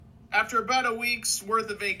After about a week's worth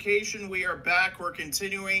of vacation, we are back. We're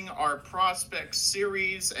continuing our prospect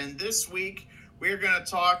series, and this week we're going to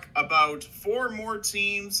talk about 4 more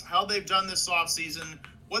teams, how they've done this offseason,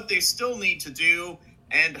 what they still need to do,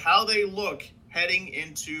 and how they look heading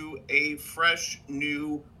into a fresh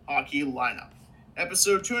new hockey lineup.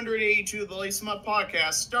 Episode 282 of the Lace 'em Up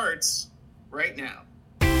podcast starts right now.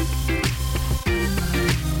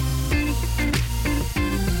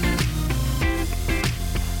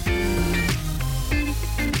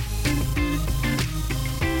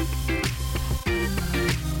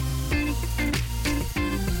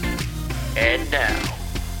 And now,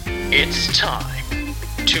 it's time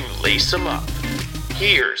to lace 'em up.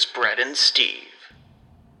 Here's Brett and Steve.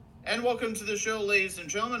 And welcome to the show, ladies and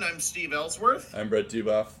gentlemen. I'm Steve Ellsworth. I'm Brett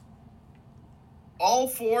Duboff. All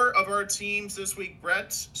 4 of our teams this week,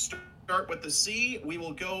 Brett, start with the C. We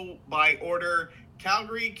will go by order: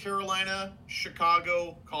 Calgary, Carolina,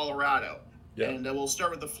 Chicago, Colorado. Yep. And we'll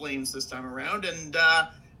start with the Flames this time around. And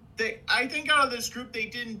I think out of this group, they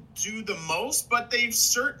didn't do the most, but they've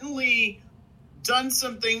certainly done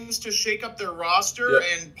some things to shake up their roster,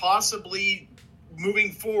 and possibly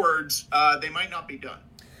moving forward, they might not be done.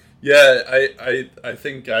 Yeah, I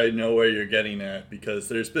think I know where you're getting at, because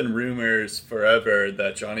there's been rumors forever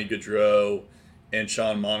that Johnny Gaudreau and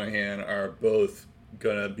Sean Monahan are both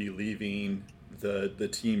going to be leaving the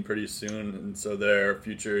team pretty soon, and so their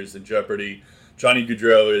future is in jeopardy. Johnny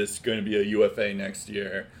Gaudreau is going to be a UFA next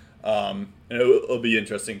year. And it'll be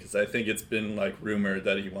interesting, because I think it's been rumored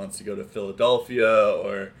that he wants to go to Philadelphia,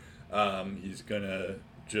 or he's gonna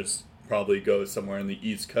just probably go somewhere in the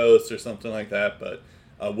East Coast or something like that. But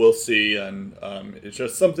we'll see. And it's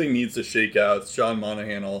just something needs to shake out. Sean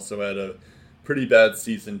Monahan also had a pretty bad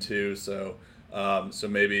season too, so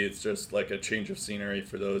maybe it's just a change of scenery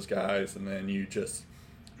for those guys, and then you just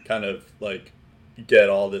kind of get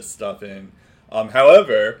all this stuff in.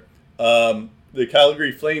 However. The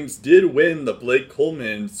Calgary Flames did win the Blake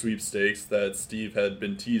Coleman sweepstakes that Steve had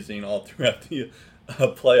been teasing all throughout the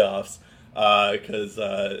playoffs,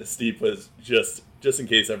 because Steve was just in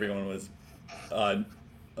case everyone was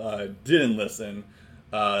didn't listen.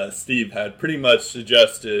 Steve had pretty much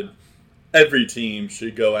suggested every team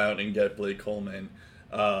should go out and get Blake Coleman.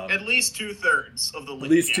 At least 2/3 of the league. At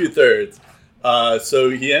least 2/3.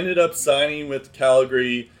 So he ended up signing with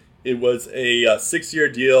Calgary. It was a 6-year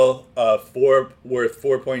deal, worth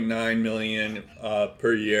 $4.9 million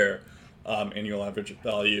per year, annual average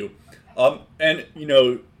value. And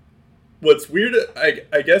what's weird,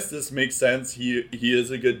 I guess this makes sense. He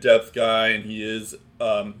is a good depth guy, and he is,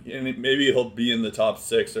 and maybe he'll be in the top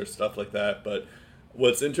 6 or stuff like that. But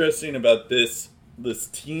what's interesting about this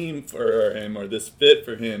team for him, or this fit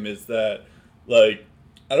for him, is that I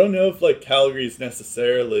don't know if Calgary's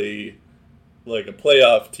necessarily a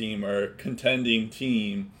playoff team or a contending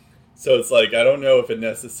team. So it's I don't know if it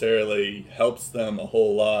necessarily helps them a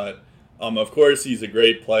whole lot. Of course, he's a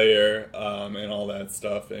great player, and all that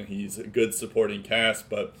stuff, and he's a good supporting cast,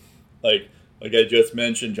 but like I just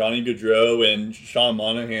mentioned, Johnny Gaudreau and Sean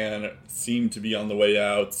Monahan seem to be on the way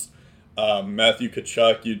out. Matthew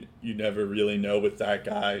Tkachuk, you never really know with that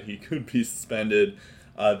guy. He could be suspended.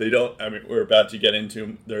 We're about to get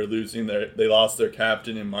into, they lost their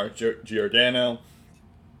captain in Mark Giordano.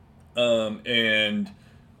 It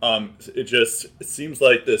seems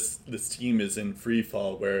like this team is in free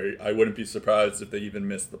fall, where I wouldn't be surprised if they even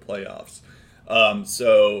missed the playoffs.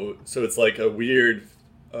 So it's a weird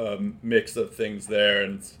mix of things there,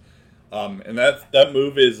 and that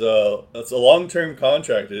move is that's a long-term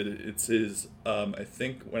contract. It's his, I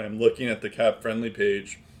think when I'm looking at the cap friendly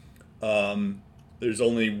page, there's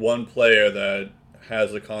only one player that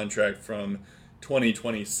has a contract from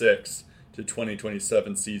 2026 to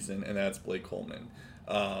 2027 season, and that's Blake Coleman.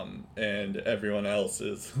 And everyone else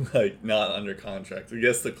is not under contract. I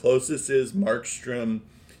guess the closest is Markstrom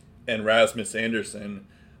and Rasmus Anderson,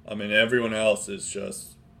 and everyone else is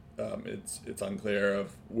just it's unclear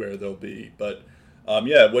of where they'll be. But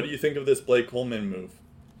what do you think of this Blake Coleman move?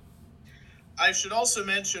 I should also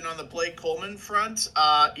mention on the Blake Coleman front,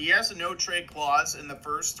 he has a no-trade clause in the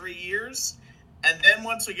first 3 years. And then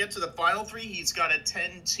once we get to the final 3, he's got a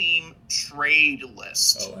 10-team trade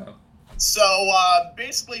list. Oh, wow. So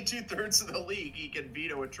basically 2/3 of the league, he can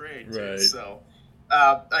veto a trade. Right. So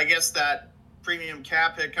I guess that premium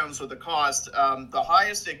cap hit comes with a cost. The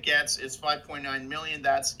highest it gets is $5.9 million.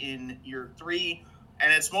 That's in year 3.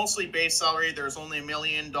 And it's mostly base salary. There's only $1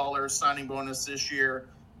 million signing bonus this year.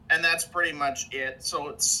 And that's pretty much it. So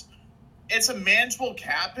it's a manageable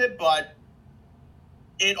cap hit, but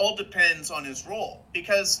it all depends on his role.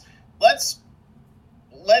 Because let's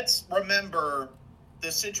remember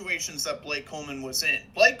the situations that Blake Coleman was in.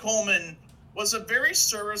 Blake Coleman was a very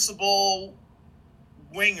serviceable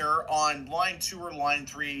winger on line 2 or line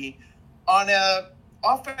 3 on a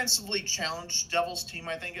offensively challenged Devils team.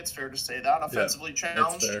 I think it's fair to say that, offensively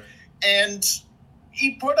challenged. And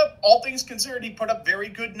he put up, all things considered, he put up very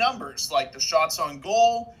good numbers. Like the shots on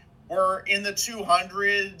goal were in the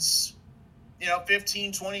 200s,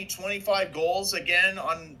 15, 20, 25 goals again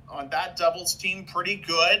on that Devils team. Pretty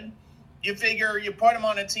good. You figure you put him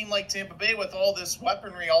on a team like Tampa Bay with all this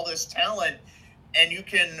weaponry, all this talent, and you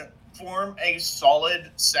can form a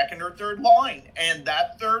solid second or third line. And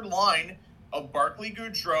that third line of Barclay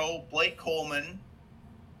Goodrow, Blake Coleman,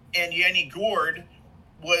 and Yanni Gourde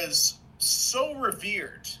was so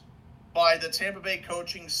revered by the Tampa Bay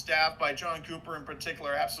coaching staff, by John Cooper in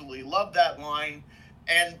particular. Absolutely loved that line.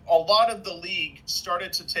 And a lot of the league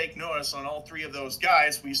started to take notice on all three of those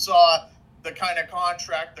guys. We saw the kind of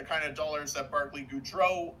contract, the kind of dollars that Barclay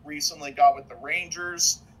Goodrow recently got with the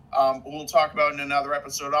Rangers. We'll talk about in another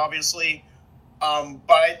episode, obviously. But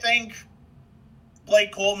I think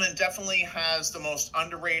Blake Coleman definitely has the most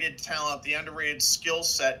underrated talent, the underrated skill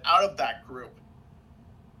set out of that group.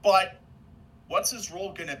 But what's his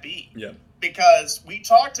role going to be? Yeah. Because we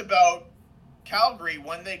talked about Calgary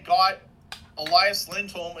when they got Elias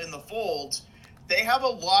Lindholm in the fold. They have a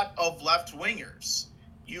lot of left wingers.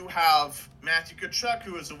 You have Matthew Tkachuk,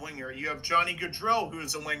 who is a winger. You have Johnny Gaudreau, who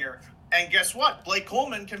is a winger. And guess what? Blake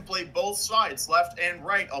Coleman can play both sides, left and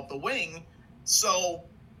right of the wing. So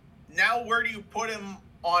now where do you put him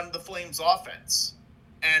on the Flames offense?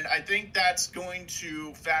 And I think that's going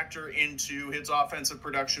to factor into his offensive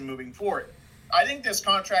production moving forward. I think this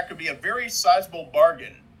contract could be a very sizable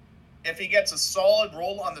bargain if he gets a solid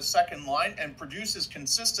role on the second line and produces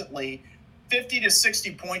consistently 50 to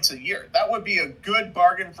 60 points a year. That would be a good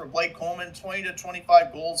bargain for Blake Coleman, 20 to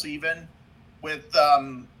 25 goals even, with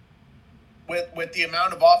the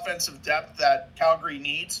amount of offensive depth that Calgary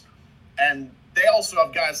needs. And they also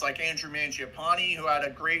have guys like Andrew Mangiapane, who had a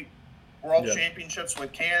great World Championships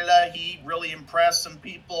with Canada. He really impressed some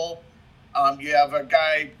people. You have a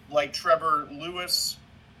guy like Trevor Lewis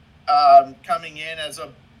coming in as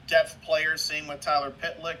a depth player, same with Tyler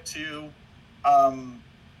Pitlick too.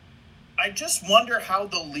 I just wonder how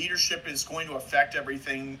the leadership is going to affect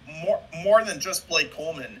everything more than just Blake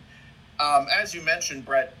Coleman. As you mentioned,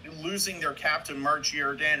 Brett, losing their captain, Mark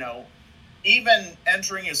Giordano, even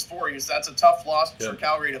entering his 40s, that's a tough loss for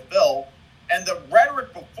Calgary to fill. And the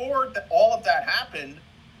rhetoric before all of that happened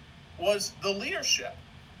was the leadership.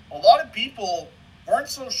 A lot of people weren't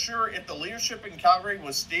so sure if the leadership in Calgary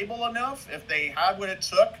was stable enough, if they had what it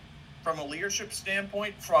took from a leadership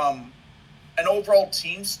standpoint, from an overall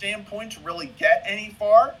team standpoint to really get any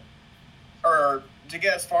far, or to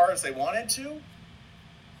get as far as they wanted to.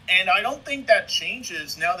 And I don't think that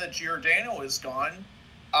changes now that Giordano is gone.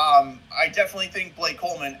 I definitely think Blake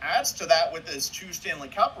Coleman adds to that with his 2 Stanley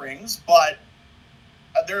Cup rings, but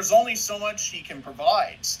there's only so much he can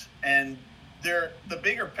provide. And the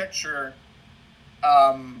bigger picture,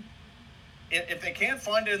 if they can't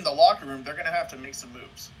find it in the locker room, they're going to have to make some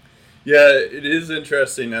moves. Yeah, it is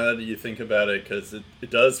interesting now that you think about it, because it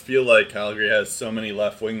does feel like Calgary has so many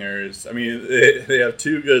left wingers. I mean, they have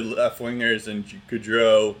 2 good left wingers in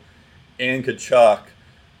Gaudreau and Tkachuk,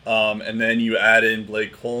 and then you add in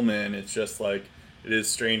Blake Coleman. It's just like, it is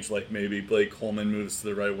strange, like maybe Blake Coleman moves to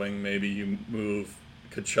the right wing, maybe you move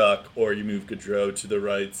Tkachuk or you move Gaudreau to the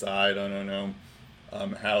right side. I don't know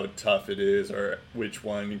how tough it is or which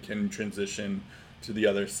one can transition to the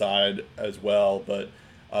other side as well, but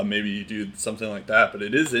maybe you do something like that. But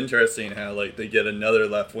it is interesting how like they get another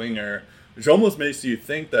left winger, which almost makes you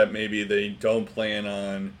think that maybe they don't plan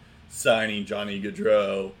on signing Johnny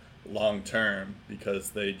Gaudreau long term,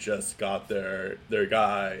 because they just got their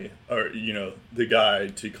guy, or the guy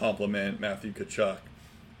to complement Matthew Tkachuk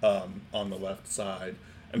on the left side.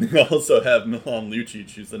 And they also have Milan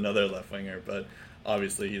Lucic, who's another left winger, but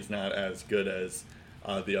obviously he's not as good as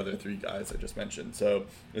the other 3 guys I just mentioned. So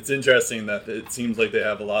it's interesting that it seems like they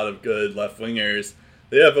have a lot of good left wingers.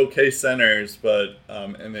 They have okay centers, but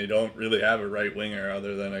and they don't really have a right winger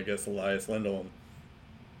other than, I guess, Elias Lindholm.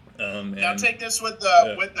 Now take this with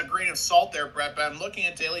the grain of salt there, Brett, but I'm looking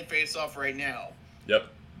at Daily Faceoff right now. Yep.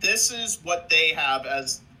 This is what they have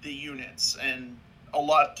as the units, and a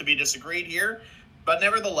lot to be disagreed here. But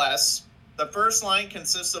nevertheless, the first line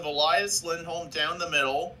consists of Elias Lindholm down the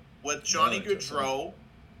middle, with Johnny Gaudreau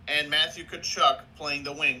and Matthew Tkachuk playing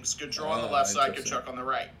the wings. Gaudreau on the left side, Tkachuk on the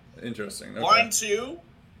right. Interesting. Okay.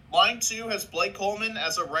 Line two has Blake Coleman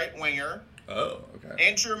as a right winger. Oh, okay.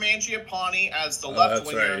 Andrew Mangiapane as the left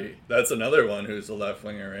winger. Right. That's another one who's a left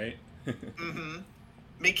winger, right? Mm-hmm.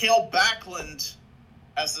 Mikhail Backlund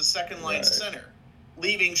as the second-line center,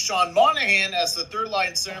 leaving Sean Monahan as the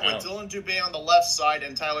third-line center with Dylan Dubé on the left side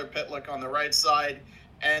and Tyler Pitlick on the right side.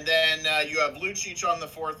 And then you have Lucic on the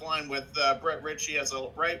fourth line with Brett Ritchie as a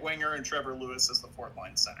right winger and Trevor Lewis as the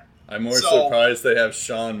fourth-line center. I'm more surprised they have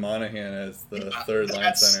Sean Monahan as the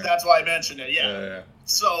third-line center. That's why I mentioned it, yeah.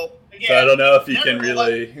 So, again, so I don't know if you can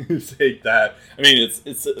really take that. I mean,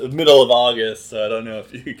 it's the middle of August, so I don't know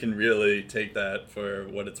if you can really take that for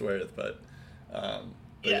what it's worth. But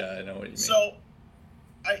yeah, I know what you mean. So,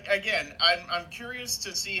 I'm curious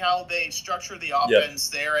to see how they structure the offense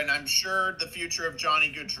there, and I'm sure the future of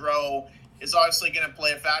Johnny Gaudreau is obviously going to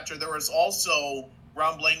play a factor. There was also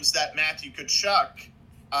rumblings that Matthew Tkachuk,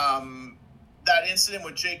 that incident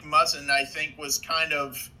with Jake Muzzin, I think, was kind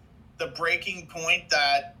of the breaking point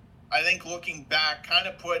that I think, looking back, kind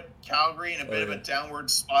of put Calgary in a bit of a downward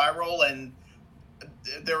spiral, and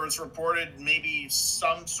there was reported maybe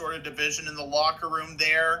some sort of division in the locker room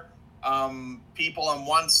there. People on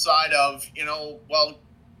one side of,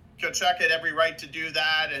 Tkachuk had every right to do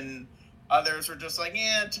that, and others were just like,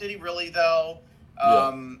 did he really though?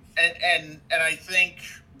 And I think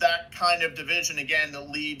that kind of division, again, that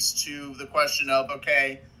leads to the question of,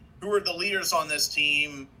 okay, who are the leaders on this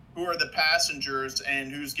team? Who are the passengers,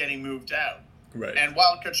 and who's getting moved out? Right. And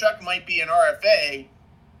while Tkachuk might be an RFA,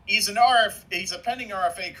 he's a pending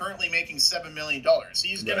RFA currently making $7 million.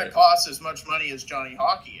 He's going to cost as much money as Johnny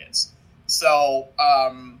Hockey is. So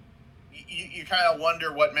you kind of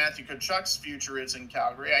wonder what Matthew Tkachuk's future is in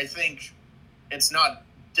Calgary. I think it's not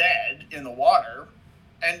dead in the water.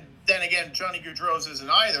 And then again, Johnny Gaudreau's isn't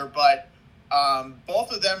either, but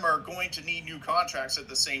both of them are going to need new contracts at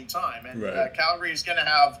the same time. And Calgary is going to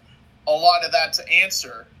have a lot of that to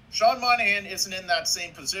answer. Sean Monahan isn't in that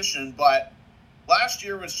same position, but last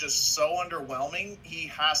year was just so underwhelming. He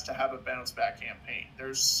has to have a bounce-back campaign.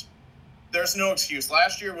 There's no excuse.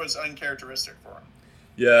 Last year was uncharacteristic for him.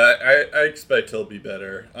 Yeah, I expect he'll be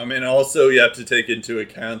better. I mean, also you have to take into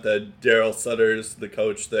account that Daryl Sutter's the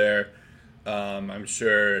coach there. I'm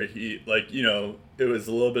sure he, it was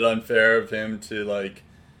a little bit unfair of him to,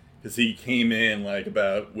 because he came in,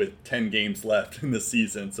 with 10 games left in the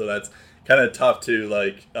season. So that's kind of tough to,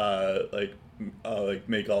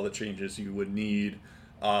 make all the changes you would need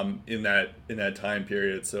in that time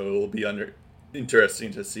period. So it will be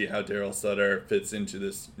interesting to see how Daryl Sutter fits into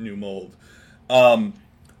this new mold.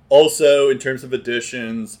 Also, in terms of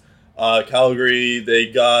additions, Calgary,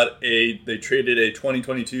 they traded a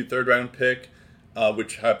 2022 third-round pick,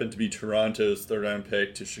 which happened to be Toronto's third-round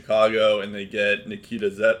pick, to Chicago, and they get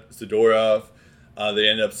Nikita Zadorov. They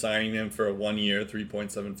end up signing him for a 1-year,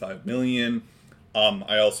 $3.75 million.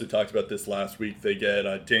 I also talked about this last week. They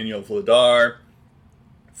get Daniel Vladar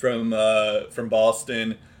from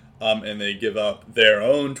Boston, and they give up their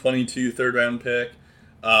own 22 third-round pick.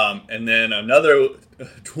 And then another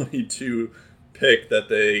 22 pick that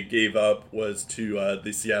they gave up was to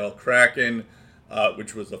the Seattle Kraken,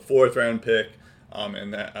 which was a 4th-round pick,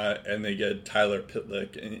 and they get Tyler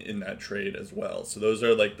Pitlick in that trade as well. So those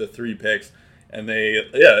are the 3 picks, and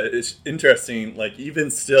it's interesting.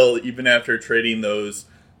 Even after trading those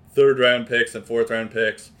 3rd-round picks and 4th-round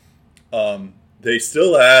picks, they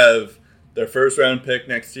still have their 1st-round pick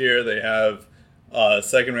next year. They have a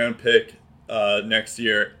 2nd-round pick next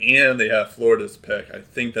year, and they have Florida's pick. I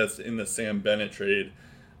think that's in the Sam Bennett trade,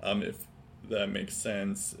 if that makes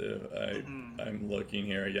sense. I'm looking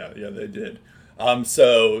here. Yeah, they did.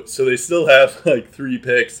 So they still have 3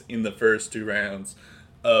 picks in the first 2 rounds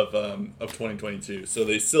of 2022. So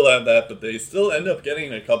they still have that, but they still end up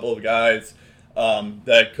getting a couple of guys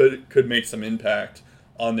that could make some impact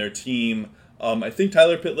on their team. I think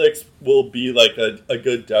Tyler Pitlick will be a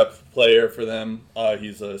good depth player for them.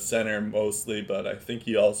 He's a center mostly, but I think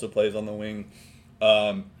he also plays on the wing.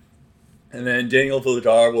 And then Daniel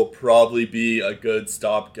Vladar will probably be a good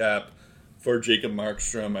stopgap for Jacob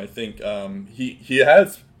Markstrom. I think he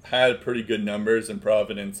has had pretty good numbers in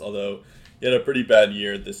Providence, although he had a pretty bad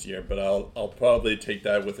year this year. But I'll probably take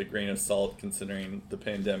that with a grain of salt considering the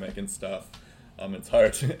pandemic and stuff. It's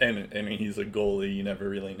hard to, and he's a goalie. You never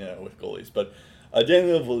really know with goalies. But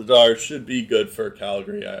Daniel Vladar should be good for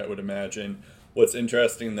Calgary, I would imagine. What's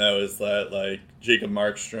interesting, though, is that Jacob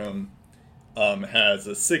Markstrom has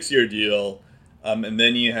a 6-year deal, and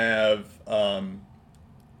then you have Daniel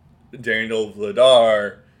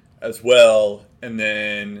Vladar as well, and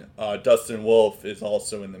then Dustin Wolf is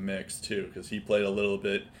also in the mix too, because he played a little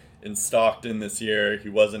bit in Stockton this year. He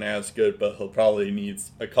wasn't as good, but he'll probably need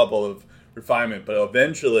a couple of refinement, but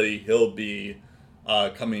eventually he'll be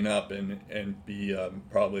coming up and be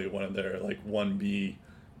probably one of their 1B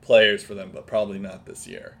players for them, but probably not this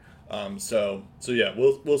year. So yeah,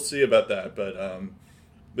 we'll see about that.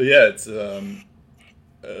 But yeah, it's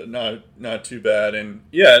not too bad. And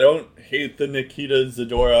yeah, I don't hate the Nikita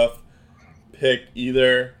Zadorov pick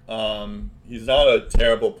either. He's not a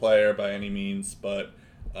terrible player by any means, but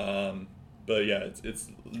yeah, it's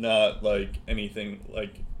not like anything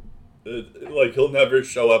like he'll never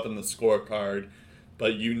show up in the scorecard,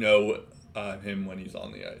 but him when he's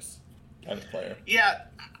on the ice, kind of player. Yeah,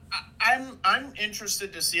 I'm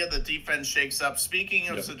interested to see how the defense shakes up. Speaking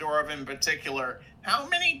of Zadorov in particular, how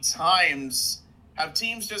many times have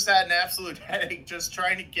teams just had an absolute headache just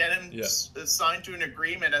trying to get him signed to an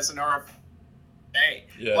agreement as an RFA?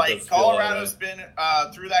 Yeah, like Colorado's been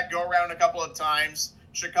through that go-around a couple of times.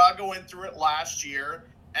 Chicago went through it last year,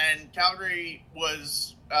 and Calgary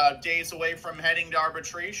was days away from heading to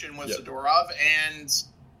arbitration with Zadorov, and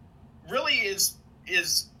really his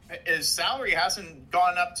salary hasn't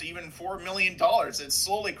gone up to even $4 million. It's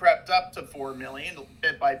slowly crept up to $4 million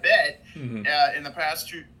bit by bit in the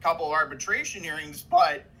past couple of arbitration hearings.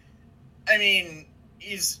 But I mean,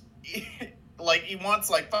 he wants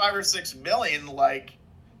like $5 or $6 million. Like,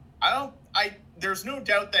 there's no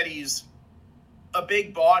doubt that he's a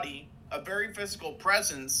big body, a very physical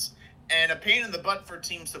presence, and a pain in the butt for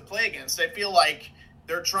teams to play against. I feel like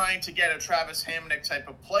they're trying to get a Travis Hamonic type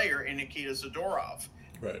of player in Nikita Zadorov.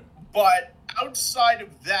 Right. But outside of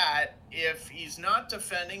that, if he's not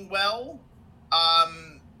defending well,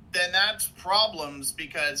 then that's problems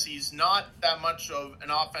because he's not that much of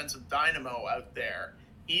an offensive dynamo out there.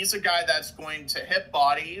 He's a guy that's going to hit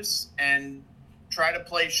bodies and try to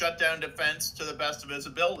play shutdown defense to the best of his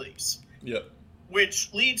abilities. Yep.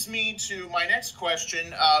 Which leads me to my next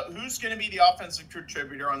question. Who's going to be the offensive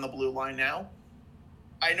contributor on the blue line now?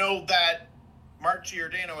 I know that Mark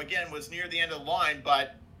Giordano, again, was near the end of the line,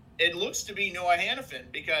 but it looks to be Noah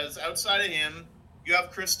Hannafin because outside of him, you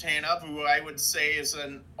have Chris Tanev, who I would say is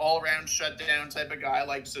an all-around shutdown type of guy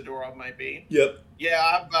like Zadorov might be. Yep. Yeah,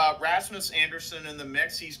 I have Rasmus Andersson in the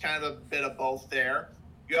mix. He's kind of a bit of both there.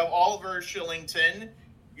 You have Oliver Shillington.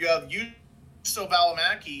 You have Juuso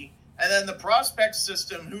Välimäki. And then the prospect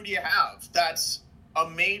system, who do you have? That's a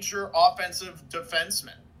major offensive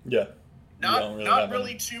defenseman. Yeah. Not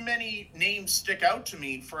really too many names stick out to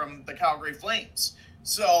me from the Calgary Flames.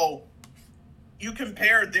 So you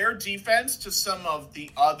compare their defense to some of the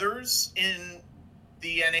others in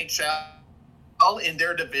the NHL in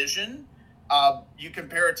their division. You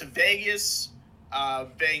compare it to Vegas,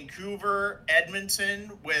 Vancouver,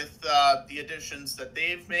 Edmonton with the additions that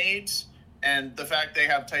they've made and the fact they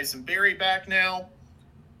have Tyson Barrie back now.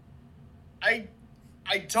 I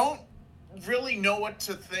don't really know what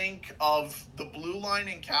to think of the blue line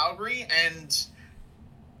in Calgary, and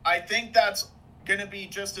I think that's going to be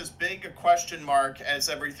just as big a question mark as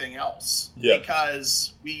everything else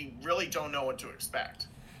because we really don't know what to expect.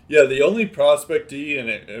 Yeah, the only prospect D,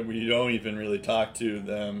 and we don't even really talk to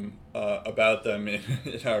them about them in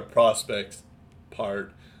our prospects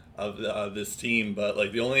part of this team, but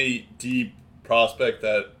like the only deep prospect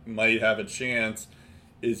that might have a chance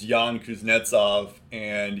is Jan Kuznetsov,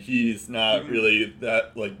 and he's not really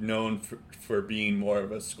that like known for being more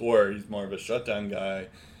of a scorer. He's more of a shutdown guy.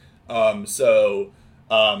 And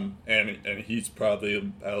he's probably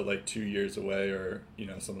about like 2 years away or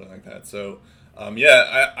something like that. So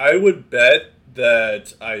I would bet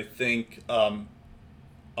that I think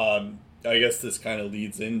I guess this kind of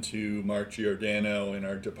leads into Mark Giordano and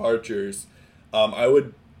our departures. I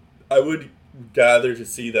would gather to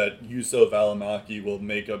see that Juuso Välimäki will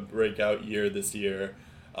make a breakout year this year,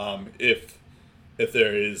 if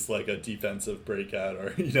there is like a defensive breakout,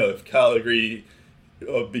 or if Calgary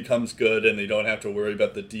becomes good and they don't have to worry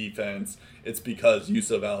about the defense, it's because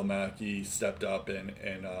Juuso Välimäki stepped up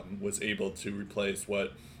and was able to replace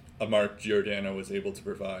what Mark Giordano was able to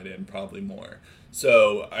provide and probably more.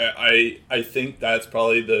 So I think that's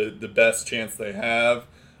probably the best chance they have.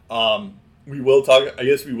 We will talk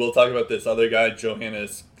about this other guy,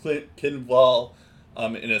 Johannes Kindvall,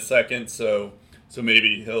 in a second. So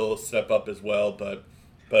maybe he'll step up as well. But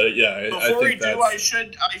yeah, Before we do, I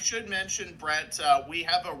should mention, Brett, we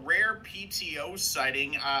have a rare PTO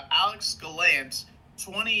sighting. Alex Gallant,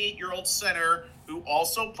 28-year-old center who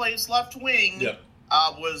also plays left wing. Yep.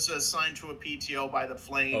 Was assigned to a PTO by the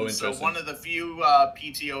Flames. Oh, so one of the few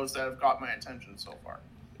PTOs that have got my attention so far.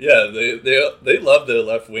 Yeah, they love their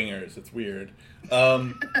left wingers. It's weird.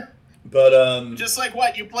 But just like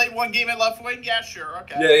what, you played one game at left wing? Yeah, sure,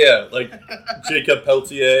 okay. Yeah. Like Jacob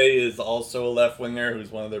Peltier is also a left winger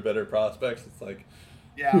who's one of their better prospects. It's like,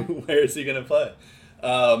 where is he gonna play?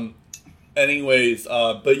 Anyways,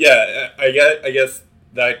 but yeah, I guess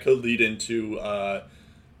that could lead into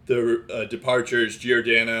the departures.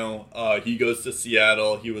 Giordano, he goes to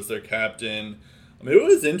Seattle. He was their captain. I mean, it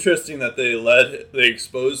was interesting that they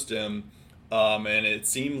exposed him, and it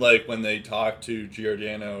seemed like when they talked to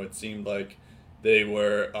Giordano, it seemed like he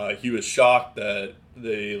was shocked that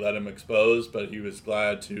they let him expose, but he was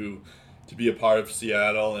glad to be a part of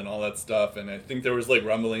Seattle and all that stuff. And I think there was like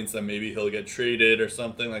rumblings that maybe he'll get traded or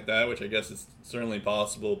something like that, which I guess is certainly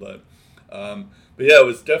possible. But yeah, it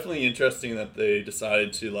was definitely interesting that they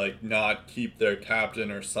decided to like not keep their captain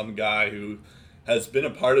or some guy who has been a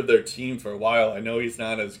part of their team for a while. I know he's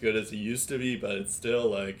not as good as he used to be, but it's still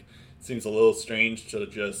like it seems a little strange to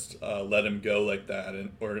just let him go like that,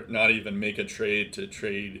 or not even make a trade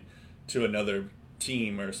to another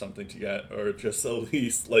team or something to get, or just at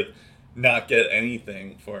least like not get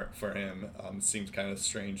anything for him. Seems kind of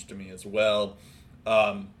strange to me as well.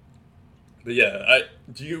 But yeah,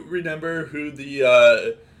 do you remember who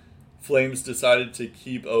the Flames decided to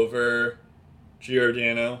keep over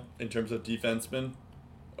Giordano in terms of defensemen?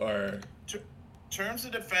 Or terms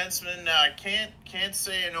of defensemen, can't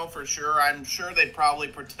say I know for sure. I'm sure they probably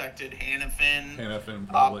protected Hanifin.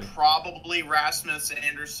 Probably Rasmus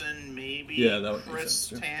Anderson, maybe that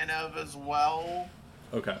Chris Tanev as well.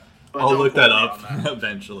 Okay. But I'll look that up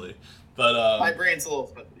eventually. But my brain's a little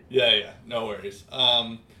fuzzy. Yeah, no worries.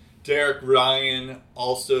 Derek Ryan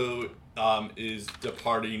also is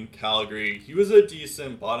departing Calgary. He was a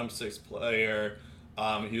decent bottom six player.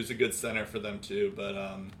 He was a good center for them too.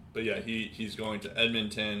 But yeah, he's going to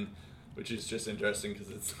Edmonton, which is just interesting because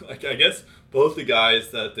it's like I guess both the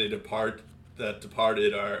guys that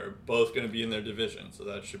departed are both going to be in their division, so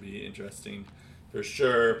that should be interesting for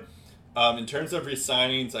sure. In terms of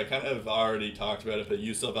re-signings, I kind of already talked about it, but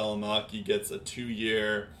Yusuf Alamaki gets a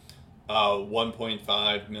 2-year,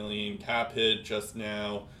 $1.5 million cap hit just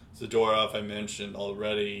now. Zadorov I mentioned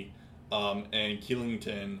already, and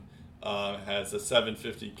Keelington has a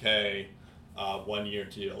 $750K 1-year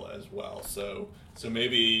deal as well. So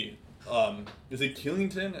maybe is it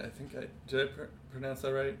Keelington? I think did I pronounce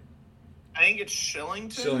that right? I think it's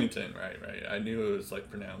Shillington. Shillington, right. I knew it was like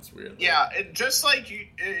pronounced weirdly. Yeah, just like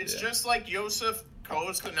Joseph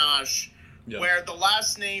Kozkanash, where the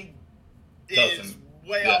last name is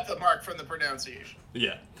way off the mark from the pronunciation.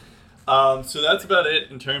 Yeah. So that's about it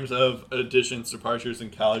in terms of additions, departures in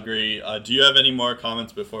Calgary. Do you have any more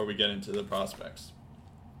comments before we get into the prospects?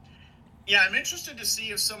 Yeah, I'm interested to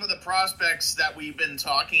see if some of the prospects that we've been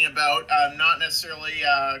talking about, not necessarily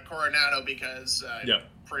Coronado, because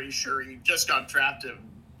pretty sure he just got drafted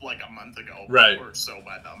like a month ago or so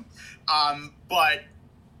by them. But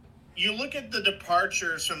you look at the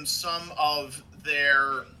departures from some of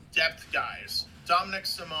their depth guys. Dominic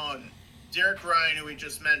Simone, Derek Ryan, who we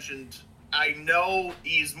just mentioned. I know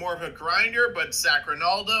he's more of a grinder, but Zach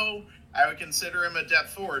Ronaldo, I would consider him a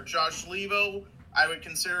depth forward. Josh Levo, I would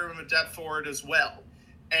consider him a depth forward as well.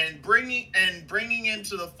 And bringing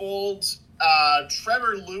into the fold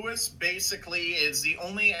Trevor Lewis basically is the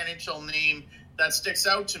only NHL name that sticks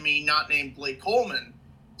out to me, not named Blake Coleman.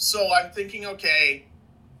 So I'm thinking, okay,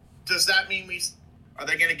 does that mean are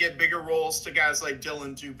they going to give bigger roles to guys like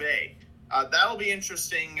Dylan Dubé? That'll be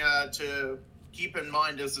interesting to keep in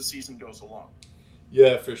mind as the season goes along.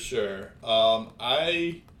 Yeah, for sure.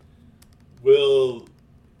 I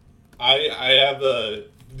have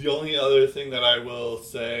the only other thing that I will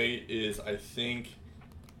say is I think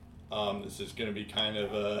this is going to be kind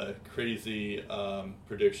of a crazy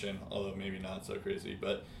prediction, although maybe not so crazy,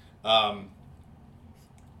 but I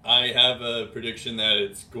have a prediction that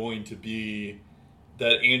it's going to be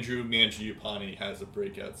that Andrew Mangiapane has a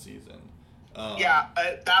breakout season.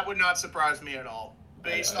 That would not surprise me at all.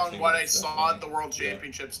 Based on what I saw at the World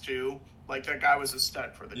Championships too, like that guy was a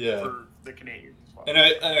stud for the Canadians. Well. And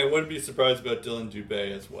I wouldn't be surprised about Dylan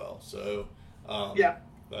Dubé as well. So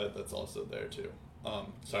that's also there too.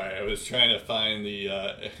 Sorry, I was trying to find the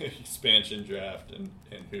expansion draft and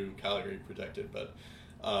who Calgary protected, but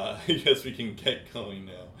I guess we can get going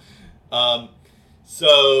now.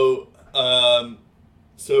 So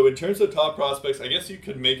in terms of top prospects, I guess you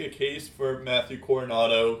could make a case for Matthew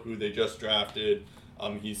Coronado, who they just drafted.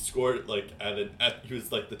 He scored he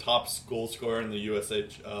was like the top goal scorer in the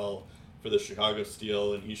USHL for the Chicago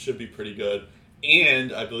Steel, and he should be pretty good.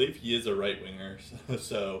 And I believe he is a right winger,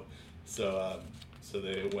 so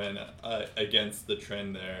they went against the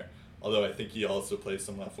trend there. Although I think he also plays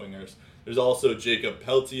some left wingers. There's also Jacob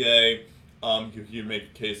Peltier, who you make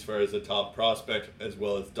a case for as a top prospect, as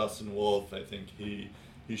well as Dustin Wolf. I think he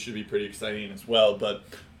should be pretty exciting as well. But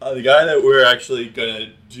the guy that we're actually going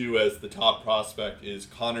to do as the top prospect is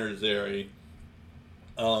Connor Zary.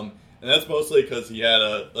 and that's mostly because he had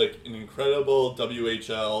an incredible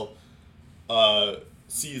WHL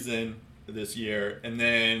season this year, and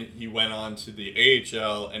then he went on to the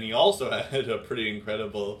AHL, and he also had a pretty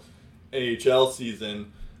incredible AHL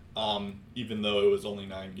season, even though it was only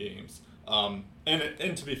 9 games. And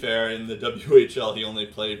to be fair, in the WHL, he only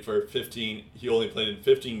played in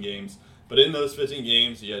 15 games, but in those 15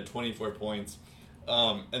 games, he had 24 points.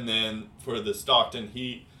 And then for the Stockton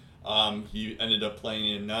Heat, he ended up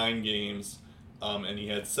playing in 9 games, and he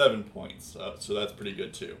had 7 points. So that's pretty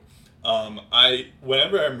good too.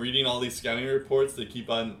 Whenever I'm reading all these scouting reports, they keep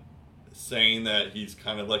on saying that he's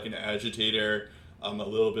kind of like an agitator, a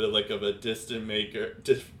little bit of a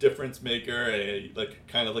difference maker,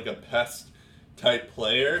 kind of like a pest type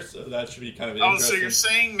player. So that should be kind of interesting. Oh, so you're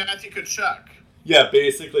saying Matthew Tkachuk? Yeah,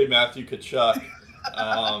 basically Matthew Tkachuk,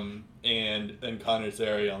 and Connor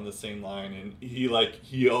Zary on the same line, and he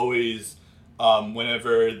always,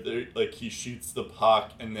 whenever he shoots the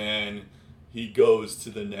puck and then he goes to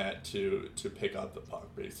the net to pick up the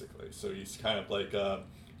puck, basically. So he's kind of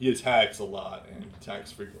he attacks a lot and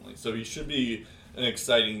attacks frequently. So he should be an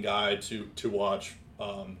exciting guy to watch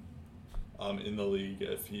in the league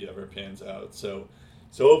if he ever pans out. So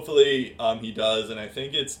hopefully he does, and I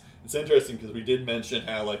think it's interesting because we did mention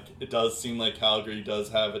how it does seem like Calgary does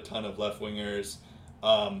have a ton of left wingers,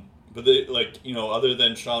 but they other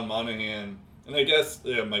than Sean Monahan, and I guess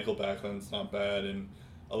Michael Backlund's not bad, and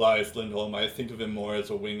Elias Lindholm, I think of him more as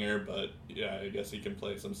a winger, but yeah, I guess he can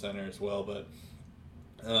play some center as well. But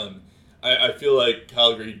I feel like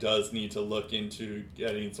Calgary does need to look into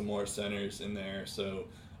getting some more centers in there. So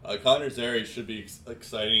Connor Zary should be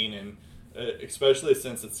exciting, and especially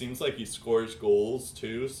since it seems like he scores goals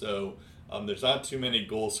too. So there's not too many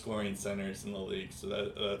goal-scoring centers in the league, so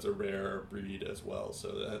that's a rare breed as well.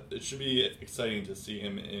 So it should be exciting to see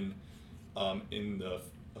him in the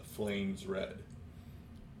Flames red.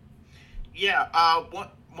 Yeah,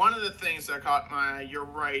 one of the things that caught you're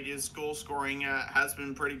right, is goal scoring has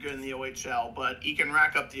been pretty good in the OHL, but he can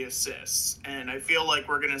rack up the assists. And I feel like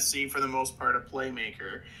we're going to see, for the most part, a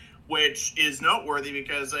playmaker, which is noteworthy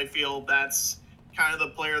because I feel that's kind of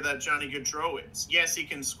the player that Johnny Gaudreau is. Yes, he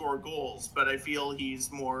can score goals, but I feel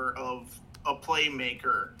he's more of a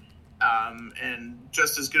playmaker, and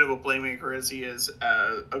just as good of a playmaker as he is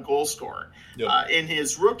a goal scorer. Yep. In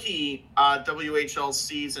his rookie WHL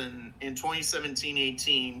season in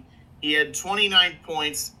 2017-18, he had 29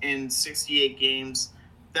 points in 68 games.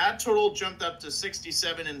 That total jumped up to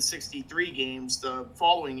 67 in 63 games the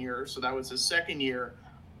following year, so that was his second year.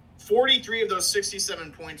 43 of those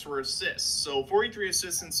 67 points were assists. So 43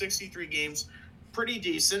 assists in 63 games, pretty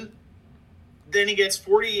decent. Then he gets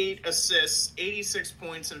 48 assists, 86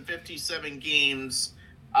 points in 57 games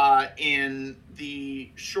in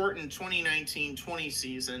the shortened 2019-20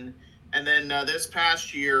 season. And then this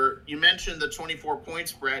past year, you mentioned the 24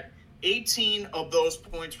 points, Brett. 18 of those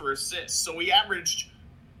points were assists. So he averaged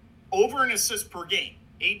over an assist per game.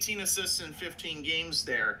 18 assists in 15 games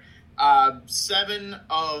there. 4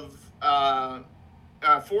 of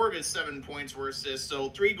his 7 points were assists. So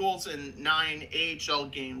 3 goals in 9 AHL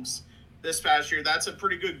games this past year. That's a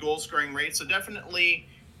pretty good goal scoring rate. So definitely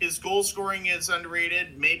his goal scoring is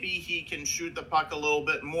underrated. Maybe he can shoot the puck a little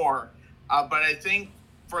bit more. But I think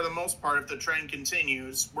for the most part, if the trend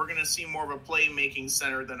continues, we're going to see more of a playmaking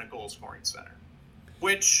center than a goal scoring center.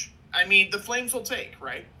 Which, I mean, the Flames will take,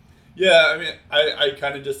 right? Yeah, I mean, I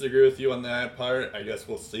kind of disagree with you on that part. I guess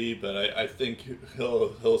we'll see, but I think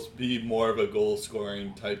he'll be more of a goal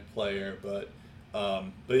scoring type player. But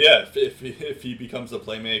yeah, if he becomes a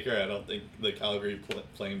playmaker, I don't think the Calgary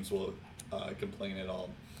Flames will complain at all.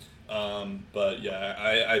 But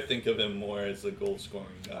yeah, I think of him more as a goal scoring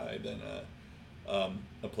guy than a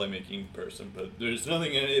playmaking person. But there's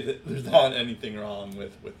not anything wrong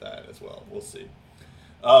with that as well. We'll see.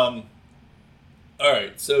 All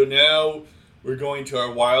right, so now we're going to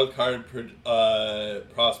our wild card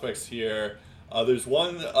prospects here. There's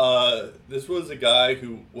one. This was a guy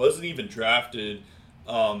who wasn't even drafted,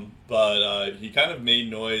 but he kind of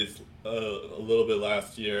made noise a little bit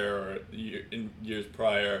last year or in years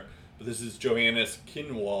prior. But this is Johannes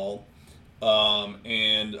Kinwall,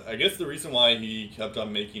 and I guess the reason why he kept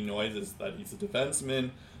on making noise is that he's a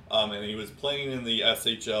defenseman, and he was playing in the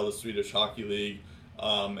SHL, the Swedish Hockey League,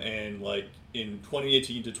 and like in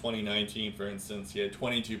 2018 to 2019, for instance, he had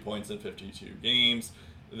 22 points in 52 games.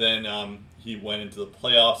 Then he went into the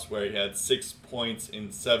playoffs where he had 6 points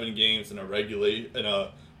in 7 games in a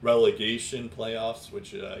relegation playoffs,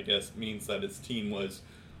 which I guess means that his team was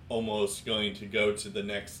almost going to go to the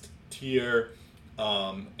next tier.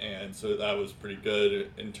 And so that was pretty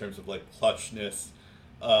good in terms of like clutchness.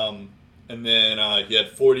 And then he had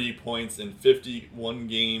 40 points in 51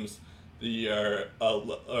 games the year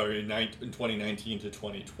in 2019 to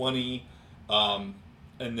 2020. And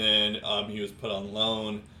then he was put on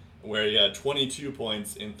loan where he had 22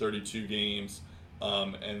 points in 32 games.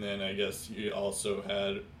 And then I guess he also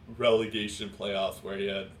had relegation playoffs where he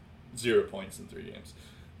had 0 points in 3 games.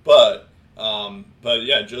 But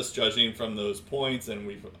yeah, just judging from those points, and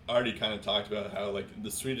we've already kind of talked about how like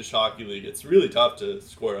the Swedish Hockey League, it's really tough to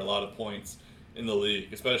score a lot of points in the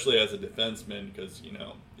league, especially as a defenseman, because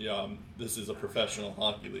this is a professional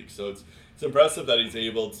hockey league. So it's impressive that he's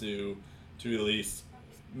able to at least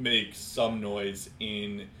make some noise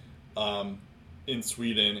in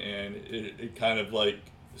Sweden, and it kind of like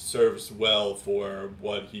serves well for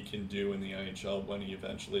what he can do in the NHL when he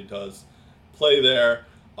eventually does play there.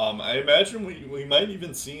 I imagine we might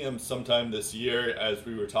even see him sometime this year, as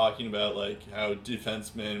we were talking about like how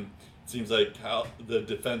defensemen, it seems like the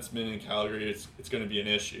defensemen in Calgary, it's going to be an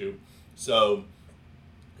issue. So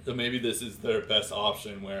maybe this is their best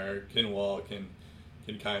option where Kinwall can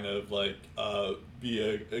kind of like be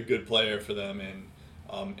a good player for them, and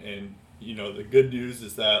the good news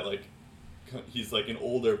is that like he's like an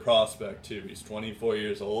older prospect too. He's 24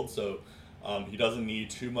 years old, so he doesn't need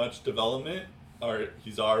too much development, or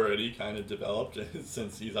he's already kind of developed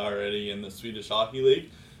since he's already in the Swedish Hockey League.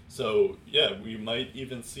 So yeah, we might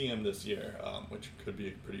even see him this year, which could be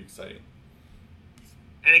pretty exciting.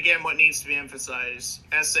 And again, what needs to be emphasized,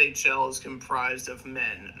 SHL is comprised of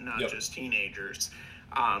men, not just teenagers.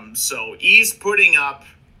 So he's putting up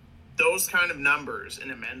those kind of numbers in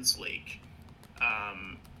a men's league.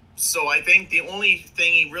 So I think the only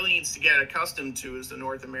thing he really needs to get accustomed to is the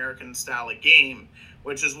North American style of game,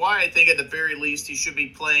 which is why I think at the very least he should be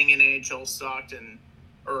playing in AHL Stockton,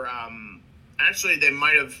 or actually they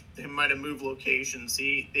might have moved locations.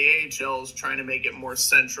 The AHL is trying to make it more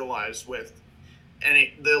centralized with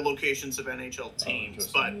the locations of NHL teams,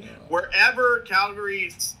 but wherever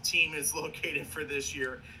Calgary's team is located for this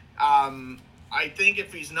year, I think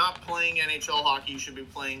if he's not playing NHL hockey, he should be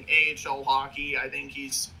playing AHL hockey. I think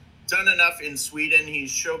he's done enough in Sweden. He's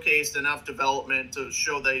showcased enough development to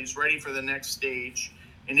show that he's ready for the next stage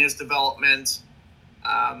in his development.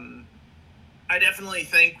 I definitely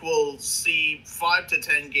think we'll see 5 to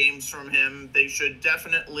 10 games from him. They should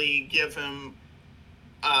definitely give him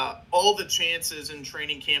all the chances in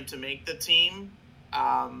training camp to make the team.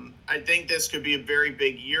 I think this could be a very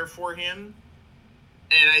big year for him.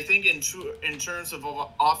 And I think in terms of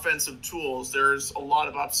offensive tools, there's a lot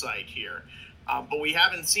of upside here. But we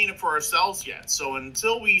haven't seen it for ourselves yet. So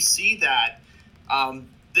until we see that,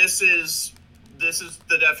 this is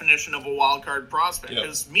the definition of a wild card prospect.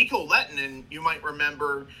 Because Mikko Lehtinen, you might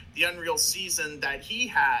remember the unreal season that he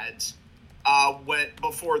had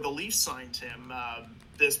before the Leafs signed him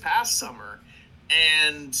this past summer.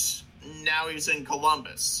 And now he's in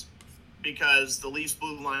Columbus because the Leafs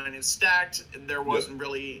blue line is stacked. There wasn't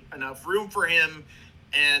really enough room for him.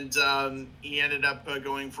 And he ended up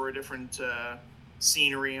going for a different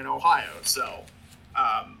scenery in Ohio. So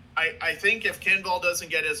I think if Kinvall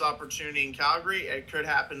doesn't get his opportunity in Calgary, it could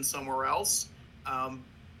happen somewhere else.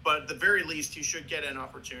 But at the very least, he should get an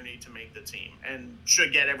opportunity to make the team and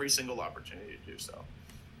should get every single opportunity to do so.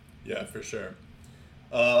 Yeah, for sure.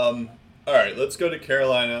 All right, let's go to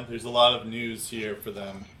Carolina. There's a lot of news here for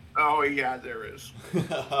them. Oh, yeah, there is.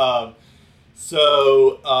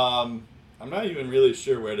 I'm not even really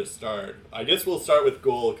sure where to start. I guess we'll start with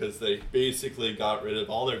goal because they basically got rid of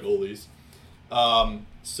all their goalies. We'll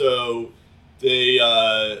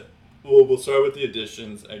start with the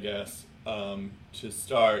additions, I guess, to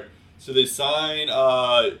start. So they signed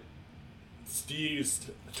Steve's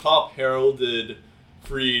top heralded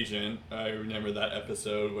free agent. I remember that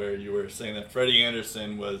episode where you were saying that Freddie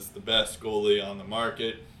Anderson was the best goalie on the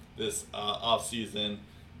market this offseason.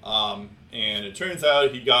 And it turns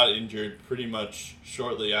out he got injured pretty much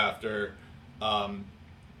shortly after.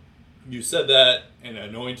 You said that and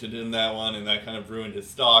anointed him that one, and that kind of ruined his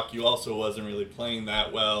stock. You also wasn't really playing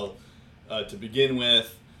that well to begin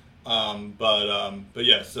with. But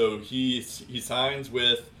yeah, so he signs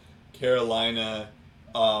with Carolina.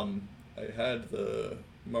 I had the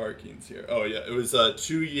markings here. Oh yeah, it was a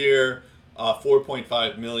 2-year,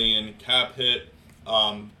 $4.5 million cap hit.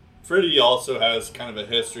 Freddie also has kind of a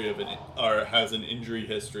history has an injury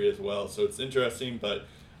history as well, so it's interesting. But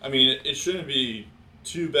I mean, it shouldn't be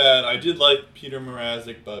too bad. I did like Peter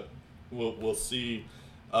Mrazek, but we'll see.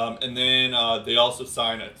 And then they also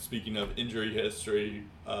signed, speaking of injury history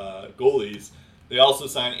goalies, they also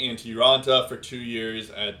signed Antti Ranta for 2 years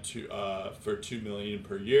for $2 million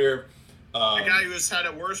per year. A guy who has had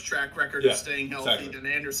a worse track record of staying healthy than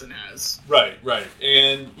Anderson has. Right.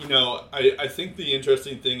 And, I think the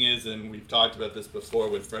interesting thing is, and we've talked about this before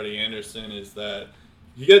with Freddie Anderson, is that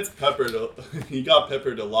he got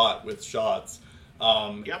peppered a lot with shots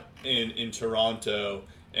in Toronto.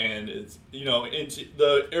 And it's,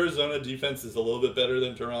 the Arizona defense is a little bit better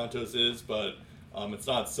than Toronto's is, but it's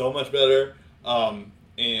not so much better.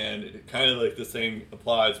 And kind of like the same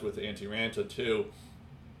applies with Antti Ranta too.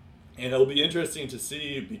 And it'll be interesting to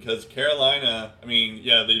see because Carolina,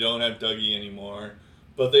 they don't have Dougie anymore,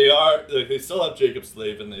 but they still have Jacob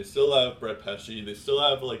Slavin, they still have Brett Pesce, they still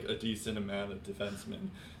have like a decent amount of defensemen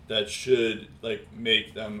that should like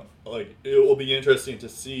make them like. It will be interesting to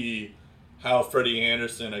see how Freddie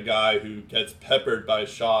Anderson, a guy who gets peppered by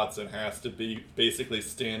shots and has to basically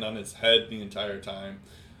stand on his head the entire time,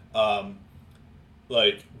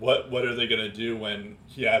 like what are they going to do when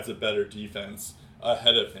he has a better defense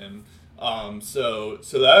ahead of him? So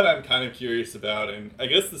that I'm kind of curious about, and I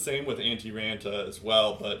guess the same with Antti Ranta as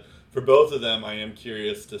well. But for both of them, I am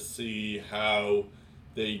curious to see how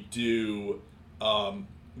they do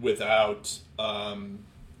without.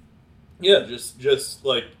 Just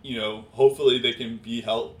like hopefully they can be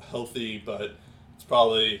healthy, but it's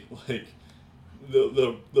probably like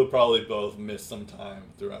they'll probably both miss some time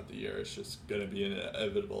throughout the year. It's just going to be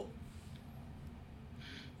inevitable.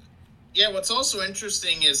 Yeah, what's also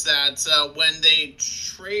interesting is that when they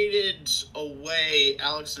traded away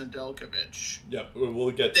Alex Nedeljkovic... Yeah,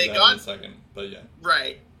 we'll get to that in a second, but yeah.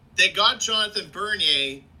 Right. They got Jonathan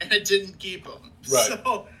Bernier, and it didn't keep him. Right.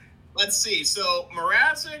 So, let's see. So,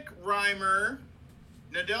 Mrazek, Reimer,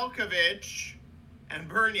 Nedeljkovic, and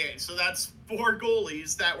Bernier. So, that's 4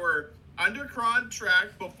 goalies that were under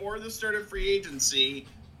contract before the start of free agency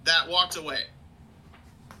that walked away.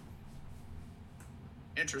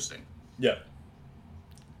 Interesting. Yeah.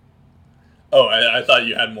 Oh, I thought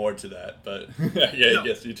you had more to that, but I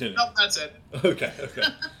guess you didn't. Nope, that's it. Okay.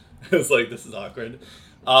 I was like, this is awkward.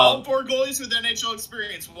 All 4 goalies with NHL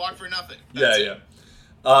experience walk for nothing. That's it.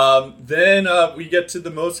 Then we get to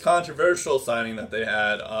the most controversial signing that they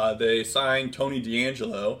had. They signed Tony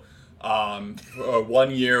DeAngelo for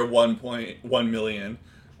 1 year, $1.1 million.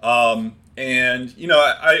 And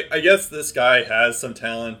I guess this guy has some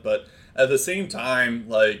talent, but at the same time,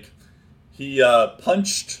 like, he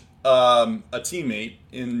punched a teammate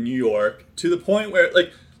in New York to the point where,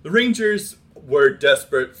 like, the Rangers were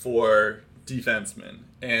desperate for defensemen,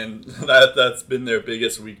 and that's been their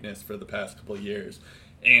biggest weakness for the past couple of years.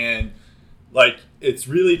 And, like, it's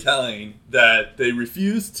really telling that they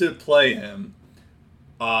refused to play him,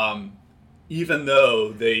 even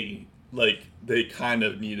though they kind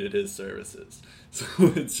of needed his services. So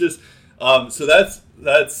it's just, so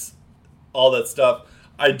that's all that stuff.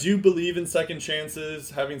 I do believe in second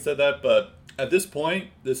chances, having said that, but at this point,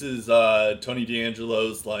 this is Tony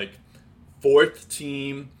DeAngelo's, like, 4th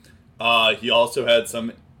team. He also had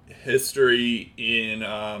some history in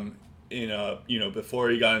before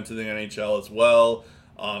he got into the NHL as well.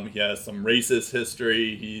 He has some racist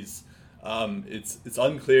history. He's it's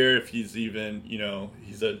unclear if he's even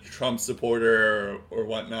he's a Trump supporter or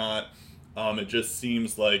whatnot. It just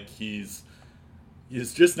seems like he's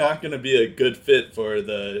just not going to be a good fit for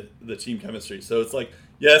the team chemistry. So it's like,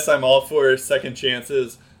 yes, I'm all for second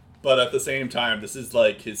chances, but at the same time, this is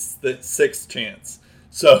like his 6th chance.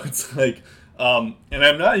 So it's like, and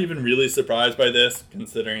I'm not even really surprised by this,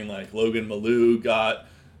 considering like Logan Malou got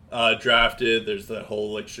drafted. There's that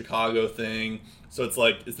whole like Chicago thing. So it's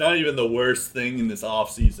like, it's not even the worst thing in this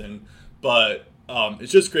offseason, but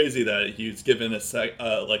it's just crazy that he was given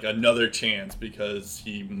like another chance because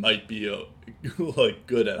he might be like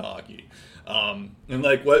good at hockey. And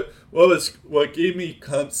like what gave me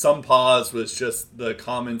some pause was just the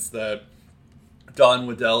comments that Don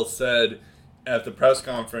Waddell said at the press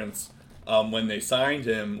conference when they signed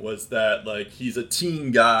him, was that like he's a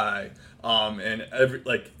team guy, and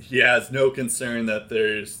he has no concern that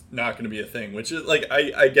there's not going to be a thing, which is like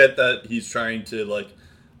I get that he's trying to like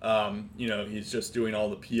he's just doing all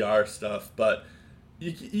the PR stuff, but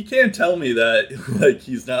you can't tell me that like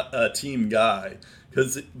he's not a team guy,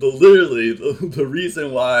 because the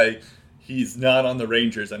reason why he's not on the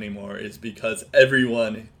Rangers anymore is because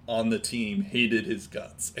everyone on the team hated his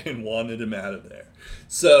guts and wanted him out of there.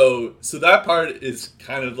 So that part is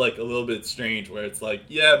kind of like a little bit strange, where it's like,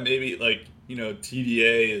 yeah, maybe like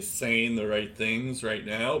TDA is saying the right things right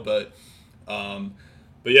now, but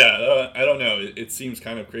yeah, I don't know. It seems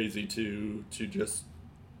kind of crazy to just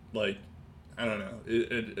like, I don't know.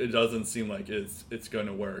 It doesn't seem like it's going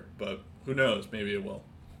to work, but who knows? Maybe it will.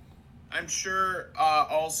 I'm sure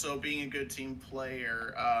also being a good team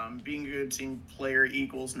player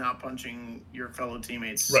equals not punching your fellow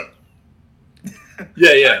teammates. Right.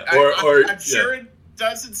 Yeah. I'm sure it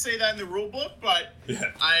doesn't say that in the rule book, but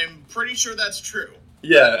I'm pretty sure that's true.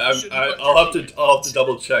 Yeah, I'll have to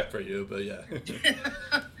double check for you, but yeah.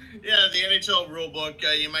 Yeah, the NHL rule book.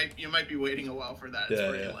 You might be waiting a while for that. It's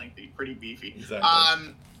pretty lengthy, pretty beefy.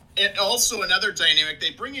 Exactly. And also another dynamic.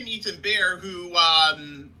 They bring in Ethan Bear, who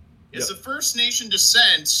is a First Nation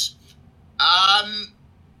descent. I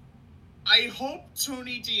hope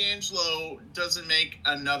Tony DeAngelo doesn't make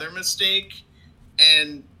another mistake,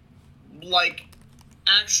 and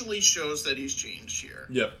actually shows that he's changed here.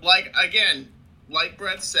 Yeah. Again, like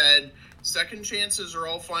Brett said, second chances are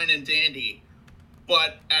all fine and dandy.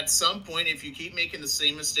 But at some point, if you keep making the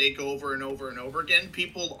same mistake over and over and over again,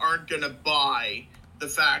 people aren't going to buy the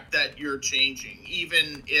fact that you're changing,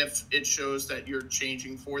 even if it shows that you're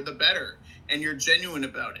changing for the better and you're genuine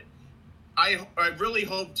about it. I really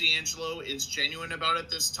hope DeAngelo is genuine about it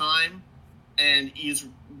this time and he's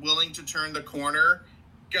willing to turn the corner,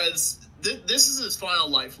 because this is his final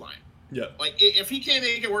lifeline. Yeah. If he can't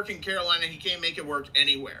make it work in Carolina, he can't make it work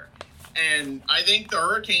anywhere. And I think the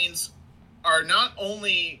Hurricanes are not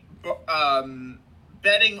only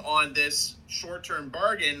betting on this short-term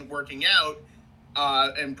bargain working out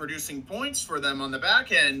and producing points for them on the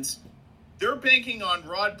back end, they're banking on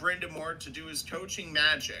Rod Brindamore to do his coaching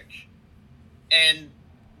magic and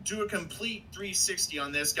do a complete 360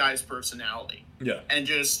 on this guy's personality. Yeah. And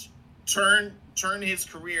just turn his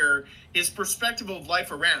career, his perspective of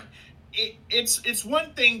life around. It's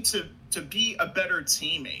one thing to be a better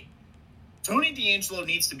teammate. Tony DeAngelo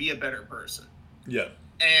needs to be a better person. Yeah.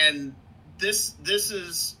 And this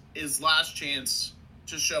is his last chance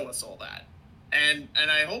to show us all that. And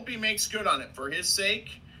I hope he makes good on it for his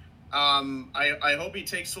sake. I hope he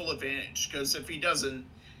takes full advantage, because if he doesn't,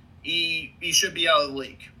 he should be out of the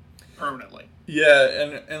league permanently.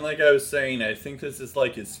 Yeah, and like I was saying, I think this is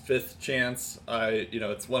like his fifth chance.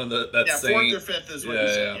 It's one of fourth or fifth is what he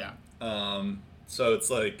said. Yeah. So it's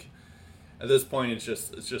like, at this point, it's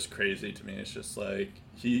just crazy to me. It's just like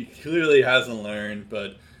he clearly hasn't learned,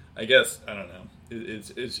 but I guess I don't know.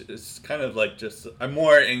 It's kind of like just I'm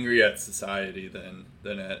more angry at society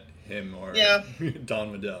than at him or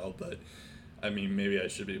Don Waddell. But I mean, maybe I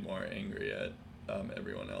should be more angry at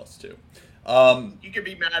everyone else too. You can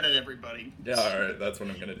be mad at everybody. Yeah, all right, that's what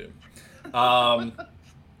I'm gonna do.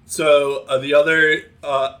 So the other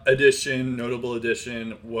notable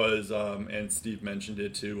addition was, and Steve mentioned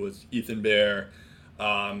it too, was Ethan Bear.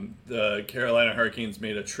 The Carolina Hurricanes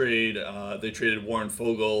made a trade. They traded Warren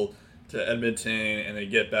Fogle to Edmonton, and they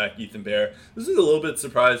get back Ethan Bear. This is a little bit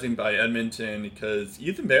surprising by Edmonton, because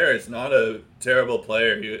Ethan Bear is not a terrible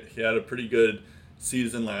player. He had a pretty good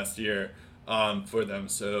season last year for them.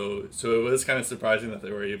 So it was kind of surprising that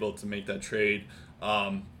they were able to make that trade.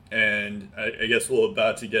 And I guess we're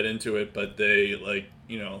about to get into it, but they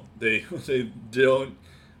they don't.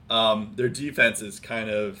 Their defense is kind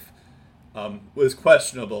of was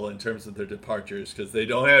questionable in terms of their departures, because they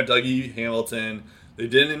don't have Dougie Hamilton.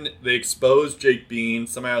 They exposed Jake Bean.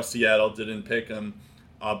 Somehow Seattle didn't pick him,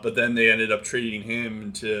 but then they ended up trading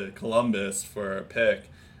him to Columbus for a pick,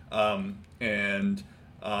 and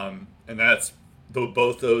that's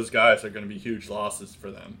both those guys are going to be huge losses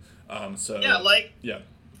for them.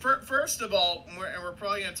 First of all, we're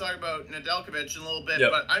probably going to talk about Nedeljkovic in a little bit,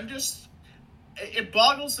 but it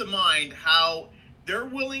boggles the mind how they're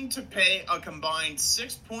willing to pay a combined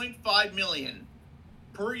 $6.5 million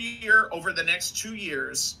per year over the next 2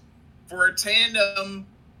 years for a tandem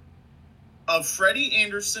of Freddie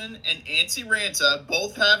Anderson and Antti Ranta,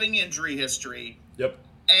 both having injury history. Yep.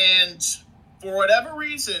 And for whatever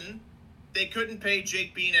reason, they couldn't pay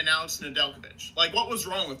Jake Bean and Alex Nedeljkovic. What was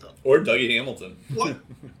wrong with them? Or Dougie Hamilton.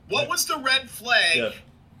 What was the red flag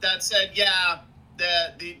that said,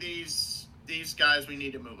 these guys, we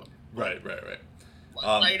need to move them? Right.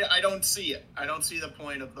 I don't see it. I don't see the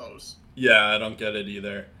point of those. Yeah, I don't get it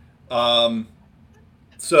either.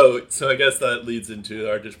 So I guess that leads into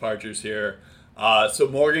our departures here. So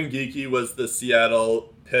Morgan Geekie was the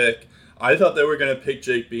Seattle pick. I thought they were going to pick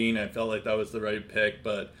Jake Bean. I felt like that was the right pick,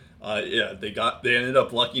 but they ended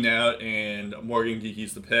up lucking out, and Morgan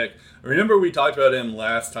Geekie's the pick. I remember we talked about him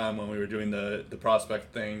last time when we were doing the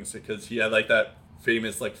prospect things, because he had that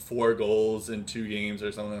famous 4 goals in 2 games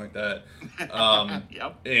or something like that.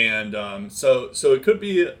 Yep. And so it could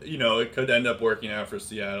be, it could end up working out for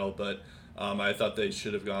Seattle, but I thought they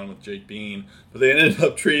should have gone with Jake Bean. But they ended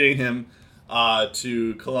up trading him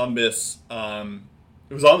to Columbus.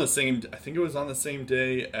 It was on the same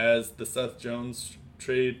day as the Seth Jones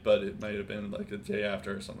trade, but it might have been like a day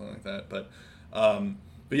after or something like that. But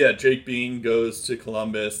yeah, Jake Bean goes to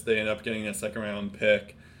Columbus. They end up getting a second round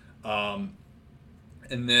pick. And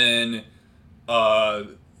then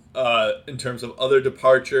in terms of other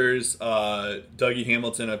departures, Dougie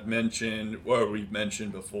Hamilton we've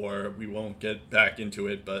mentioned before. We won't get back into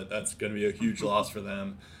it, but that's going to be a huge loss for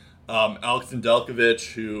them. Alex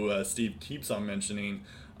Nedeljkovic, who Steve keeps on mentioning,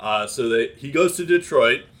 he goes to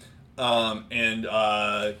Detroit, and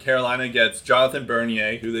Carolina gets Jonathan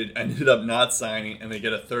Bernier, who they ended up not signing, and they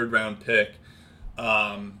get a third-round pick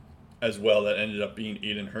as well that ended up being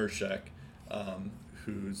Aiden Hershek,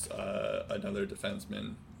 who's another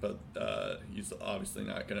defenseman, but he's obviously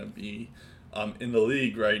not going to be in the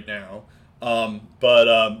league right now.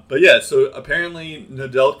 But yeah, so apparently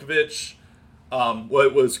Nedeljkovic.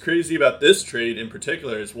 What was crazy about this trade in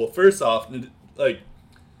particular is, well, first off,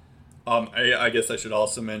 I guess I should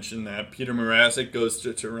also mention that Peter Mrazek goes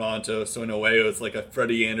to Toronto, so in a way it was like a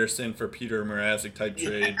Freddie Anderson for Peter Mrazek type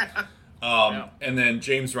trade. And then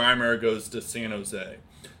James Reimer goes to San Jose.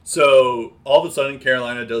 So all of a sudden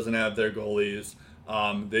Carolina doesn't have their goalies.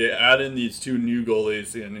 They add in these two new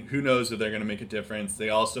goalies, and who knows if they're going to make a difference. They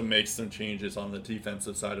also make some changes on the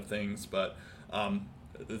defensive side of things, but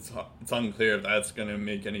it's unclear if that's going to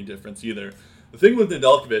make any difference either. The thing with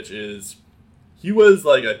Nedeljkovic is he was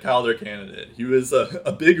like a Calder candidate. He was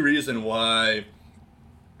a big reason why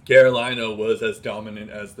Carolina was as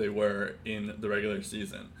dominant as they were in the regular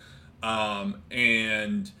season.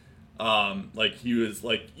 Like he was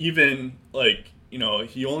like, even like, you know,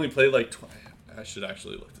 he only played like I should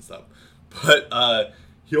actually look this up, but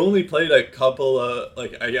he only played a couple of,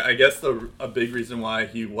 like, I guess a big reason why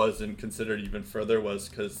he wasn't considered even further was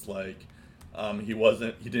because, like, he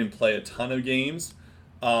didn't play a ton of games.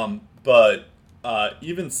 But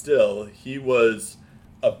even still, he was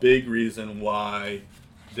a big reason why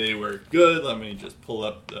they were good. Let me just pull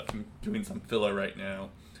up, I'm doing some filler right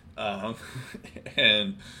now.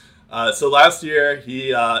 So last year,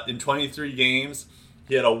 he, in 23 games,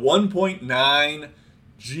 he had a 1.9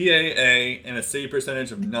 GAA and a save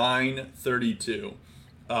percentage of .932,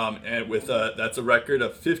 and with that's a record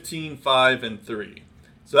of 15-5-3.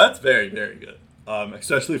 So that's very, very good,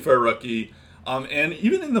 especially for a rookie. And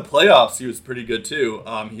even in the playoffs, he was pretty good too.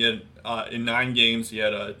 He had in 9 games, he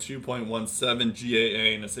had a 2.17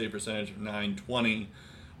 GAA and a save percentage of .920.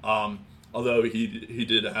 Although he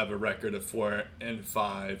did have a record of 4 and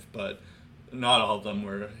 5, but not all of them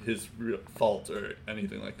were his fault or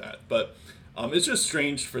anything like that. But it's just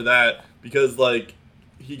strange for that because, like,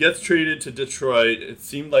 he gets traded to Detroit. It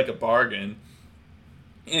seemed like a bargain,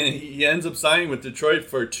 and he ends up signing with Detroit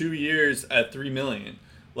for 2 years at $3 million.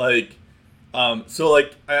 Like, so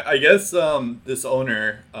like I guess this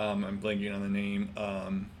owner, I'm blanking on the name.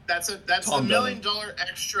 That's Tom $1 million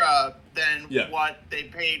extra than what they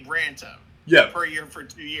paid Ranta. Per year for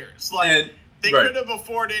 2 years. Like, they could have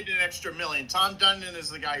afforded an extra $1 million. Tom Dundon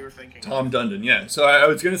is the guy you were thinking Tom of. Dundon, yeah. So I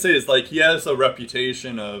was going to say, is like, he has a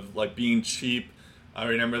reputation of, like, being cheap. I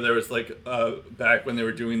remember there was, like, back when they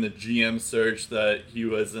were doing the GM search, that he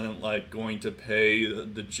wasn't, like, going to pay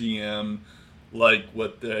the GM, like,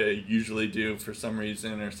 what they usually do for some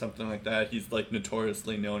reason or something like that. He's, like,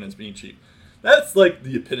 notoriously known as being cheap. That's, like,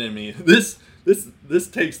 the epitome. This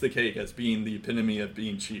takes the cake as being the epitome of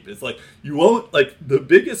being cheap. It's like, you won't, like, the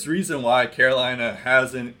biggest reason why Carolina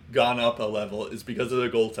hasn't gone up a level is because of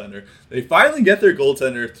their goaltender. They finally get their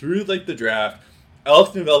goaltender through, like, the draft.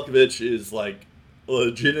 Alex Nedeljkovic is, like,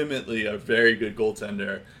 legitimately a very good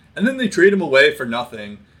goaltender. And then they trade him away for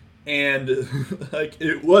nothing. And, like,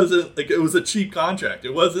 it was a cheap contract.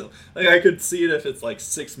 It wasn't, like, I could see it if it's, like,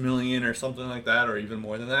 $6 million or something like that, or even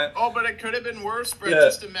more than that. Oh, but it could have been worse, Brett. Yeah.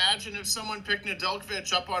 Just imagine if someone picked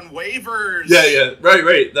Nedeljkovic up on waivers. Yeah,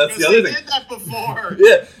 right. That's the other thing. They did that before.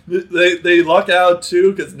 Yeah, they luck out,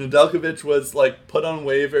 too, because Nedeljkovic was, like, put on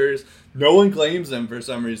waivers. No one claims him for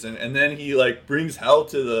some reason. And then he, like, brings hell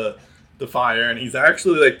to the fire, and he's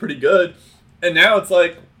actually, like, pretty good. And now it's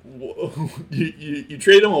like, you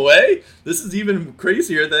trade him away? This is even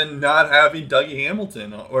crazier than not having Dougie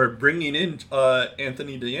Hamilton or bringing in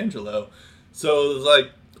Anthony DeAngelo. So it's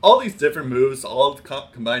like all these different moves all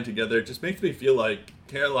combined together just makes me feel like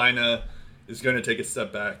Carolina is going to take a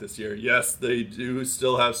step back this year. Yes, they do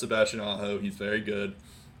still have Sebastian Aho. He's very good.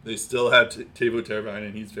 They still have Teuvo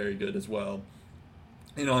Teravainen. He's very good as well.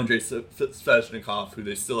 And Andrei Svechnikov, who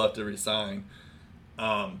they still have to re-sign.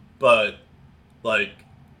 But, like,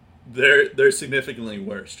 they're significantly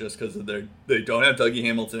worse just because they don't have Dougie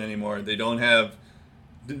Hamilton anymore. They don't have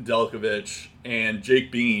Nedeljkovic and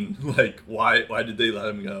Jake Bean. Like, why did they let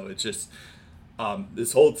him go? It's just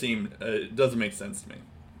This whole team it doesn't make sense to me.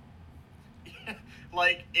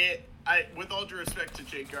 With all due respect to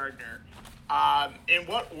Jake Gardiner, in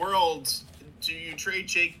what world do you trade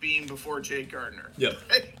Jake Bean before Jake Gardiner? Yep.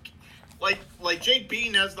 Like Jake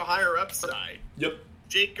Bean has the higher upside. Yep.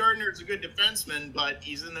 Jake Gardiner is a good defenseman, but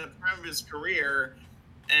he's in the prime of his career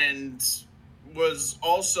and was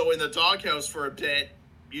also in the doghouse for a bit.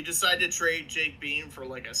 You decide to trade Jake Bean for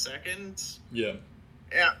like a second. Yeah.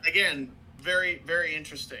 Yeah. Again, very, very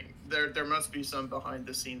interesting. There must be some behind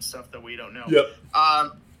the scenes stuff that we don't know. Yep.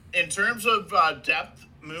 In terms of depth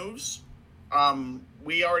moves,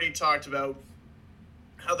 we already talked about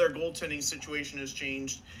how their goaltending situation has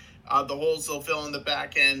changed. The holes they'll fill in the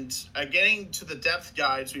back end. Getting to the depth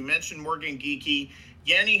guys, we mentioned Morgan Geekie.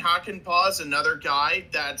 Yanni Hakanpää is another guy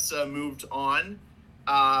that's moved on.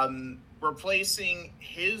 Replacing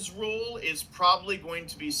his role is probably going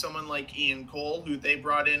to be someone like Ian Cole, who they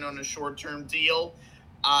brought in on a short-term deal.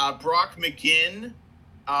 Brock McGinn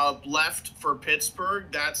left for Pittsburgh.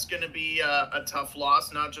 That's going to be a tough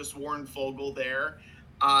loss, not just Warren Fogle there.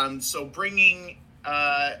 So bringing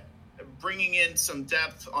in some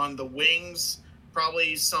depth on the wings,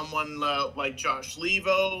 probably someone like Josh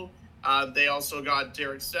Levo. They also got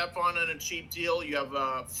Derek Stepan on a cheap deal. You have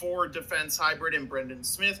a 4 defense hybrid and Brendan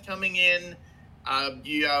Smith coming in.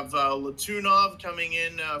 You have Latunov coming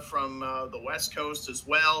in from the West Coast as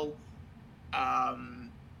well.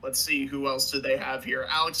 Let's see, who else do they have here?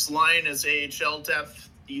 Alex Lyon is AHL depth.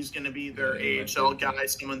 He's going to be their AHL guy,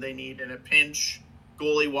 someone they need in a pinch,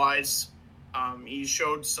 goalie-wise. He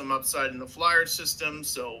showed some upside in the Flyer system,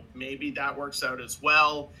 so maybe that works out as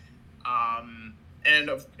well. And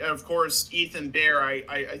of course, Ethan Bear,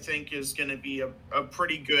 I think, is going to be a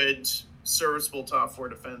pretty good, serviceable top 4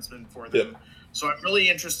 defenseman for them. Yep. So I'm really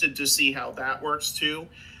interested to see how that works too.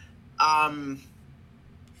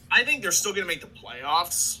 I think they're still going to make the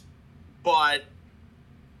playoffs, but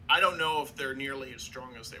I don't know if they're nearly as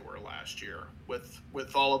strong as they were last year with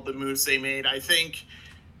all of the moves they made. I think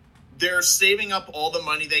they're saving up all the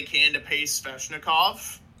money they can to pay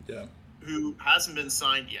Svechnikov, who hasn't been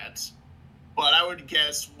signed yet. But I would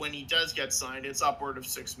guess when he does get signed, it's upward of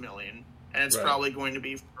 $6 million, and it's probably going to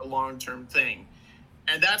be for a long-term thing.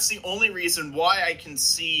 And that's the only reason why I can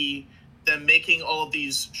see them making all of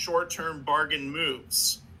these short-term bargain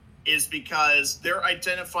moves, is because they're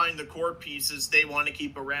identifying the core pieces they want to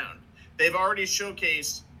keep around. They've already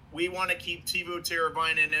showcased, we want to keep Teuvo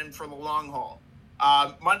Teravainen in for the long haul.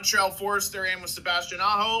 Montreal forced their hand with Sebastian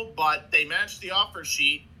Aho, but they matched the offer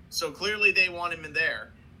sheet, so clearly they want him in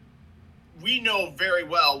there. We know very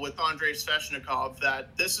well with Andrei Svechnikov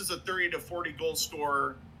that this is a 30 to 40 goal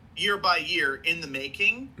scorer year by year in the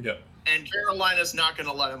making. Yep. And Carolina's not going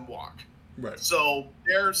to let him walk. Right. So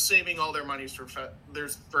they're saving all their money for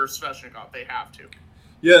Svechnikov. They have to.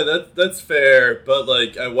 Yeah, that's fair, but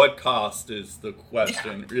like, at what cost is the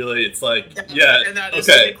question? Yeah. Really, it's like, and that is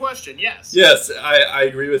a big question. Yes. Yes, I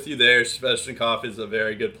agree with you there. Svechnikov is a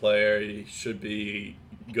very good player. He should be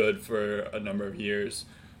good for a number of years.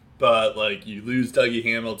 But, like, you lose Dougie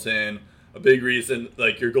Hamilton. A big reason,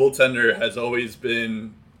 like, your goaltender has always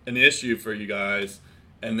been an issue for you guys.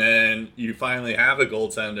 And then you finally have a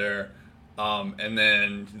goaltender, and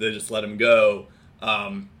then they just let him go.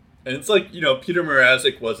 And it's like, Peter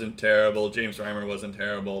Mrazek wasn't terrible. James Reimer wasn't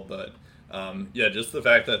terrible. But, just the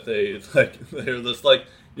fact that they're just like,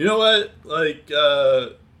 you know what?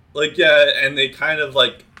 And they kind of,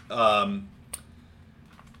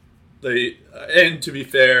 and to be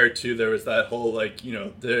fair too, there was that whole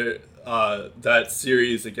that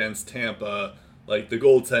series against Tampa, like the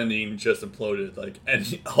goaltending just imploded,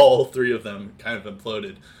 and all 3 of them kind of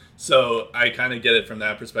imploded. So I kind of get it from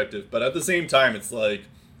that perspective, but at the same time, it's like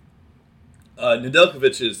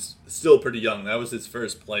Nedeljkovic is still pretty young. That was his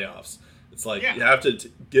first playoffs. It's like you have to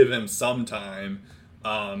give him some time,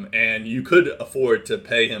 and you could afford to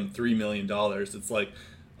pay him $3 million. It's like.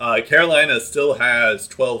 Carolina still has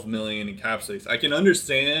 $12 million in cap space. I can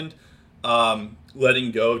understand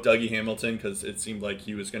letting go of Dougie Hamilton because it seemed like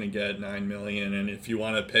he was going to get $9 million, and if you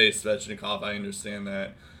want to pay Svechnikov, I understand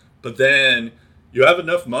that. But then you have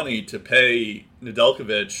enough money to pay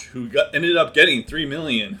Nedeljkovic, who ended up getting $3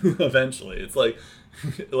 million eventually. It's like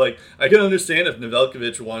I can understand if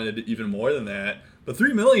Nedeljkovic wanted even more than that, but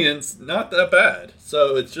 $3 million's not that bad.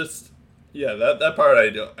 So it's just. Yeah, that part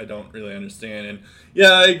I don't really understand. And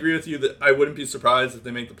yeah, I agree with you that I wouldn't be surprised if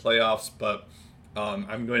they make the playoffs, but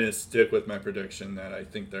I'm going to stick with my prediction that I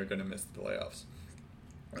think they're going to miss the playoffs.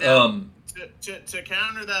 Now, to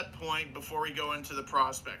counter that point before we go into the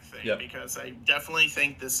prospect thing, because I definitely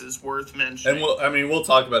think this is worth mentioning. And we'll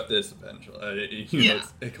talk about this eventually.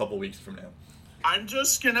 It's a couple weeks from now. I'm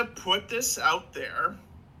just going to put this out there,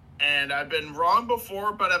 and I've been wrong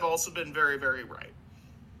before, but I've also been very, very right.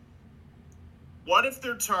 What if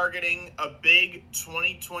they're targeting a big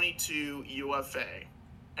 2022 UFA,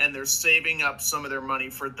 and they're saving up some of their money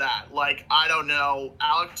for that? Like, I don't know,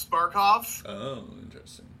 Alex Barkov? Oh,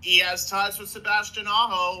 interesting. He has ties with Sebastian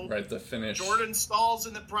Aho. Right, the Finnish. Jordan Stahl's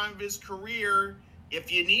in the prime of his career. If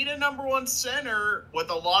you need a number one center with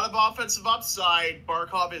a lot of offensive upside,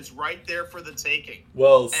 Barkov is right there for the taking.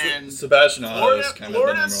 Well, Sebastian Aho is kind of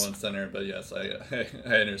the number one center, but yes, I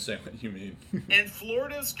understand what you mean. And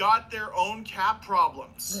Florida's got their own cap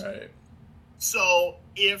problems. Right. So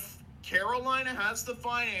if Carolina has the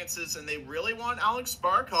finances and they really want Alex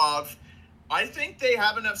Barkov, I think they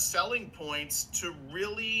have enough selling points to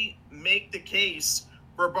really make the case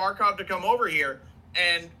for Barkov to come over here.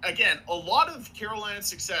 And again, a lot of Carolina's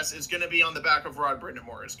success is going to be on the back of Rod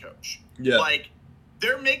Brind'Amour as coach. Yeah. Like,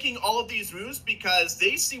 they're making all of these moves because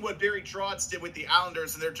they see what Barry Trotz did with the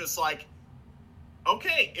Islanders, and they're just like,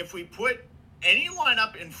 okay, if we put any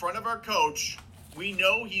lineup in front of our coach, we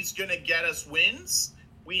know he's going to get us wins.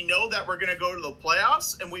 We know that we're going to go to the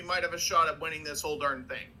playoffs, and we might have a shot at winning this whole darn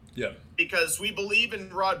thing. Yeah. Because we believe in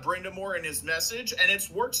Rod Brind'Amour and his message, and it's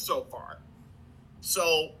worked so far.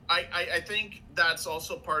 So I think that's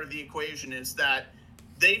also part of the equation, is that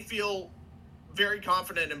they feel very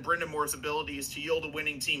confident in Brind'Amour's abilities to yield a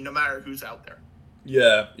winning team no matter who's out there.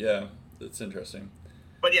 Yeah, that's interesting.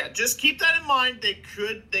 But yeah, just keep that in mind. They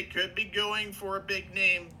could be going for a big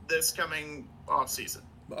name this coming offseason.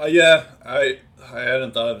 Yeah, I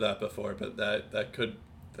hadn't thought of that before, but that could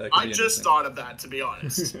I just thought of that, to be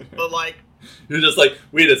honest. But like, you're just like,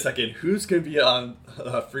 wait a second, who's going to be on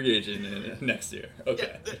free agent next year?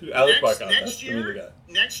 Okay, yeah, Alex Barkov.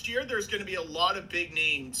 Next year, there's going to be a lot of big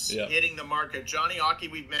names hitting the market. Johnny Hockey,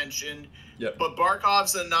 we've mentioned. Yep. But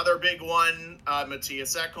Barkov's another big one.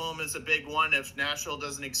 Matthias Ekholm is a big one if Nashville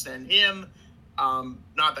doesn't extend him.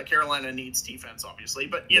 Not that Carolina needs defense, obviously.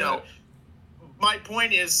 But, you know, my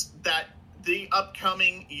point is that the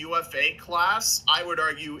upcoming UFA class, I would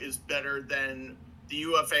argue, is better than the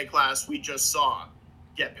UFA class we just saw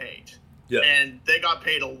get paid. Yeah. And they got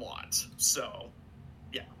paid a lot. So,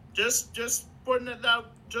 yeah. Just putting it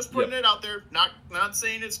out. Just putting it out there. Not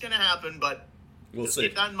saying it's going to happen, but we'll see.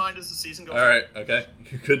 Keep that in mind as the season goes on. All right. Okay.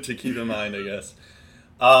 Good to keep in mind, I guess.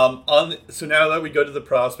 So now that we go to the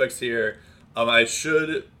prospects here, I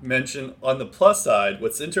should mention on the plus side,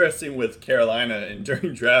 what's interesting with Carolina and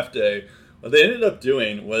during draft day, what they ended up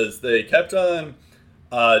doing was they kept on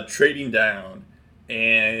trading down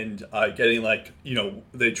and getting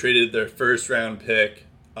they traded their first round pick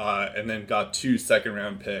and then got 2 second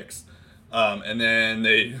round picks. And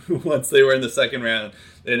then once they were in the second round,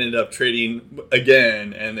 they ended up trading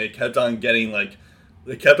again, and they kept on doing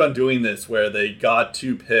this where they got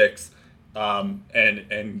 2 picks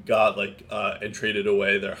and got and traded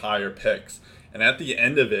away their higher picks. And at the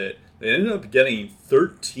end of it, they ended up getting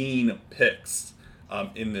 13 picks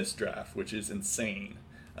in this draft, which is insane.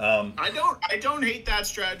 I don't hate that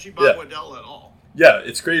strategy by Waddell at all. Yeah,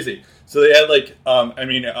 it's crazy. So they had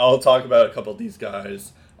I'll talk about a couple of these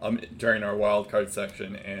guys during our wild card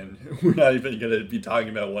section, and we're not even going to be talking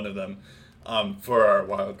about one of them for our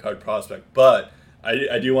wild card prospect. But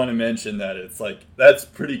I do want to mention that it's that's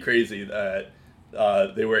pretty crazy that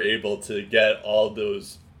they were able to get all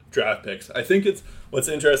those draft picks. I think what's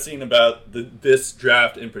interesting about this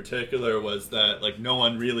draft in particular was that no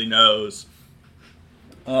one really knows.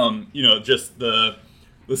 Just the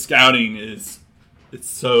scouting it's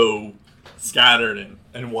so scattered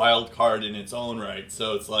and wild card in its own right.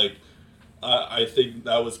 So it's I think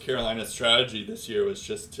that was Carolina's strategy this year, was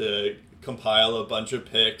just to compile a bunch of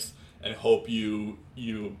picks and hope you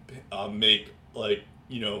make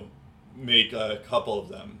make a couple of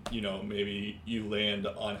them. Maybe you land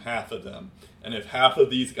on half of them, and if half of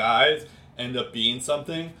these guys end up being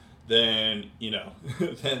something, then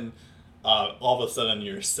then all of a sudden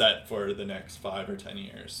you're set for the next 5 or 10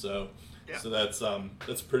 years. So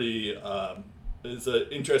that's pretty. It's an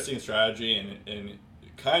interesting strategy and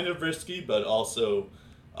kind of risky, but also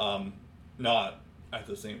not at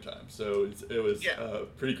the same time. So it was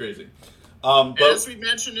pretty crazy. But as we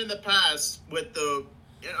mentioned in the past, with the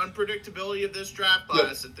unpredictability of this draft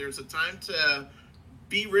class, if there's a time to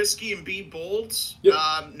be risky and be bold,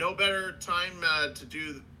 no better time to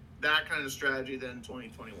do that kind of strategy than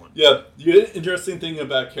 2021. Yeah, the interesting thing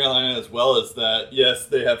about Carolina as well is that, yes,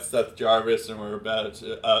 they have Seth Jarvis, and we're about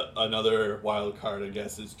to, another wild card, I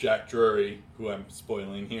guess, is Jack Drury, who I'm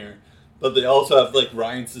spoiling here. But they also have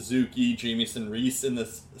Ryan Suzuki, Jamieson Reese in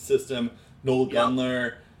this system, Noel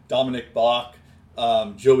Gunler, Dominic Bach.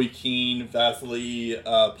 Joey Keane, Vasily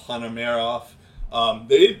Ponomarev.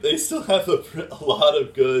 They still have a lot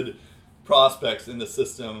of good prospects in the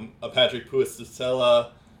system. Patrick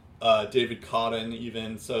Puistacella, David Cotton,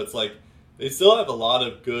 even. So it's like they still have a lot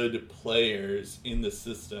of good players in the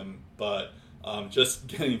system, but just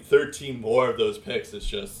getting 13 more of those picks is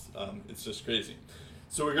just it's just crazy.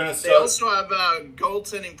 So we're gonna start. They also have a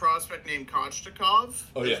goaltending prospect named Kochetkov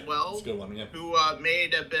as well. That's a good one, yeah. Who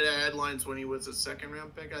made a bit of headlines when he was a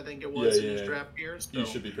second-round pick, I think it was, in his draft years. So, he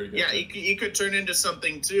should be pretty good. Yeah, he could turn into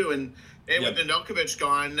something, too. And with Nedeljkovic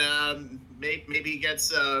gone, maybe he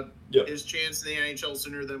gets his chance in the NHL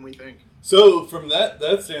sooner than we think. So from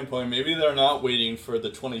that standpoint, maybe they're not waiting for the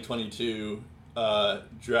 2022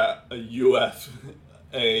 draft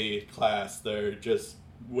UFA class. They're just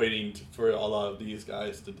waiting for a lot of these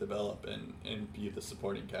guys to develop and be the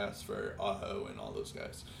supporting cast for Aho and all those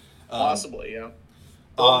guys. Possibly, yeah.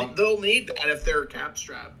 They'll need that if they're cap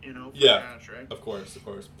strapped, for cash, right? Of course.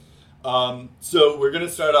 So we're going to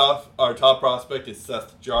start off. Our top prospect is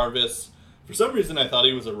Seth Jarvis. For some reason, I thought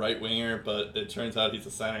he was a right winger, but it turns out he's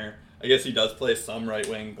a center. I guess he does play some right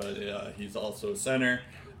wing, but he's also a center.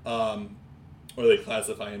 Or they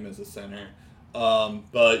classify him as a center.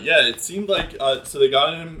 But yeah, it seemed like so they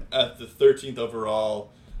got him at the 13th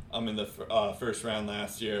overall in the first round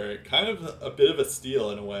last year. Kind of a bit of a steal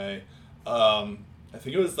in a way. I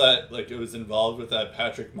think it was it was involved with that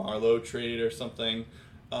Patrick Marleau trade or something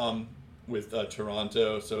with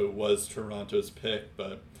Toronto. So it was Toronto's pick,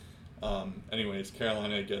 but anyways,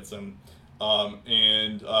 Carolina gets him.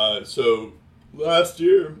 So last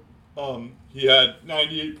year. He had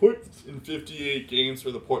 98 points in 58 games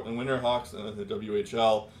for the Portland Winterhawks in the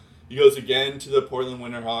WHL. He goes again to the Portland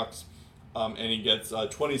Winterhawks, and he gets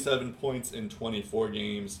 27 points in 24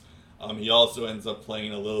 games. He also ends up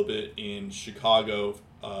playing a little bit in Chicago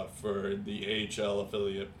for the AHL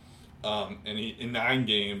affiliate. And in 9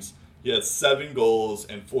 games, he has 7 goals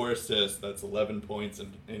and 4 assists. That's 11 points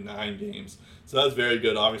in 9 games. So that's very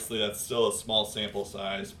good. Obviously, that's still a small sample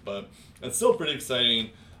size, but it's still pretty exciting.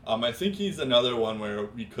 I think he's another one where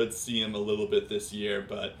we could see him a little bit this year,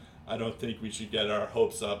 but I don't think we should get our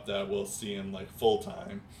hopes up that we'll see him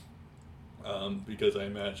full-time because I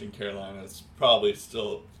imagine Carolina's probably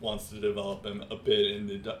still wants to develop him a bit in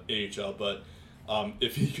the AHL, but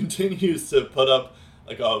if he continues to put up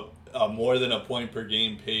a more than a point per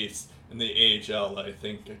game pace in the AHL, I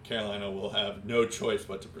think Carolina will have no choice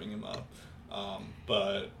but to bring him up.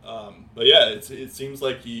 But yeah, it seems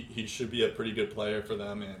like he should be a pretty good player for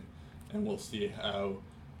them, and we'll see how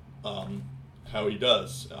he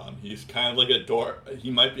does. He's kind of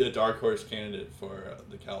he might be a dark horse candidate for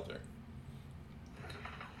the Calder.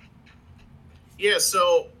 Yeah,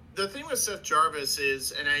 so the thing with Seth Jarvis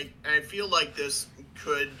is, and I feel like this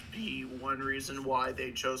could be one reason why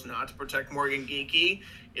they chose not to protect Morgan Geekie,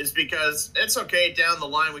 is because it's okay down the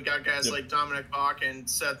line. We got guys like Dominic Bach and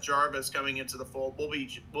Seth Jarvis coming into the fold.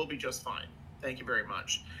 We'll be just fine. Thank you very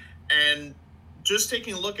much. And just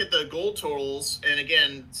taking a look at the goal totals, and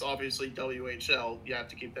again, it's obviously WHL. You have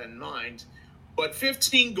to keep that in mind. But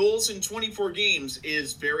 15 goals in 24 games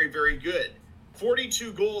is very, very good.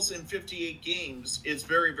 42 goals in 58 games is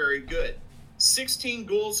very, very good. 16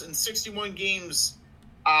 goals in 61 games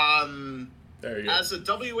as a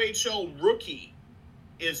WHL rookie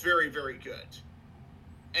is very, very good.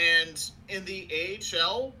 And in the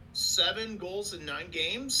AHL, 7 goals in 9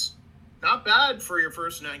 games, not bad for your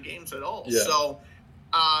first 9 games at all. Yeah. So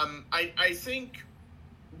I think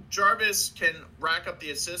Jarvis can rack up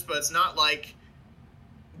the assists, but it's not like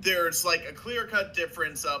there's a clear-cut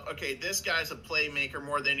difference of, okay, this guy's a playmaker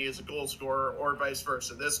more than he is a goal scorer, or vice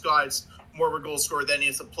versa. This guy's more of a goal scorer than he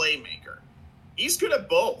is a playmaker. He's good at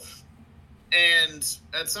both. And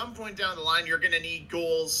at some point down the line, you're going to need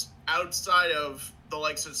goals outside of the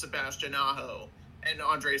likes of Sebastian Aho and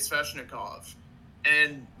Andrei Svechnikov.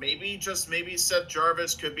 And maybe Seth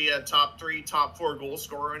Jarvis could be a top 3, top 4 goal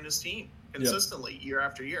scorer in his team consistently year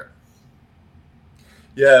after year.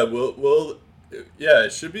 Yeah,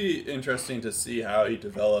 it should be interesting to see how he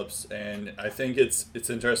develops. And I think it's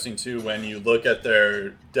interesting, too, when you look at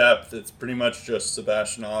their depth, it's pretty much just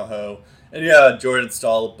Sebastian Aho. And yeah, Jordan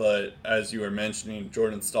Stahl, but as you were mentioning,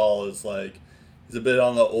 Jordan Stahl is he's a bit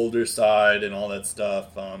on the older side and all that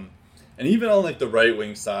stuff. And even on the right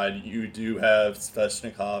wing side, you do have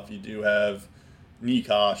Svechnikov, you do have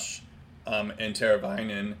Nikosh, and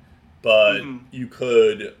Teravainen, but you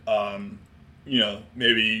could,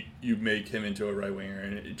 maybe you make him into a right winger,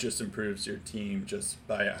 and it just improves your team just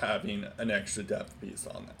by having an extra depth piece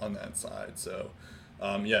on that side. So,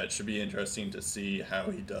 it should be interesting to see how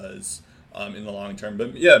he does. in the long term.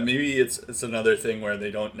 But yeah, maybe it's another thing where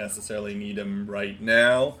they don't necessarily need him right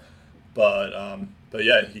now, but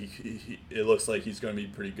yeah, he it looks like he's going to be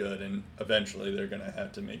pretty good, and eventually they're going to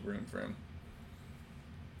have to make room for him.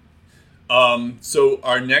 So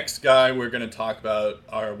our next guy we're going to talk about,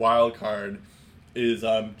 our wild card, is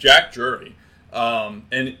Jack Drury.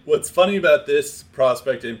 And what's funny about this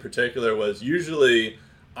prospect in particular was usually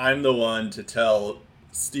I'm the one to tell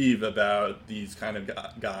Steve about these kind of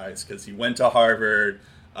guys because he went to Harvard,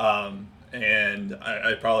 and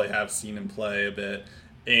I probably have seen him play a bit,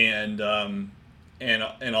 and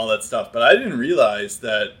all that stuff. But I didn't realize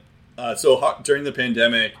that. During the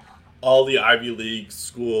pandemic, all the Ivy League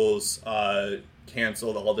schools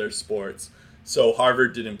canceled all their sports, so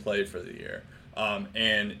Harvard didn't play for the year.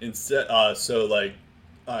 And instead, I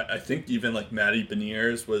think even like Matty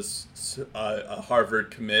Beniers was a Harvard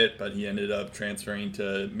commit, but he ended up transferring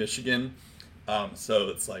to Michigan. So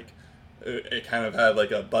it's like it kind of had like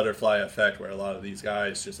a butterfly effect where a lot of these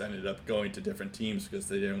guys just ended up going to different teams because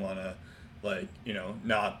they didn't want to,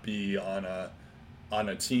 not be on a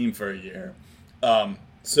team for a year. What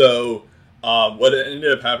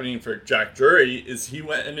ended up happening for Jack Drury is he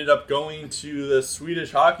ended up going to the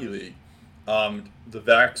Swedish Hockey League. The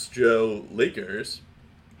Vaxjo Lakers,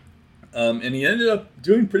 and he ended up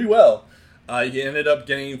doing pretty well. He ended up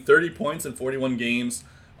getting 30 points in 41 games,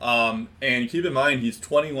 and keep in mind he's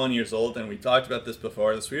 21 years old, and we talked about this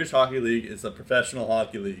before. The Swedish Hockey League is a professional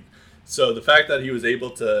hockey league, so the fact that he was able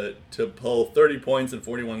to pull 30 points in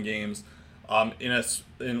 41 games in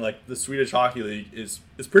the Swedish Hockey League is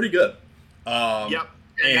pretty good. Yep.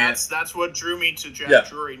 And that's what drew me to Jack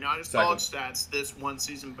Drury, not his college stats, this one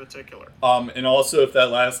season in particular. And also, if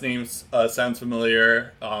that last name sounds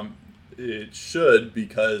familiar, it should,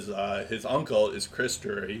 because his uncle is Chris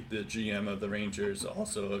Drury, the GM of the Rangers,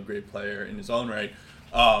 also a great player in his own right.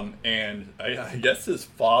 And I guess his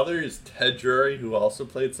father is Ted Drury, who also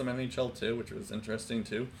played some NHL too, which was interesting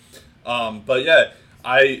too. But yeah,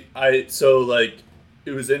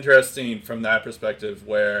 it was interesting from that perspective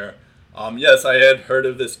where. Yes, I had heard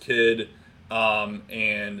of this kid, but I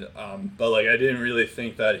didn't really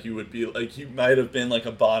think that he would be he might have been like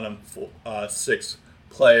a bottom 6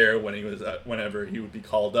 player whenever he would be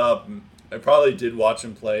called up. I probably did watch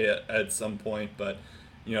him play at some point, but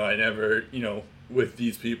I never with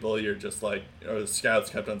these people you're just or the scouts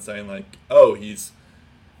kept on saying he's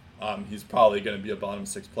probably going to be a bottom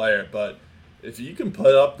 6 player, but if you can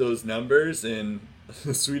put up those numbers in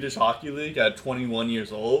the Swedish Hockey League at 21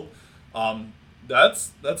 years old.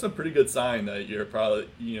 That's a pretty good sign that you're probably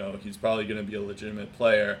he's probably going to be a legitimate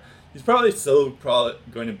player. He's probably still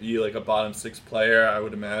going to be like a bottom 6 player, I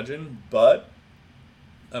would imagine. But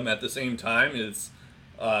at the same time,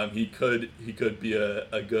 he could be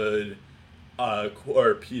a good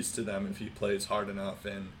core piece to them if he plays hard enough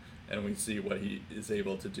and we see what he is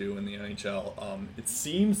able to do in the NHL. It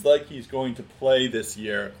seems like he's going to play this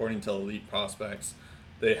year, according to Elite Prospects.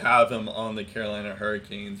 They have him on the Carolina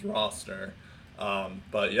Hurricanes roster.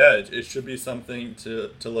 But yeah, it should be something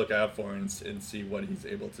to look out for and see what he's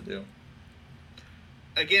able to do.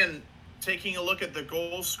 Again, taking a look at the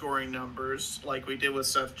goal scoring numbers like we did with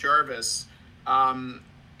Seth Jarvis, in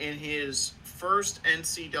his first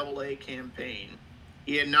NCAA campaign,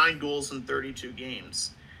 he had 9 goals in 32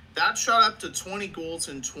 games. That shot up to 20 goals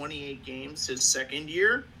in 28 games his second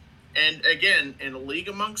year. And again, in a league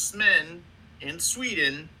amongst men, in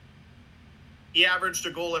Sweden, he averaged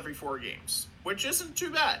a goal every 4 games, which isn't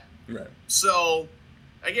too bad. Right. So,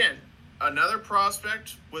 again, another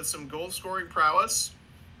prospect with some goal-scoring prowess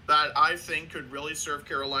that I think could really serve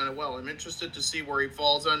Carolina well. I'm interested to see where he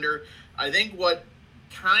falls under. I think what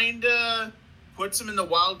kind of puts him in the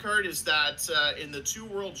wild card is that in the 2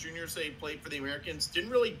 World Juniors that he played for the Americans,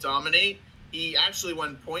 didn't really dominate. He actually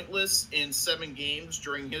went pointless in 7 games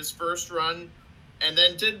during his first run, and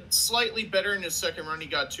then did slightly better in his second run. He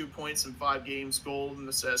got 2 points in 5 games, goal and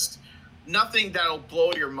assist. Nothing that'll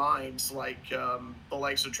blow your minds like the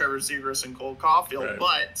likes of Trevor Zegras and Cole Caulfield. Right.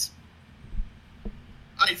 But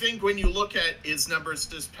I think when you look at his numbers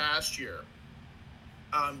this past year,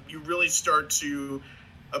 you really start to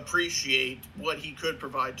appreciate what he could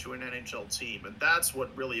provide to an NHL team. And that's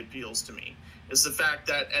what really appeals to me, is the fact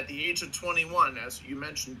that at the age of 21, as you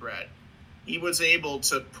mentioned, Brett, he was able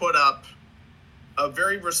to put up a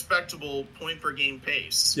very respectable point-per-game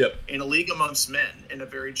pace in a league amongst men in a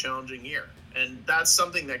very challenging year. And that's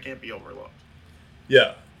something that can't be overlooked.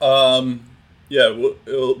 Yeah.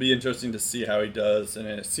 It'll be interesting to see how he does. And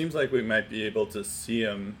it seems like we might be able to see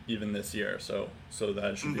him even this year. So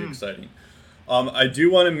that should be exciting. I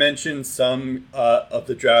do want to mention some of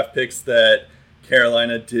the draft picks that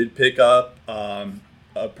Carolina did pick up,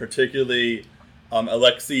 particularly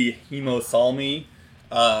Alexei Hemosalmi.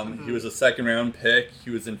 He was a second-round pick. He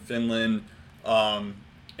was in Finland, and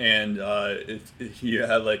he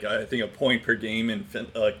had I think a point per game in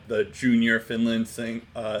the junior Finland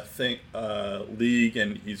league,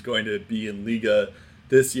 and he's going to be in Liga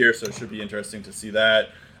this year, so it should be interesting to see that.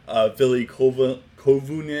 Ville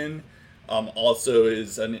Kovunen also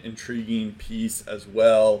is an intriguing piece as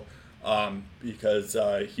well, because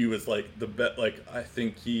he was I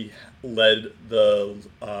think he led the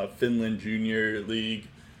Finland Junior League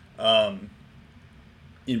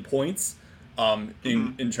in points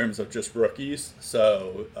in terms of just rookies.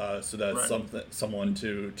 So that's someone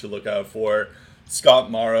to look out for.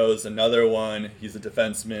 Scott Morrow's another one. He's a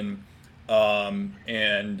defenseman. And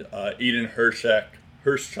Aiden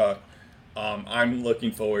Hirschchuk, I'm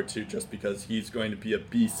looking forward to, just because he's going to be a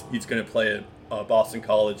beast. He's going to play at Boston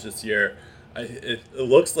College this year. It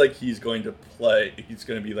looks like he's going to play. He's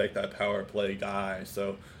going to be like that power play guy.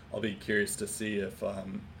 So I'll be curious to see if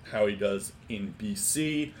how he does in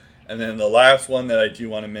BC. And then the last one that I do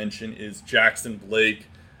want to mention is Jackson Blake.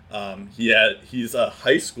 He's a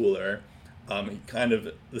high schooler. He kind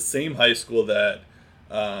of the same high school that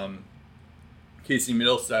Casey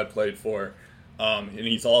Middlestad played for.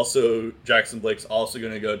 And Jackson Blake's also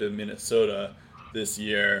going to go to Minnesota this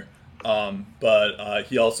year. But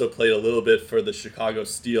he also played a little bit for the Chicago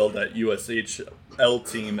Steel, that USHL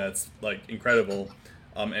team that's incredible.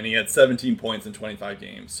 And he had 17 points in 25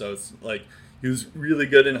 games. So it's he was really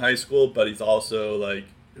good in high school, but he's also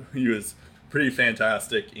he was pretty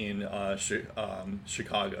fantastic in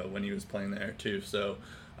Chicago when he was playing there too. So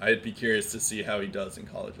I'd be curious to see how he does in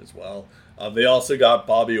college as well. They also got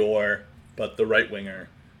Bobby Orr, but the right winger,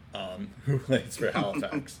 who plays for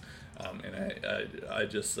Halifax. And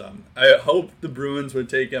I hope the Bruins would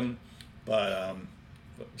take him, but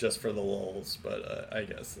just for the lulz. But I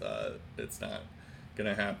guess it's not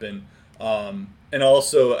going to happen. And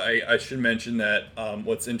also, I should mention that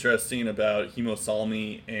what's interesting about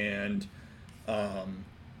Hemosalmi and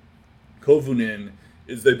Kovunen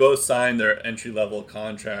is they both signed their entry-level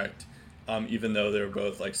contract, even though they're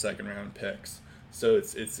both second-round picks. So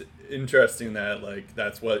it's interesting that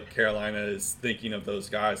that's what Carolina is thinking of those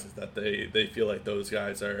guys, is that they feel like those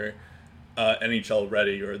guys are NHL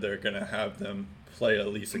ready, or they're going to have them play at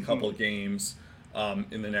least a couple games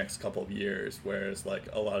in the next couple of years, whereas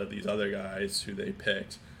a lot of these other guys who they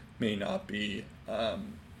picked may not be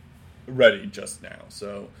ready just now.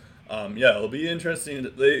 So it'll be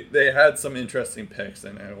interesting. They had some interesting picks,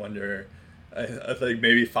 and I wonder, I think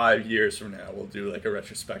maybe 5 years from now we'll do a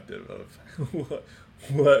retrospective of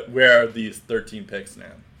where are these 13 picks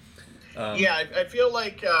now. I feel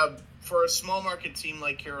for a small market team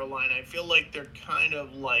like Carolina, I feel like they're kind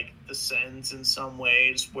of like the Sens in some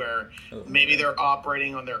ways, where maybe they're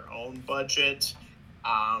operating on their own budget.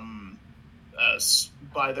 By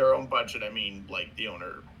their own budget, I mean the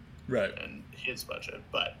owner, right, and his budget.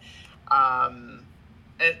 But and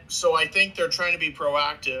so I think they're trying to be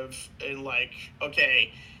proactive in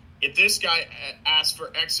okay, if this guy asks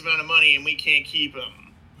for X amount of money and we can't keep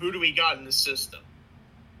him, who do we got in the system?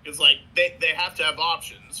 Because they have to have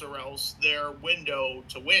options, or else their window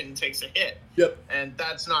to win takes a hit. Yep. And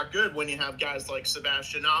that's not good when you have guys like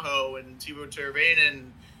Sebastian Aho and Teuvo Teravainen,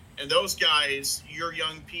 and those guys, your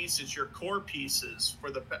young pieces, your core pieces for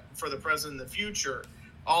the present and the future,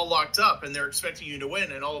 all locked up, and they're expecting you to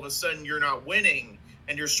win, and all of a sudden you're not winning,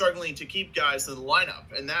 and you're struggling to keep guys in the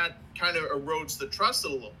lineup, and that kind of erodes the trust a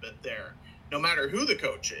little bit there, no matter who the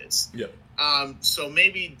coach is. Yep. So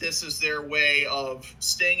maybe this is their way of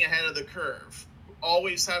staying ahead of the curve,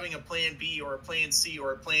 always having a plan B or a plan C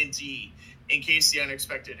or a plan D in case the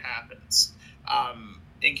unexpected happens.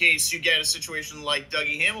 In case you get a situation like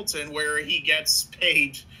Dougie Hamilton, where he gets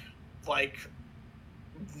paid $9+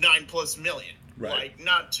 million. Right.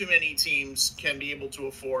 Not too many teams can be able to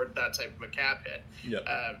afford that type of a cap hit. Yep.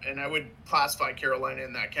 And I would classify Carolina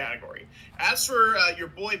in that category. As for your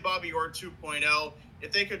boy Bobby Orr 2.0,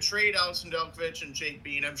 if they could trade Alex Nedeljkovic and Jake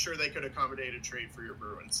Bean, I'm sure they could accommodate a trade for your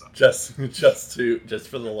Bruins. So. Just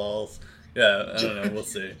for the lulz. Yeah, I don't know. We'll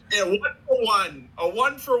see. Yeah, 1-for-1. A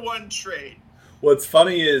 1-for-1 trade. What's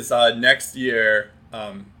funny is next year,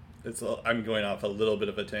 I'm going off a little bit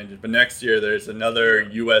of a tangent, but next year there's another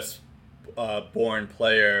U.S. born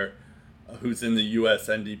player who's in the U.S.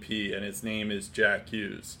 NDP, and his name is Jack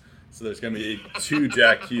Hughes. So there's going to be 2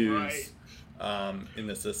 Jack Hughes in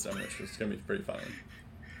the system, which is going to be pretty funny.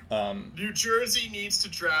 New Jersey needs to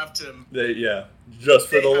draft him. Just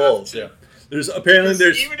for the lulz. Yeah. There's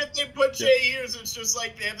even if they put Jay Hughes, it's just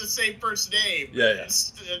like they have the same first name. Yeah. It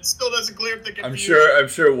still doesn't clear up the confusion. I'm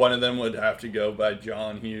sure one of them would have to go by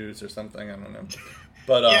John Hughes or something. I don't know.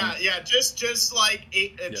 But just like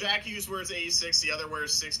Jack Hughes wears 86, the other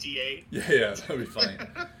wears 68. Yeah, that'd be funny.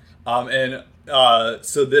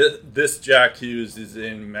 So this Jack Hughes is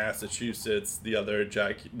in Massachusetts.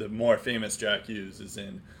 The more famous Jack Hughes is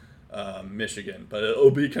in Michigan. But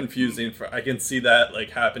it'll be confusing I can see that like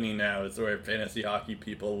happening now, is where fantasy hockey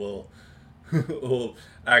people will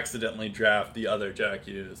accidentally draft the other Jack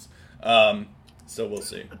Hughes. So we'll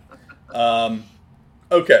see.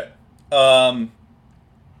 Okay.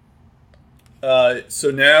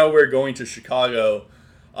 So now we're going to Chicago.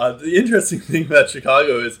 The interesting thing about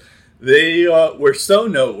Chicago is they were so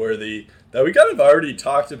noteworthy that we kind of already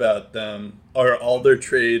talked about them, or all their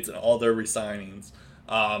trades and all their re-signings.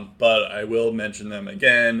 But I will mention them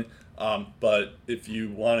again. But if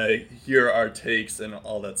you want to hear our takes and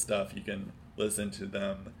all that stuff, you can listen to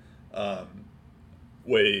them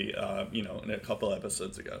in a couple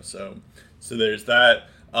episodes ago. So there's that.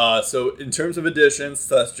 So in terms of additions,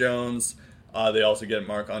 Seth Jones. They also get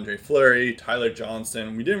Marc-Andre Fleury, Tyler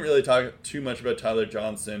Johnson. We didn't really talk too much about Tyler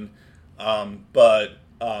Johnson, but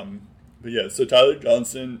yeah. So Tyler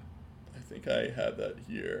Johnson, I think I have that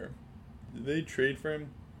here. Did they trade for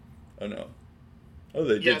him? Oh no. Oh,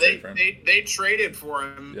 they did trade for him. They traded for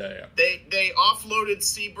him. Yeah. They offloaded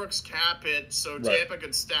Seabrook's cap hit so Tampa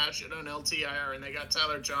could stash it on LTIR, and they got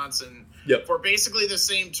Tyler Johnson for basically the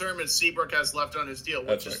same term as Seabrook has left on his deal,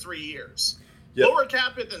 which is 3 years. Yep. Lower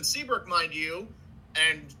cap hit than Seabrook, mind you,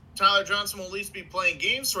 and Tyler Johnson will at least be playing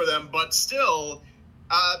games for them, but still,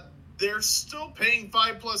 they're still paying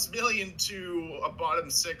 $5+ million to a bottom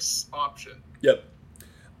 6 option. Yep.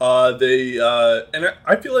 And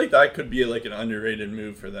I feel like that could be like an underrated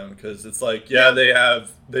move for them, because it's like, they're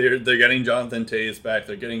getting Jonathan Toews back,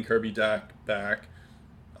 they're getting Kirby Dach back.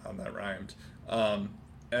 That rhymed.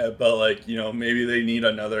 But like, maybe they need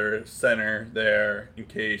another center there in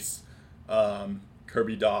case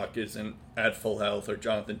Kirby Dach isn't at full health or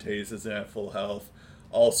Jonathan Toews isn't at full health.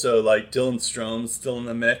 Also, like, Dylan Strom's still in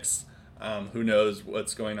the mix. Who knows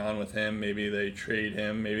what's going on with him? Maybe they trade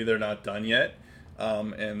him. Maybe they're not done yet,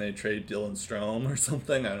 and they trade Dylan Strome or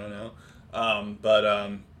something. I don't know.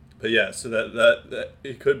 But yeah. So that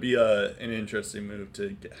it could be an interesting move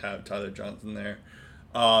to have Tyler Johnson there.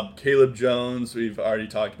 Caleb Jones, we've already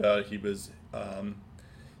talked about. He was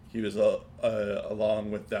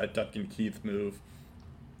along with that Duncan Keith move.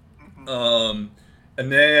 And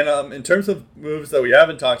then in terms of moves that we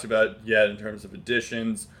haven't talked about yet, in terms of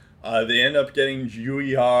additions, they end up getting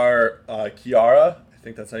Jujhar Khaira. I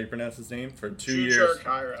think that's how you pronounce his name, for 2 years.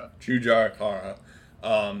 Jujhar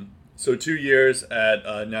Khaira. So 2 years at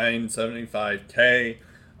 $975K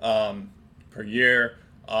per year.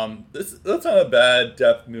 That's not a bad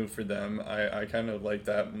depth move for them. I kind of like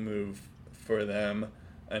that move for them,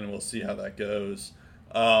 and we'll see how that goes.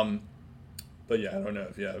 But yeah, I don't know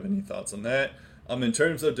if you have any thoughts on that. In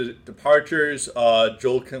terms of departures,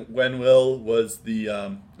 Joel Quenneville was the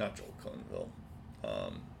not Joel Quenneville.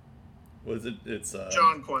 What is it? It's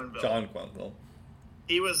John Quenneville. John Quenneville.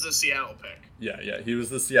 He was the Seattle pick. Yeah, he was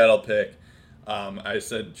the Seattle pick. I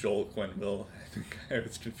said Joel Quenneville. I think I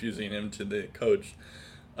was confusing him to the coach.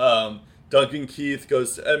 Duncan Keith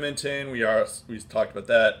goes to Edmonton. We talked about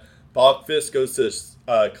that. Bachfist goes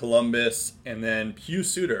to Columbus, and then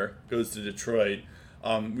Pius Suter goes to Detroit.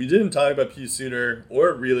 We didn't talk about Pius Suter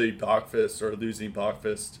or really Bachfist, or losing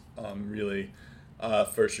Bachfist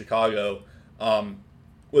for Chicago.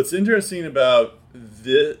 What's interesting about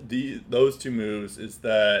those two moves is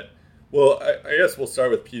that, well, I guess we'll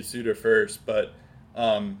start with Pius Suter first, but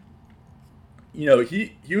he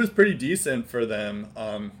was pretty decent for them.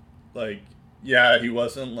 He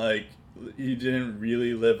wasn't like, he didn't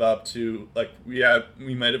really live up to, like,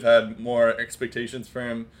 we might have had more expectations for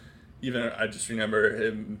him. Even I just remember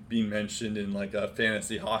him being mentioned in like a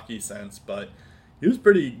fantasy hockey sense, but he was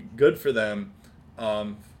pretty good for them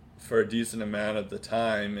for a decent amount of the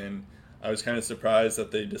time, and I was kind of surprised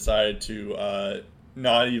that they decided to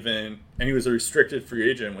not even, and he was a restricted free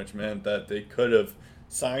agent, which meant that they could have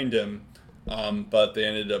signed him, but they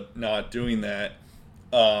ended up not doing that.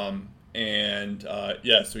 So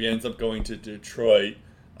he ends up going to Detroit.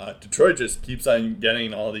 Detroit just keeps on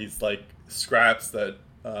getting all these like scraps that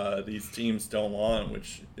these teams don't want,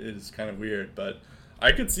 which is kind of weird. But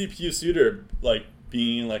I could see Pius Suter like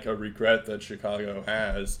being like a regret that Chicago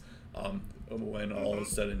has when all is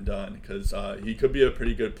said and done, because he could be a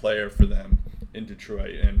pretty good player for them in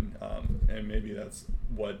Detroit, and maybe that's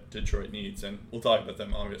what Detroit needs. And we'll talk about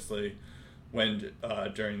them obviously when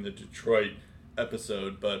during the Detroit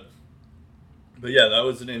episode, but yeah, that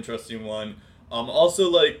was an interesting one. Also,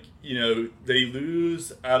 like, they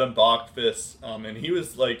lose Adam Bachfist, and he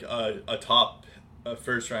was like a top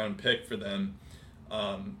first round pick for them,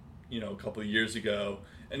 a couple of years ago,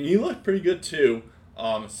 and he looked pretty good too.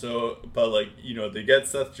 But like, they get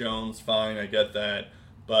Seth Jones, fine, I get that,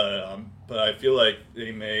 but I feel like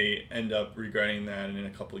they may end up regretting that in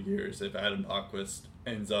a couple of years if Adam Bachfist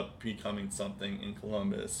ends up becoming something in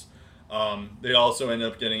Columbus. They also end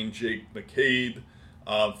up getting Jake McCabe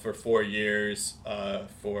for 4 years,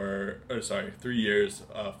 3 years,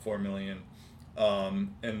 $4 million.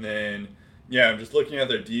 And then, I'm just looking at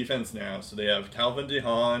their defense now. So they have Calvin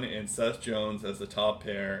DeHaan and Seth Jones as the top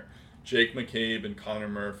pair, Jake McCabe and Connor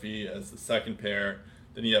Murphy as the second pair.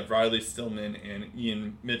 Then you have Riley Stillman and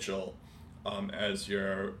Ian Mitchell as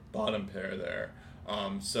your bottom pair there.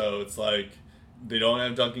 So it's like they don't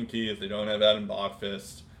have Duncan Keith, they don't have Adam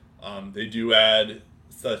Bachfist. They do add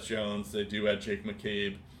Seth Jones, they do add Jake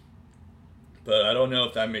McCabe, but I don't know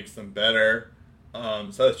if that makes them better.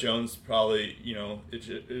 Seth Jones probably,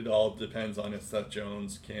 it all depends on if Seth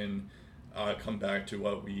Jones can come back to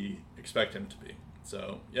what we expect him to be.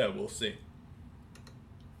 So, yeah, we'll see.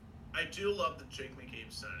 I do love the Jake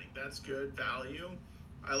McCabe signing. That's good value.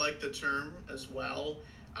 I like the term as well.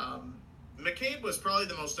 McCabe was probably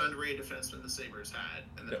the most underrated defenseman the Sabres had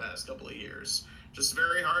in the past couple of years. Just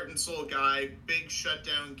very heart and soul guy, big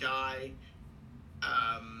shutdown guy,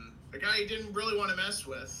 a guy you didn't really want to mess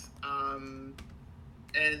with,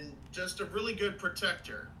 and just a really good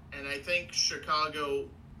protector. And I think Chicago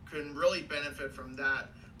can really benefit from that.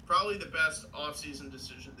 Probably the best offseason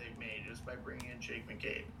decision they've made is by bringing in Jake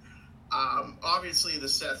McCabe. Obviously, the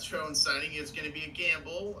Seth Jones signing is going to be a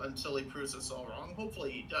gamble until he proves us all wrong.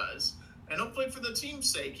 Hopefully he does. And hopefully for the team's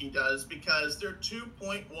sake he does, because they're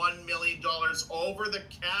 $2.1 million over the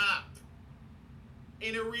cap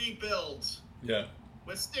in a rebuild. Yeah.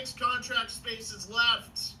 With 6 contract spaces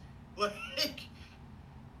left.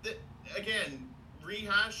 Again,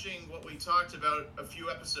 rehashing what we talked about a few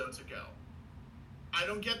episodes ago. I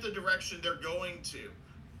don't get the direction they're going to.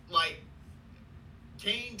 Like,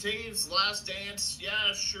 Kane, Taves, last dance,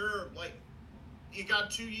 yeah, sure. Like, you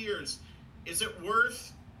got 2 years. Is it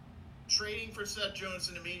worth trading for Seth Jones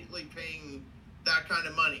and immediately paying that kind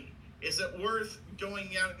of money? Is it worth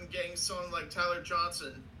going out and getting someone like Tyler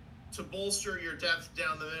Johnson to bolster your depth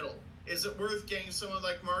down the middle? Is it worth getting someone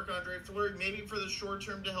like Marc-Andre Fleury, maybe for the short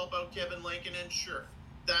term to help out Kevin Lankinen? Sure.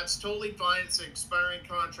 That's totally fine. It's an expiring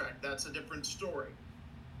contract. That's a different story.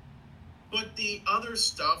 But the other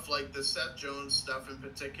stuff, like the Seth Jones stuff in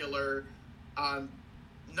particular,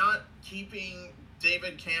 not keeping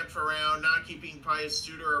David Kampf around, not keeping Pius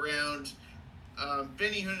Suter around,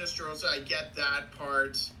 Vinny Hunestrosa, I get that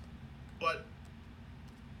part, but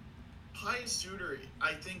Pius Suter,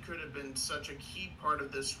 I think, could have been such a key part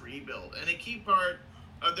of this rebuild, and a key part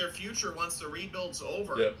of their future once the rebuild's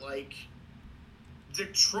over. Yep. Like,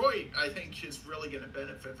 Detroit, I think, is really going to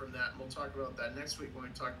benefit from that, and we'll talk about that next week when we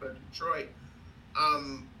talk about Detroit.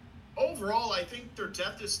 Overall, I think their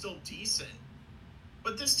depth is still decent.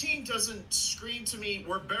 But this team doesn't scream to me,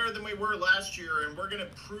 we're better than we were last year, and we're going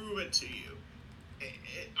to prove it to you.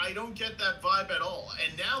 I don't get that vibe at all.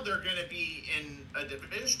 And now they're going to be in a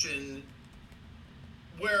division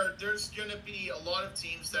where there's going to be a lot of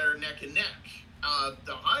teams that are neck and neck.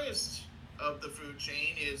 The highest of the food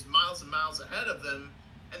chain is miles and miles ahead of them.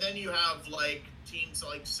 And then you have, like, teams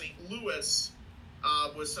like St. Louis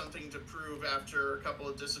with something to prove after a couple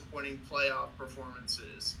of disappointing playoff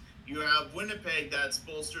performances. You have Winnipeg that's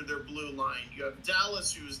bolstered their blue line. You have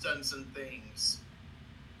Dallas who's done some things.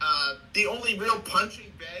 The only real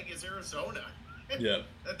punching bag is Arizona. Yeah.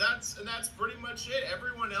 and that's pretty much it.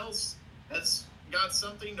 Everyone else has got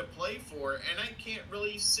something to play for, and I can't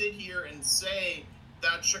really sit here and say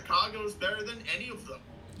that Chicago's better than any of them.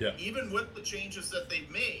 Yeah. Even with the changes that they've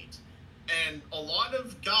made. And a lot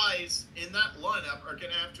of guys in that lineup are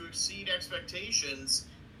going to have to exceed expectations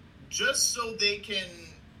just so they can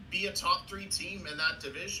be a top 3 team in that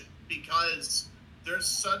division, because there's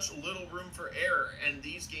such little room for error, and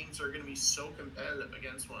these games are going to be so competitive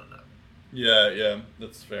against one another. Yeah,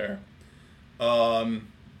 that's fair.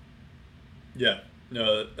 Yeah,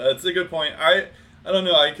 no, that's a good point. I don't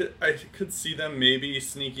know. I could see them maybe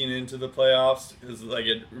sneaking into the playoffs, because like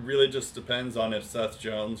it really just depends on if Seth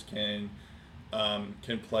Jones can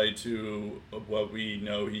play to what we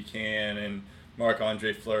know he can, and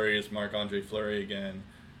Marc-Andre Fleury is Marc-Andre Fleury again.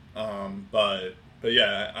 But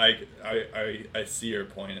yeah, I see your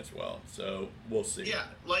point as well. So we'll see. Yeah,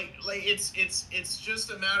 like it's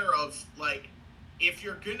just a matter of, like, if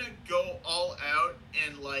you're going to go all out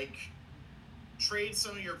and, like, trade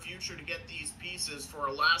some of your future to get these pieces for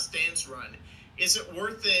a last dance run, is it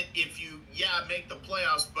worth it if you, make the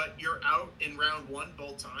playoffs, but you're out in round one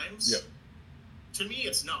both times? Yep. To me,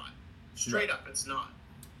 it's not. Straight up, it's not.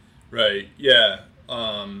 Right. Yeah.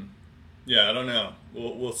 I don't know.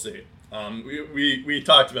 We'll see. We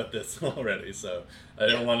talked about this already, so I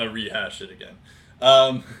don't want to rehash it again.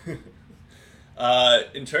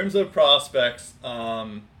 In terms of prospects,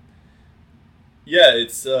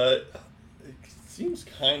 it seems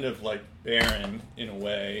kind of like barren in a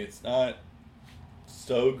way. It's not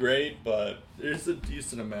so great, but there's a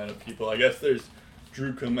decent amount of people. I guess there's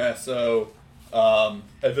Drew Comesso,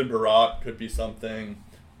 Evan Barak could be something.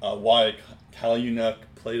 Wyatt Kalyunuk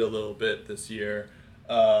played a little bit this year,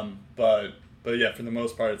 but yeah, for the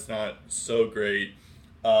most part, it's not so great.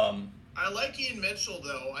 I like Ian Mitchell,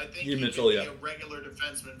 though. I think he could be a regular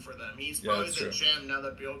defenseman for them. He's probably the gem now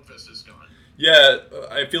that Bjorkqvist is gone. Yeah,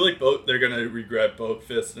 I feel like they're going to regret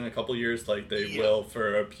Bjorkqvist in a couple years, like they will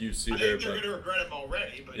for a Pew Suter. I think they're going to regret him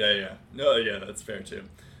already. But yeah. No, yeah, that's fair, too.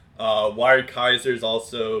 Wired Kaisers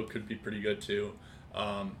also could be pretty good, too.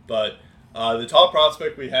 But the top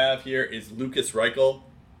prospect we have here is Lucas Reichel.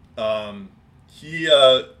 I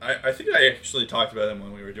think I actually talked about him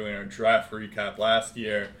when we were doing our draft recap last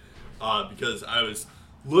year, because I was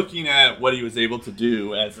looking at what he was able to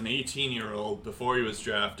do as an 18-year-old before he was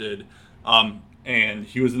drafted, and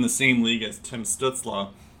he was in the same league as Tim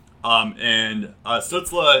Stützle. And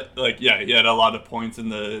Stützle, he had a lot of points in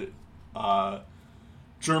the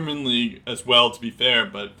German league as well, to be fair,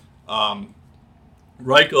 but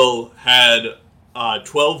Reichel had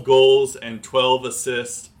 12 goals and 12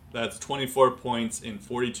 assists. That's 24 points in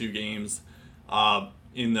 42 games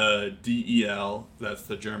in the DEL. That's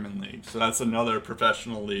the German league. So that's another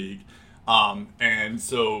professional league. And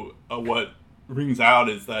so what rings out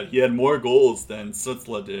is that he had more goals than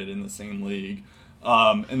Stützle did in the same league.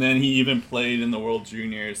 And then he even played in the World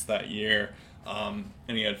Juniors that year. And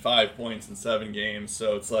he had 5 points in 7 games.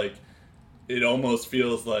 So it's like, it almost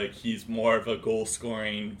feels like he's more of a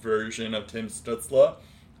goal-scoring version of Tim Stützle.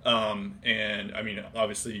 And I mean,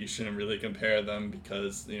 obviously you shouldn't really compare them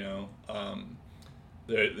because,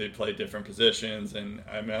 they play different positions, and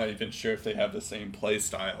I'm not even sure if they have the same play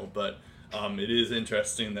style, but it is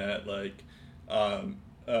interesting that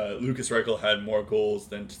Lucas Reichel had more goals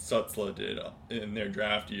than Stützle did in their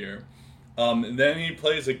draft year. And then he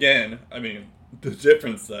plays again. I mean, the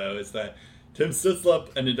difference though is that Tim Stützle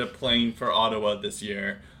ended up playing for Ottawa this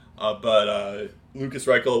year, but Lucas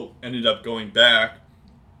Reichel ended up going back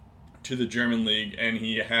to the German league, and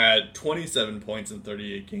he had 27 points in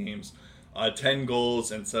 38 games, 10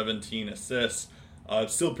 goals and 17 assists.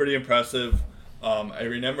 Still pretty impressive. I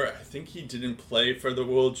think he didn't play for the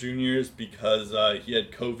World Juniors because he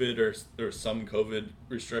had COVID or there was some COVID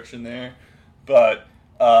restriction there. But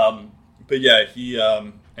yeah, he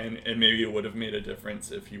and maybe it would have made a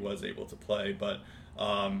difference if he was able to play. But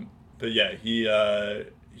yeah, he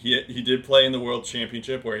did play in the World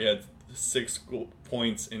Championship where he had 6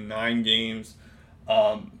 points in 9 games.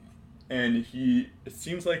 And it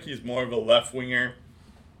seems like he's more of a left winger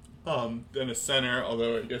than a center,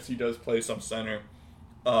 although I guess he does play some center.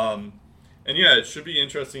 And yeah, it should be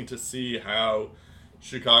interesting to see how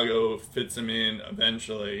Chicago fits him in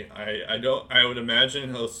eventually. I would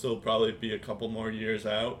imagine he'll still probably be a couple more years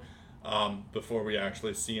out before we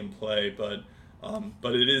actually see him play. But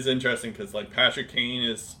it is interesting because Patrick Kane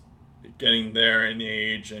is getting there in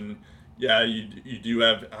age, and yeah, you do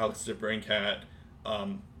have Alex DeBrincat.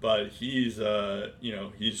 But he's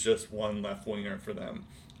he's just one left winger for them.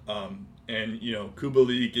 And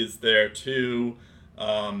Kubalik is there too.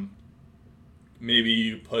 Maybe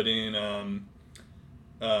you put in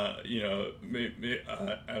maybe,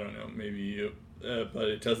 I don't know, maybe but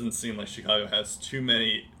it doesn't seem like Chicago has too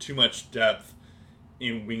much depth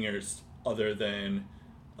in wingers other than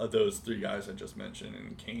those 3 guys I just mentioned,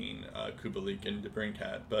 and Kane, Kubalik, and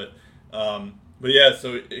DeBrincat. But yeah,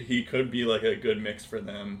 so he could be a good mix for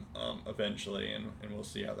them eventually, and we'll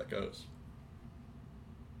see how that goes.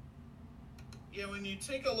 Yeah, when you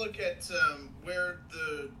take a look at where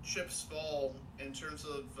the chips fall in terms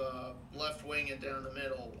of left wing and down the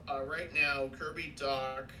middle, right now, Kirby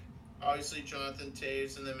Dach, obviously Jonathan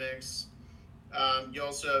Toews in the mix. You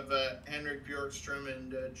also have Henrik Bjorkström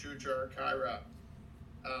and Jujhar Khaira.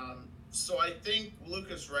 So I think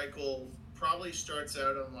Lucas Reichel probably starts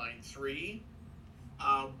out on line 3.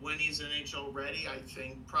 When he's NHL ready, I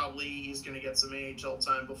think probably he's going to get some AHL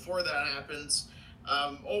time before that happens.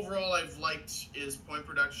 Overall, I've liked his point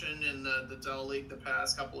production in the Dell League the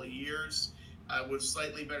past couple of years. Was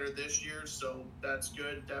slightly better this year, so that's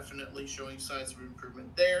good. Definitely showing signs of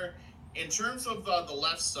improvement there. In terms of the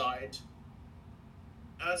left side,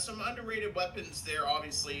 some underrated weapons there.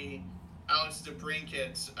 Obviously, Alex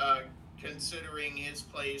DeBrincat, considering his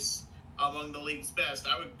place among the league's best,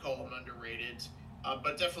 I would call him underrated,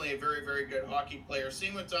 but definitely a very, very good hockey player.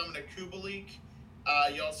 Same with Dominic Kubalik.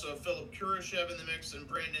 You also have Philip Kurashev in the mix and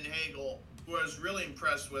Brandon Hagel, who I was really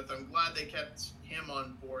impressed with. I'm glad they kept him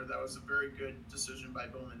on board. That was a very good decision by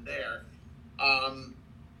Bowman there.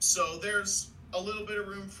 So there's a little bit of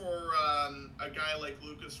room for a guy like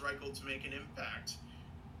Lucas Reichel to make an impact.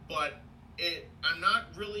 But I'm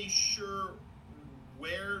not really sure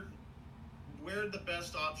where the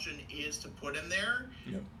best option is to put him there.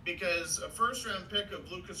 Yep. Because a first-round pick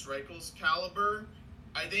of Lucas Reichel's caliber,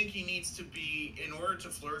 I think he needs to be, in order to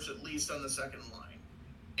flourish, at least on the second line.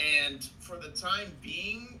 And for the time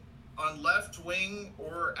being, on left wing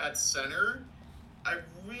or at center, I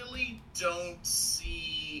really don't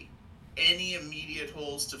see any immediate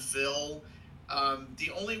holes to fill.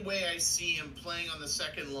 The only way I see him playing on the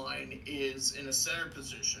second line is in a center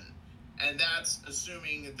position. And that's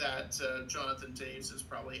assuming that Jonathan Toews is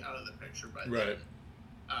probably out of the picture by then.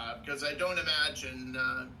 Because I don't imagine...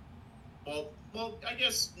 Well, I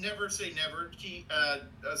guess never say never.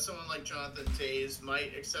 Someone like Jonathan Toews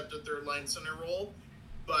might accept a third-line center role,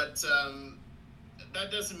 but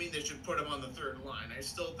that doesn't mean they should put him on the third line. I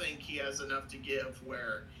still think he has enough to give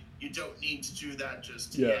where you don't need to do that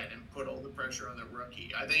just yet and put all the pressure on the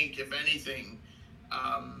rookie. I think, if anything,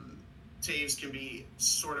 Toews can be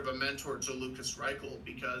sort of a mentor to Lucas Reichel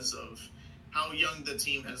because of how young the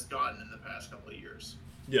team has gotten in the past couple of years.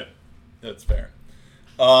 Yeah, that's fair.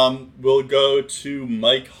 We'll go to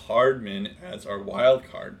Mike Hardman as our wild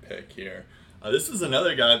card pick here. This is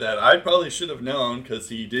another guy that I probably should have known because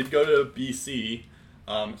he did go to BC,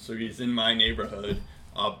 so he's in my neighborhood.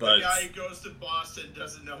 But the guy who goes to Boston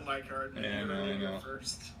doesn't know Mike Hardman. I know.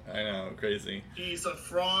 First. I know, crazy. He's a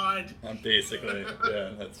fraud. Basically,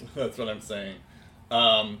 yeah, that's what I'm saying.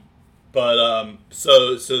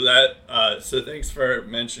 So thanks for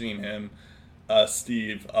mentioning him.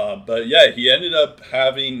 Steve. But yeah, he ended up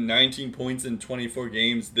having 19 points in 24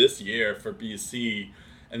 games this year for BC.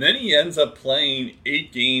 And then he ends up playing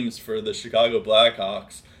 8 games for the Chicago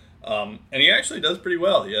Blackhawks. And he actually does pretty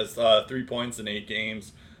well. He has 3 points in 8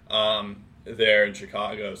 games there in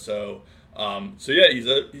Chicago. So yeah, he's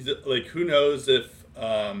like, who knows if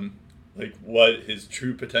like what his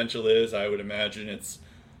true potential is. I would imagine it's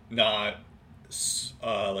not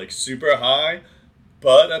like super high.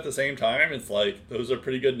 But at the same time, it's like those are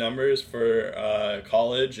pretty good numbers for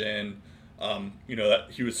college, and that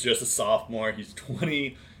he was just a sophomore. He's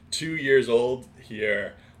 22 years old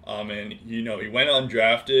here, and he went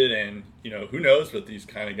undrafted, and who knows with these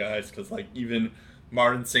kind of guys, because like even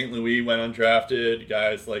Martin St. Louis went undrafted.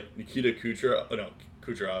 Guys like Nikita Kucherov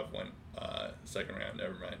went second round.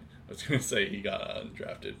 Never mind. I was gonna say he got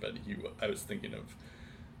undrafted, but I was thinking of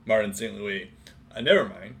Martin St. Louis. Never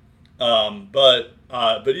mind. But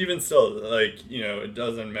even still, like, it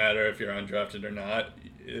doesn't matter if you're undrafted or not.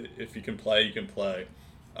 If you can play, you can play.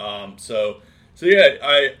 So yeah,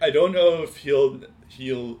 I don't know if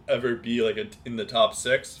he'll ever be like in the top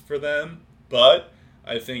 6 for them, but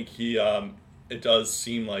I think it does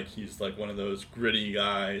seem like he's like one of those gritty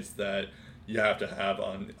guys that you have to have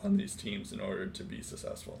on these teams in order to be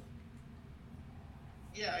successful.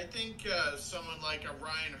 Yeah, I think someone like a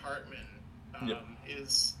Ryan Hartman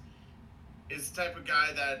is the type of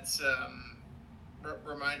guy that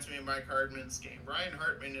reminds me of Mike Hardman's game. Ryan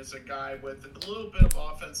Hartman is a guy with a little bit of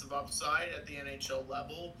offensive upside at the NHL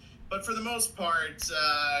level, but for the most part,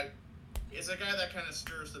 is a guy that kind of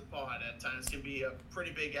stirs the pot at times, can be a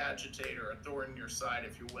pretty big agitator, a thorn in your side,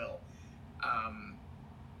 if you will.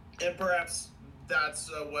 And perhaps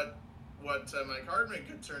that's what Mike Hardman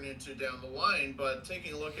could turn into down the line, but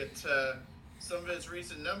taking a look at some of his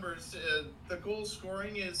recent numbers, the goal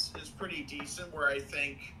scoring is pretty decent, where I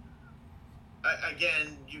think,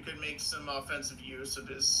 again, you could make some offensive use of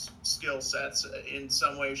his skill sets in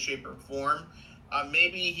some way, shape, or form.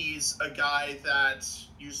 Maybe he's a guy that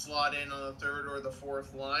you slot in on the third or the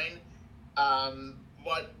fourth line.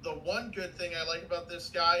 But the one good thing I like about this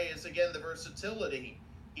guy is, again, the versatility.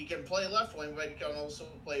 He can play left wing, but he can also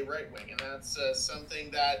play right wing, and that's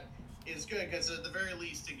something that is good, because at the very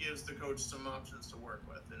least it gives the coach some options to work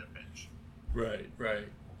with in a pinch. Right.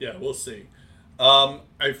 Yeah, we'll see.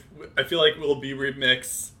 I feel like we'll be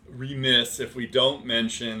remiss if we don't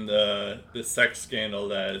mention the sex scandal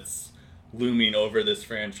that's looming over this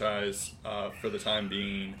franchise for the time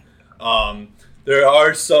being. There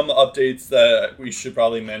are some updates that we should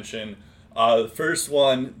probably mention. The first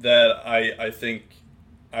one that I think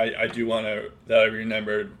I do want to that I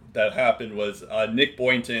remembered that happened was Nick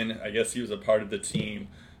Boynton. I guess he was a part of the team,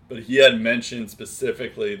 but he had mentioned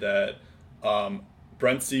specifically that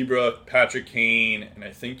Brent Seabrook, Patrick Kane, and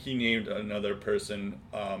I think he named another person,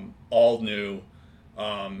 all knew,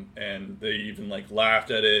 and they even like laughed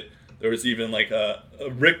at it. There was even like a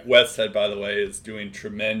Rick Westhead, by the way, is doing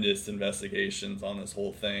tremendous investigations on this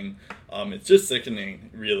whole thing. It's just sickening,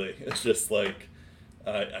 really. It's just like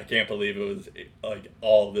I can't believe it was like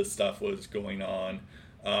all of this stuff was going on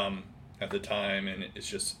at the time, and it's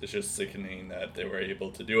just sickening that they were able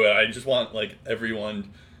to do it. I just want like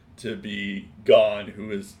everyone to be gone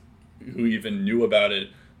who even knew about it,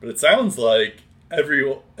 but it sounds like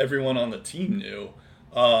everyone on the team knew.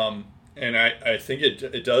 And I think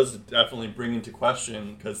it does definitely bring into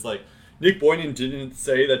question, because like Nick Boynton didn't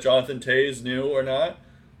say that Jonathan Toews knew or not,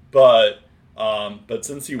 but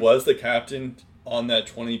since he was the captain on that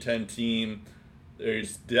 2010 team,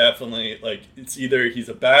 there's definitely like it's either he's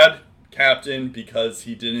a bad captain because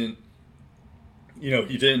he didn't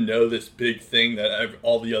know this big thing that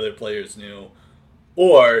all the other players knew,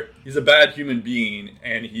 or he's a bad human being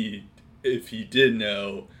and if he did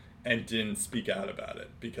know and didn't speak out about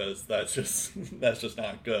it, because that's just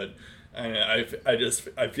not good. And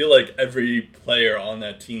I feel like every player on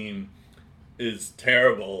that team is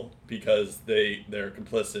terrible because they're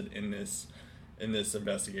complicit in this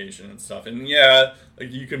investigation and stuff. And yeah,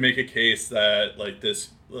 like you could make a case that this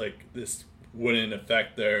wouldn't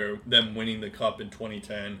affect them winning the cup in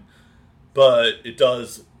 2010, but it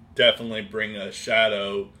does definitely bring a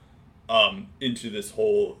shadow into this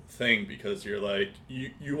whole thing, because you're like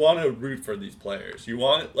you want to root for these players. You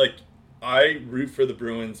want, like, I root for the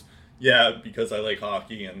Bruins, yeah, because I like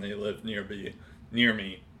hockey and they live near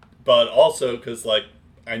me, but also because like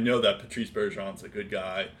I know that Patrice Bergeron's a good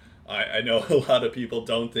guy. I know a lot of people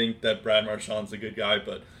don't think that Brad Marchand's a good guy,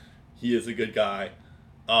 but he is a good guy.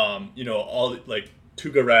 All like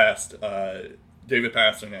Tuukka Rask, David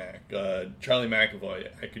Pastrnak, Charlie McAvoy.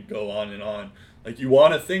 I could go on and on. Like, you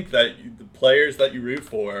want to think that the players that you root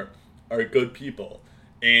for are good people.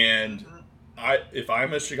 And if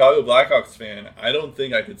I'm a Chicago Blackhawks fan, I don't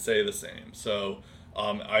think I could say the same. So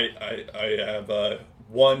I have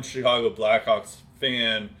one Chicago Blackhawks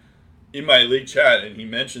fan in my league chat, and he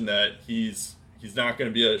mentioned that he's not going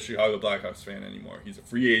to be a Chicago Blackhawks fan anymore. He's a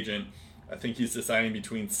free agent. I think he's deciding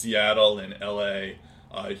between Seattle and LA.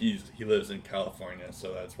 He lives in California,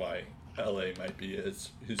 so that's why LA might be his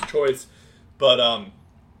choice. But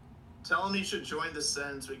tell him he should join the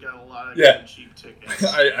Sens. We got a lot of good cheap tickets.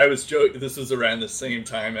 I was joking. This was around the same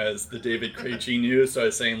time as the David Krejci news, so I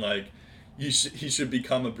was saying like he should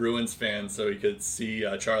become a Bruins fan so he could see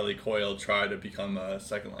Charlie Coyle try to become a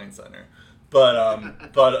second line center. But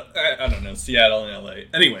I don't know, Seattle and LA.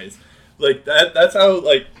 Anyways, like that's how,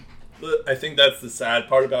 like, I think that's the sad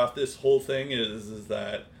part about this whole thing is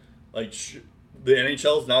that like the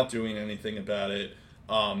NHL is not doing anything about it.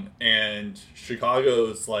 And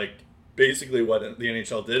Chicago's like basically what the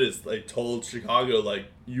NHL did is they told Chicago, like,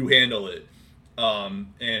 you handle it.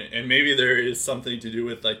 And maybe there is something to do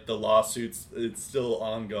with like the lawsuits. It's still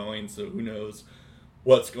ongoing, so who knows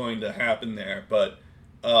what's going to happen there. But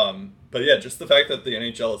yeah, just the fact that the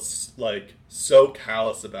NHL is like so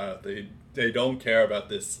callous about it. They don't care about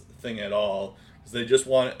this thing at all, because they just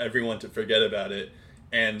want everyone to forget about it.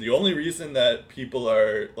 And the only reason that people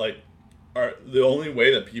are the only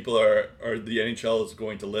way that people are the NHL is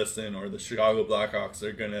going to listen, or the Chicago Blackhawks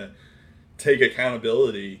are going to take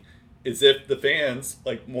accountability, is if the fans,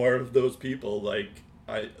 like more of those people, like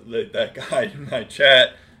that guy in my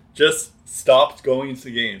chat, just stopped going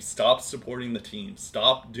to games, stopped supporting the team,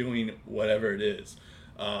 stopped doing whatever it is,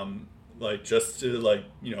 like just to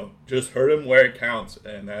just hurt them where it counts,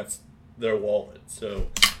 and that's their wallet. So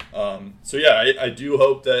yeah, I do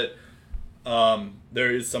hope that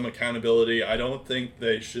there is some accountability. I don't think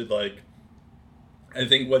they should I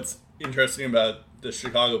think what's interesting about the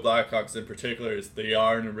Chicago Blackhawks in particular is they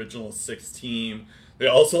are an original six team. They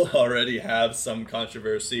also already have some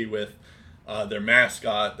controversy with their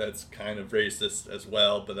mascot that's kind of racist as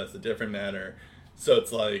well, but that's a different matter. So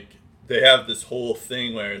it's like they have this whole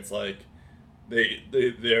thing where it's like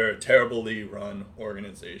they're a terribly run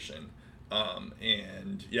organization.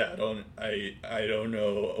 And yeah, I don't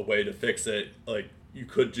know a way to fix it. Like, you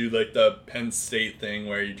could do like the Penn State thing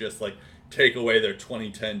where you just like take away their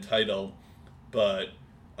 2010 title, but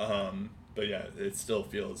yeah, it still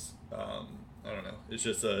feels I don't know. It's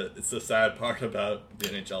just it's a sad part about the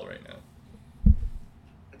NHL right now.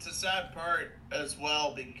 It's a sad part as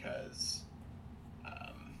well because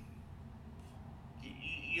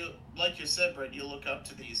like you said, Brett, you look up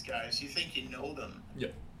to these guys. You think you know them. Yeah.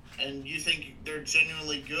 And you think they're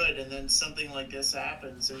genuinely good, and then something like this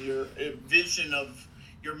happens, and your vision of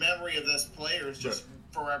your memory of this player is just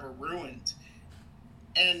forever ruined.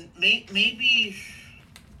 And maybe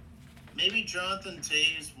Jonathan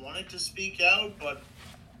Toews wanted to speak out, but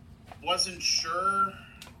wasn't sure.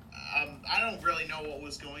 I don't really know what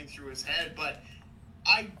was going through his head, but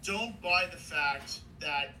I don't buy the fact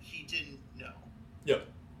that he didn't know. Yep.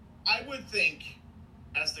 I would think,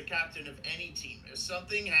 as the captain of any team, if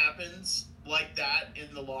something happens like that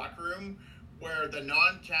in the locker room where the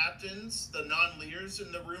non-captains, the non-leaders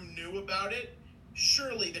in the room knew about it,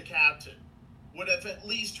 surely the captain would have at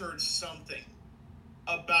least heard something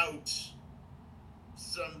about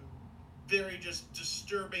some very just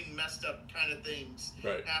disturbing, messed up kind of things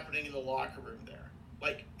happening in the locker room there.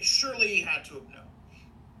 Like, surely he had to have known.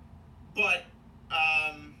 But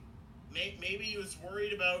maybe he was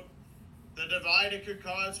worried about the divide it could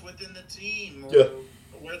cause within the team, or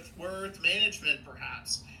with management,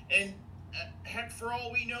 perhaps. And heck, for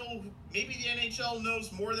all we know, maybe the NHL knows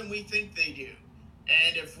more than we think they do.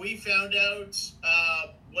 And if we found out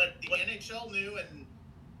what the NHL knew, and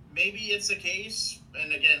maybe it's a case,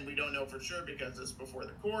 and again, we don't know for sure because it's before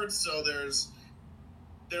the courts, so there's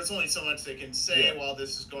only so much they can say while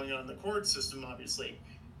this is going on in the court system, obviously.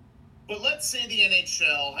 But let's say the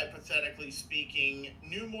NHL, hypothetically speaking,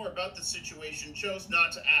 knew more about the situation, chose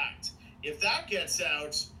not to act. If that gets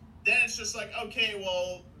out, then it's just like, okay,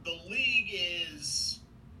 well, the league is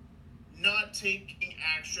not taking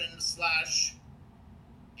action /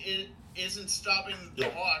 it isn't stopping the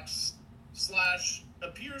Hawks /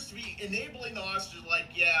 appears to be enabling the Hawks to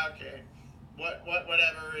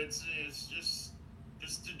whatever. It's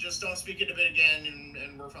just don't speak of it again,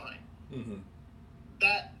 and we're fine. Mm-hmm.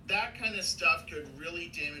 That kind of stuff could really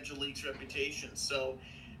damage a league's reputation. So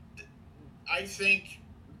I think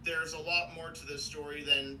there's a lot more to this story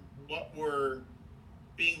than what we're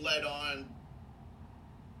being led on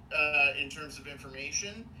in terms of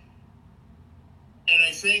information. And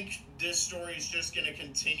I think this story is just going to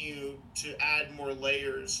continue to add more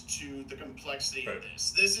layers to the complexity of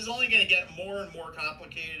this. This is only going to get more and more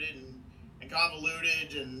complicated and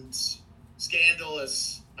convoluted and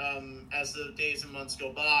scandalous as the days and months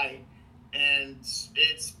go by. And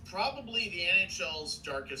it's probably the NHL's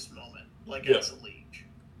darkest moment, as a league.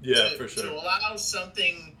 Yeah, for sure. To allow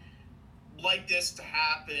something like this to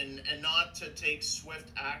happen and not to take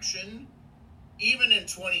swift action, even in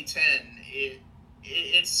 2010,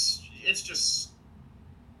 it's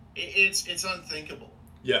unthinkable.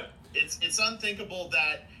 Yeah. It's unthinkable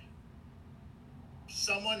that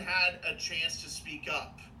someone had a chance to speak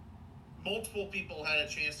up. Multiple people had a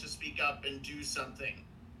chance to speak up and do something.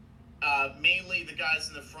 Mainly the guys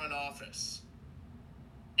in the front office.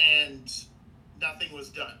 And nothing was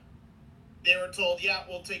done. They were told, yeah,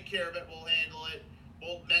 we'll take care of it, we'll handle it,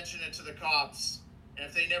 we'll mention it to the cops. And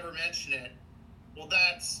if they never mention it, well,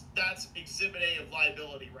 that's exhibit A of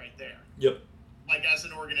liability right there. Yep. As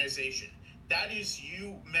an organization. That is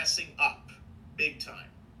you messing up big time.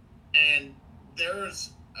 And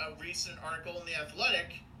there's a recent article in The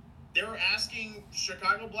Athletic. They were asking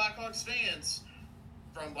Chicago Blackhawks fans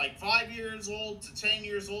from 5 years old to 10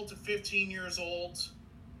 years old to 15 years old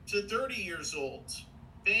to 30 years old.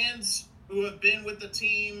 Fans who have been with the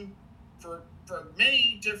team for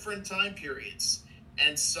many different time periods.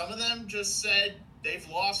 And some of them just said they've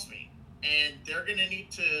lost me, and they're gonna need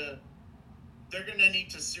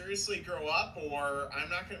to seriously grow up, or I'm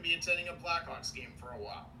not gonna be attending a Blackhawks game for a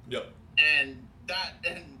while. Yep. And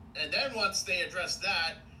then once they address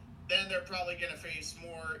that, then they're probably gonna face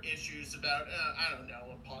more issues about I don't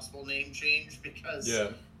know, a possible name change, because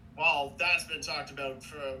well, that's been talked about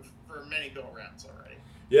for many go-arounds already.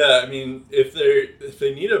 Yeah, I mean, if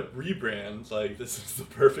they need a rebrand, this is the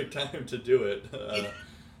perfect time to do it.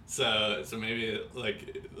 So maybe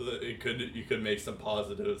you could make some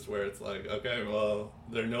positives where it's okay, well,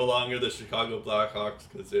 they're no longer the Chicago Blackhawks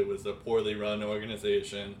because it was a poorly run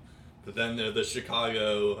organization, but then they're the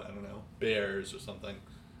Chicago, I don't know, Bears or something.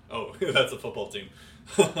 Oh, that's a football team.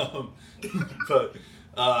 But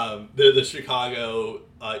they're the Chicago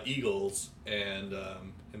Eagles, and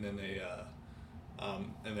then they.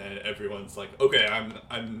 And then everyone's like, okay,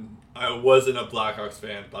 I wasn't a Blackhawks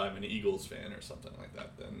fan, but I'm an Eagles fan or something like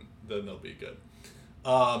that. Then they'll be good.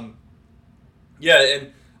 And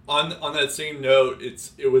on that same note,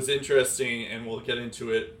 it was interesting, and we'll get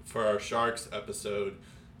into it for our Sharks episode.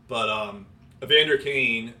 But Evander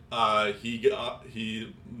Kane,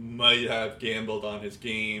 he might have gambled on his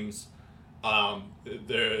games.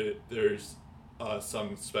 There's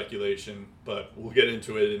some speculation, but we'll get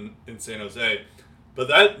into it in San Jose. But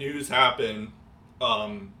that news happened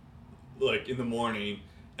like in the morning,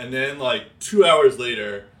 and then like 2 hours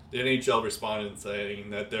later, the NHL responded saying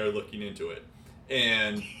that they're looking into it.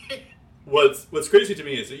 And what's crazy to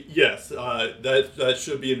me is yes, that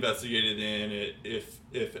should be investigated in. If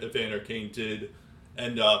Evander Kane did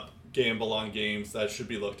end up gamble on games, that should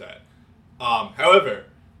be looked at. However,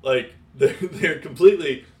 like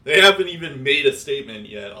they haven't even made a statement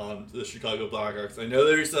yet on the Chicago Blackhawks. I know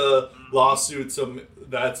there's a lawsuit, so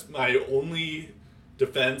that's my only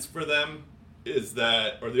defense for them, is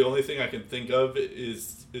that, or the only thing I can think of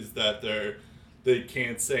is that they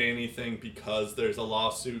can't say anything because there's a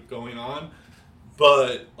lawsuit going on.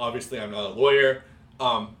 But obviously I'm not a lawyer.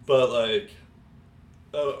 But like,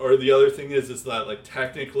 or the other thing is that like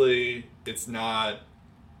technically it's not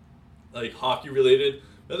like hockey related.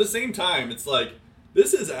 But at the same time, it's like,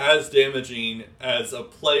 this is as damaging as a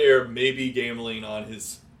player maybe gambling on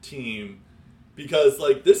his team, because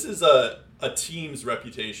like this is a team's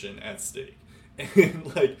reputation at stake,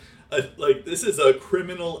 and like this is a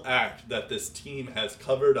criminal act that this team has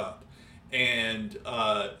covered up, and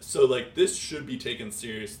so like this should be taken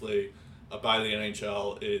seriously by the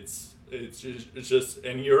NHL. It's just,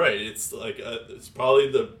 and you're right. It's like it's probably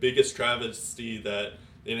the biggest travesty that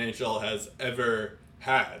the NHL has ever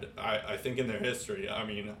had, I think, in their history. I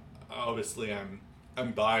mean, obviously I'm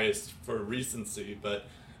biased for recency, but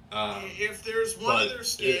if there's one other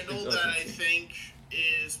scandal that I think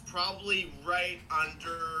is probably right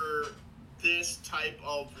under this type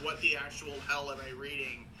of what the actual hell am I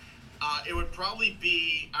reading, it would probably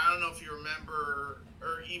be, I don't know if you remember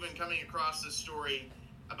or even coming across this story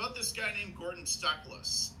about this guy named Gordon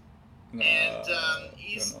Stuckless. And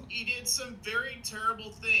he did some very terrible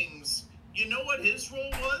things. You know what his role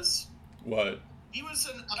was? What? He was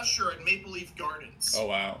an usher at Maple Leaf Gardens. Oh,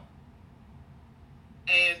 wow.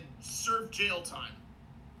 And served jail time.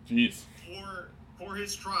 Jeez. For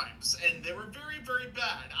his crimes. And they were very, very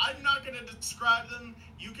bad. I'm not going to describe them.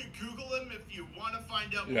 You can Google him if you want to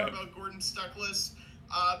find out more about Gordon Stuckless.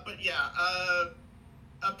 But yeah,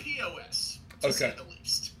 a POS, to say the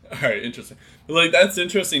least. All right, interesting. But like, that's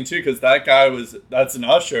interesting too, because that's an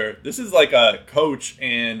usher. This is like a coach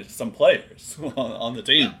and some players on the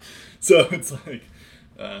team. Yeah. So it's like,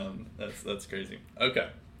 that's crazy. Okay.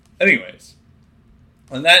 Anyways,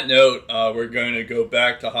 on that note, we're going to go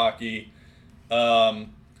back to hockey.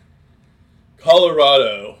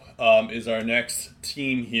 Colorado is our next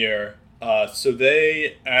team here. So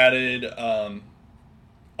they added a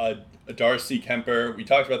Darcy Kemper. We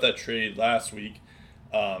talked about that trade last week.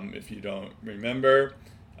 If you don't remember,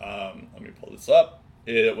 let me pull this up.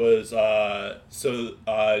 It was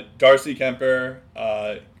Darcy Kemper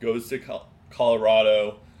goes to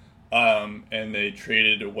Colorado, and they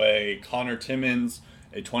traded away Connor Timmins,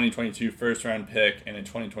 a 2022 first-round pick, and a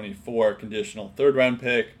 2024 conditional third-round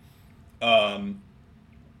pick. And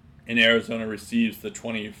Arizona receives the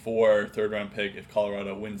 24 third-round pick if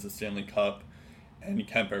Colorado wins the Stanley Cup, and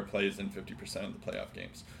Kemper plays in 50% of the playoff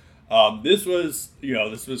games. This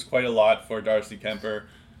was quite a lot for Darcy Kemper.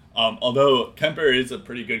 Although Kemper is a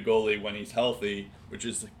pretty good goalie when he's healthy, which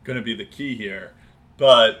is going to be the key here.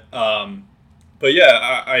 But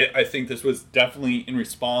yeah, I think this was definitely in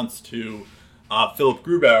response to Philip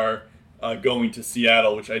Grubauer going to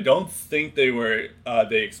Seattle, which I don't think they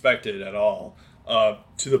expected at all.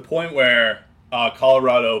 To the point where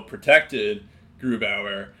Colorado protected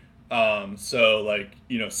Grubauer.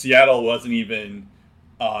 Seattle wasn't even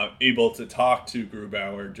able to talk to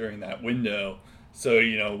Grubauer during that window. So,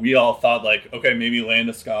 we all thought like, okay, maybe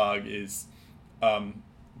Landeskog is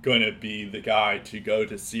going to be the guy to go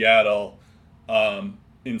to Seattle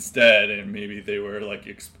instead, and maybe they were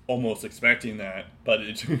like almost expecting that. But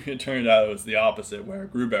it turned out it was the opposite, where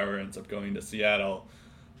Grubauer ends up going to Seattle.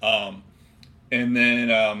 But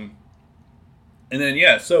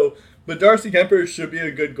Darcy Kemper should be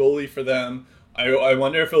a good goalie for them. I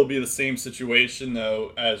wonder if it'll be the same situation,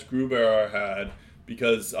 though, as Grubauer had,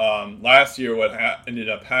 because last year what ended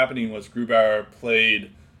up happening was Grubauer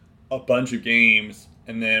played a bunch of games,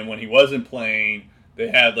 and then when he wasn't playing, they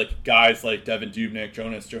had like guys like Devin Dubnyk,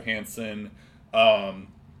 Jonas Johansson,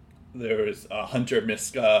 there was Hunter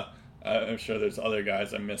Miska, I'm sure there's other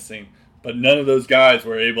guys I'm missing, but none of those guys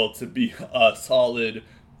were able to be a solid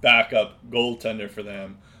backup goaltender for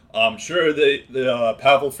them. Sure, the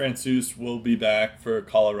Pavel Francouz will be back for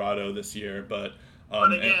Colorado this year, but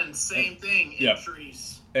same thing,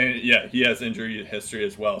 injuries. And yeah, he has injury history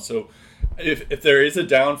as well. So if there is a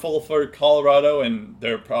downfall for Colorado, and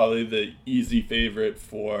they're probably the easy favorite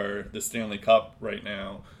for the Stanley Cup right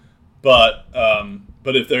now, But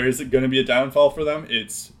if there is going to be a downfall for them,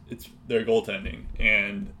 it's their goaltending,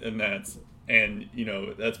 and that's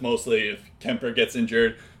mostly if Kemper gets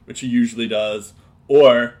injured, which he usually does,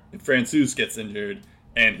 or if Francouz gets injured,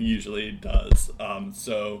 and he usually does.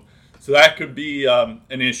 So that could be an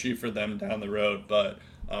issue for them down the road. But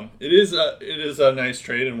it is a nice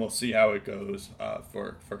trade, and we'll see how it goes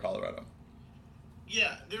for Colorado.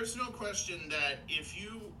 Yeah, there's no question that if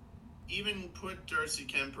you even put Darcy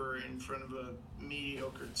Kemper in front of a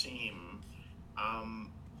mediocre team,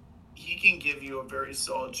 he can give you a very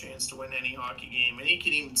solid chance to win any hockey game, and he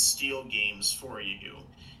can even steal games for you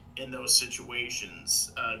in those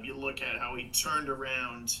situations. You look at how he turned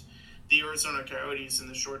around the Arizona Coyotes in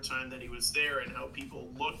the short time that he was there, and how people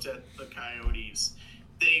looked at the Coyotes.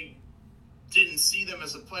 They didn't see them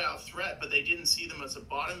as a playoff threat, but they didn't see them as a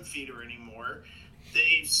bottom feeder anymore.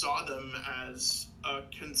 They saw them as a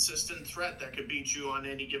consistent threat that could beat you on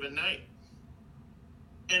any given night.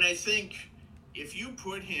 And I think if you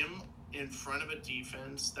put him in front of a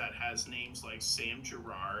defense that has names like Sam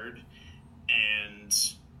Girard and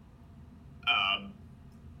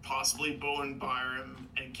possibly Bowen Byram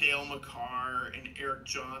and Cale Makar and Eric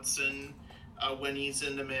Johnson when he's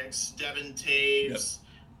in the mix, Devin Taves,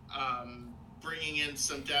 bringing in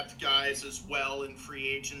some depth guys as well in free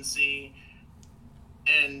agency,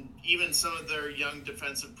 and even some of their young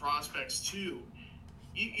defensive prospects too.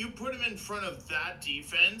 You put him in front of that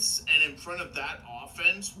defense and in front of that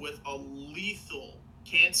offense with a lethal,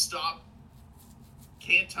 can't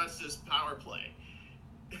touch this power play.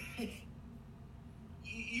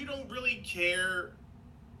 You don't really care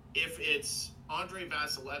if it's Andrei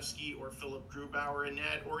Vasilevsky or Philip Grubauer in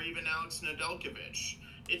net or even Alex Nedeljkovic.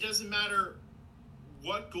 It doesn't matter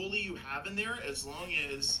what goalie you have in there, as long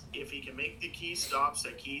as if he can make the key stops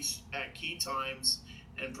at key times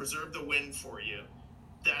and preserve the win for you,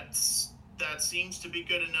 that seems to be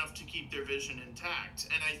good enough to keep their vision intact.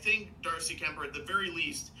 And I think Darcy Kemper, at the very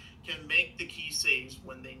least, can make the key saves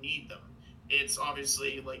when they need them. It's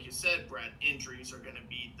obviously, like you said, Brett, injuries are going to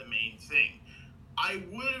be the main thing. I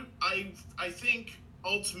think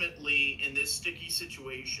ultimately in this sticky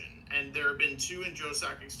situation, and there have been two in Joe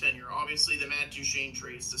Sakic's tenure, obviously the Matt Duchene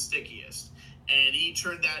trade is the stickiest, and he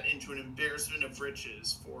turned that into an embarrassment of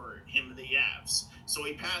riches for him and the Avs. So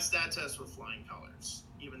he passed that test with flying colors,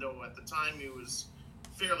 even though at the time he was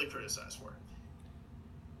fairly criticized for it.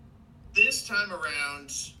 This time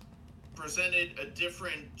around presented a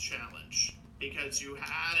different challenge, because you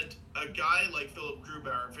had a guy like Philip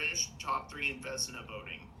Grubauer finish top 3 in Vezina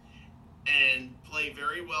voting and play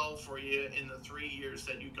very well for you in the 3 years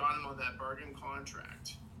that you got him on that bargain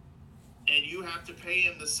contract. And you have to pay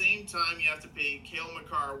him the same time you have to pay Cale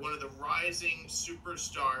Makar, one of the rising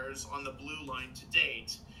superstars on the blue line to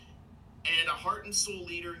date, and a heart and soul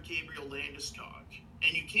leader in Gabriel Landeskog.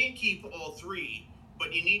 And you can't keep all three,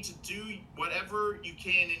 but you need to do whatever you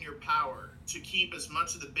can in your power to keep as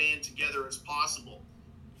much of the band together as possible.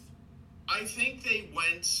 I think they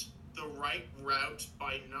went the right route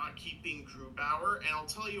by not keeping Grubauer, and I'll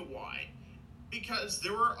tell you why. Because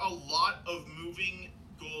there were a lot of moving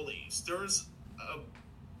goalies. There was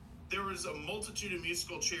a multitude of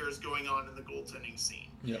musical chairs going on in the goaltending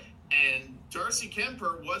scene. Yep. And Darcy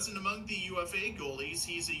Kemper wasn't among the UFA goalies.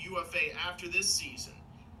 He's a UFA after this season.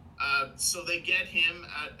 So they get him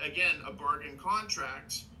at, again, a bargain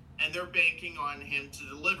contract, and they're banking on him to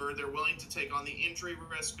deliver. They're willing to take on the injury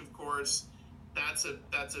risk, of course. That's a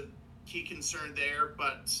key concern there,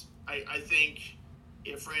 but I think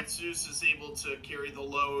if Francouz is able to carry the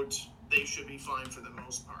load, they should be fine for the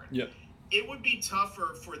most part. Yep. It would be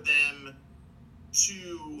tougher for them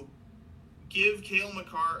to give Cale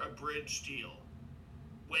Makar a bridge deal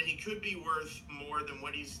when he could be worth more than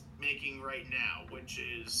what he's making right now, which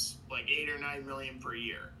is like $8 or $9 million per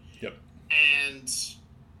year. Yep. And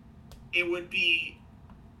it would be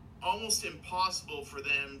almost impossible for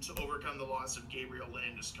them to overcome the loss of Gabriel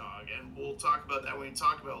Landeskog, and we'll talk about that when we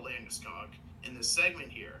talk about Landeskog in this segment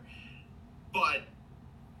here. But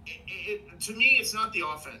to me, it's not the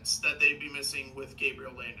offense that they'd be missing with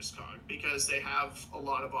Gabriel Landeskog, because they have a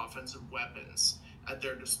lot of offensive weapons at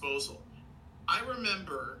their disposal. I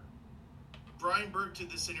remember Brian Burke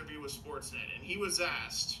did this interview with Sportsnet, and he was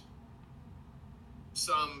asked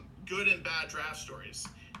some good and bad draft stories.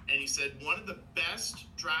 And he said one of the best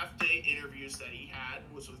draft day interviews that he had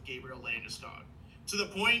was with Gabriel Landeskog. To the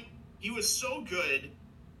point, he was so good,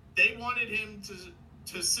 they wanted him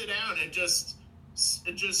to sit down and just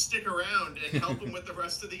stick around and help him with the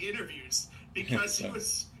rest of the interviews, because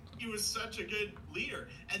he was such a good leader.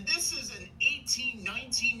 And this is an 18,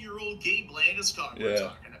 19-year-old Gabe Landeskog we're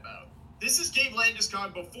talking about. This is Gabe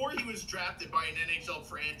Landeskog before he was drafted by an NHL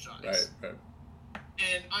franchise. Right.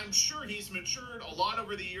 And I'm sure he's matured a lot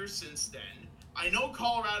over the years since then. I know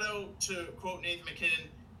Colorado, to quote Nathan MacKinnon,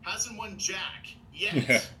 hasn't won jack yet.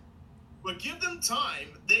 Yeah. But give them time.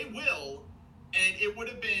 They will. And it would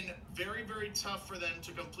have been very, very tough for them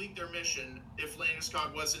to complete their mission if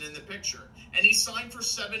Landeskog wasn't in the picture. And he signed for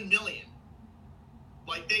 $7 million.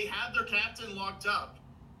 Like, they had their captain locked up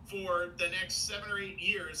for the next 7 or 8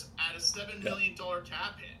 years at a $7 million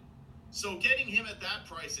cap hit. So getting him at that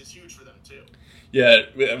price is huge for them, too. Yeah,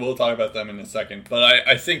 we'll talk about them in a second. But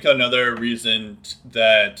I think another reason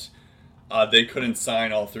that they couldn't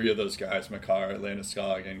sign all three of those guys, Makar,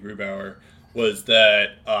 Landeskog, and Grubauer, was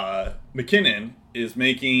that MacKinnon is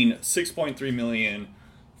making $6.3 million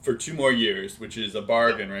for 2 more years, which is a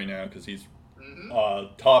bargain right now because he's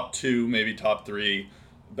top 2, maybe top 3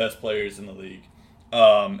 best players in the league.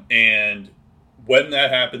 And when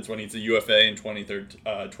that happens, when he's a UFA in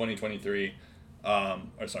 2023,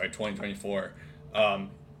 2024,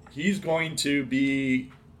 he's going to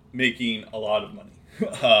be making a lot of money,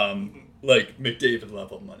 like McDavid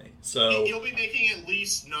level money. So he'll be making at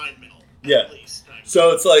least $9 million. Yeah.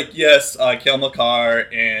 So it's like, yes, Cale Makar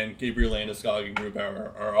and Gabriel Landeskog and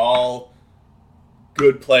Grubauer are all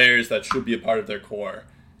good players that should be a part of their core.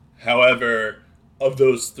 However, of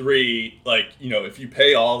those 3, like, you know, if you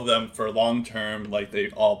pay all of them for long term, like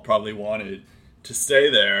they all probably wanted to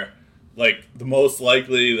stay there, like the most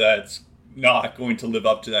likely that's not going to live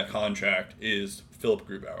up to that contract is Philip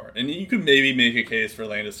Grubauer. And you could maybe make a case for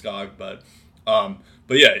Landeskog, but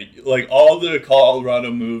yeah, like all the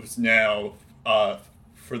Colorado moves now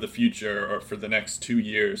for the future or for the next 2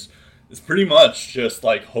 years is pretty much just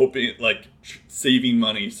like hoping, like saving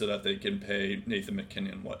money so that they can pay Nathan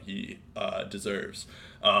MacKinnon what he deserves.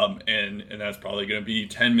 And that's probably going to be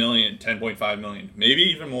 $10 million, $10.5 million, maybe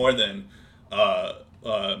even more than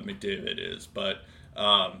McDavid is. But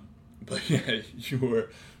yeah, you were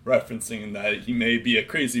referencing that he may be a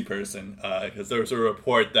crazy person because there was a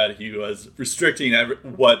report that he was restricting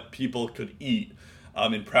what people could eat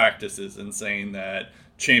in practices and saying that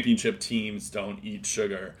championship teams don't eat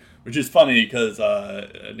sugar, which is funny because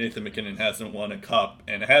Nathan MacKinnon hasn't won a cup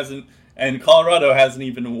and Colorado hasn't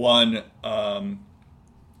even won,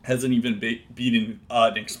 beaten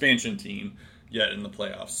an expansion team yet in the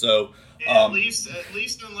playoffs. So at least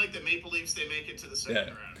unlike the Maple Leafs, they make it to the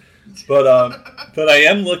second round. But I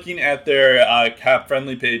am looking at their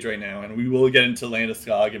cap-friendly page right now, and we will get into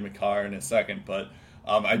Landeskog and Makar in a second. But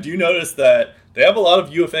I do notice that they have a lot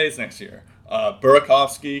of UFAs next year.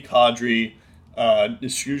 Burakovsky, Kadri,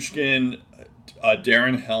 Nishushkin,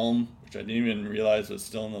 Darren Helm, which I didn't even realize was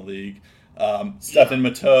still in the league, Stefan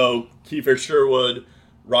Matteau, Kiefer Sherwood,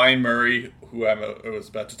 Ryan Murray, who I was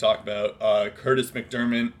about to talk about, Curtis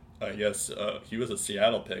McDermott. I guess he was a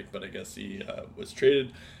Seattle pick, but I guess he was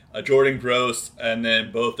traded. Jordan Gross, and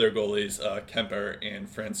then both their goalies, Kemper and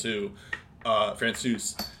Francouz.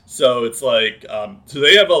 So it's like, so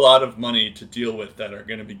they have a lot of money to deal with that are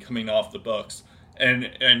going to be coming off the books,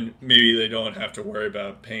 and maybe they don't have to worry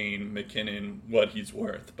about paying MacKinnon what he's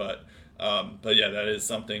worth. But yeah, that is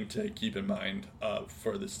something to keep in mind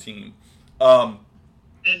for this team.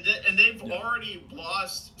 And they've already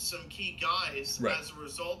lost some key guys as a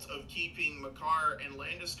result of keeping Makar and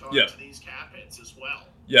Landeskog to these cap hits as well.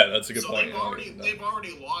 Yeah, that's a good point. They've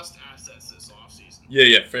already lost assets this offseason.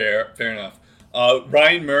 Yeah, fair enough.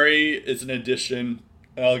 Ryan Murray is an addition.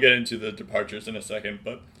 I'll get into the departures in a second,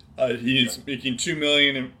 but he's making $2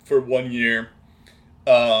 million for 1 year.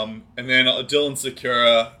 And then Dylan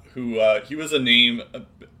Sikura, who he was a name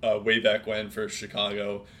way back when for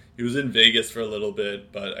Chicago. He was in Vegas for a little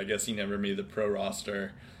bit, but I guess he never made the pro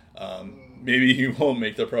roster. Maybe he won't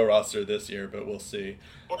make the pro roster this year, but we'll see.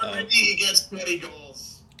 Or maybe he gets 20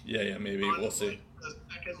 goals. Yeah, maybe. We'll see. The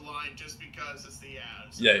second line just because it's the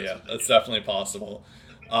Avs. Yeah, that's definitely possible.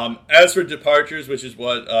 As for departures, which is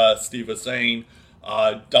what Steve was saying,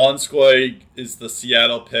 Donskoy is the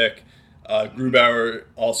Seattle pick. Grubauer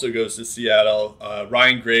also goes to Seattle.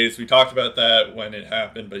 Ryan Graves, we talked about that when it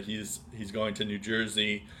happened, but he's going to New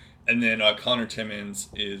Jersey. And then Connor Timmins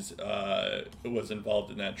was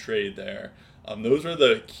involved in that trade there. Those are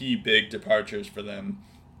the key big departures for them.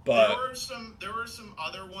 But there were some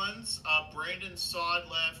other ones. Brandon Saad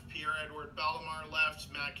left. Pierre-Edouard Bellemare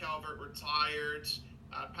left. Matt Calvert retired.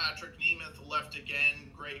 Patrick Nemeth left again.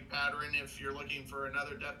 Greg Patterin, if you're looking for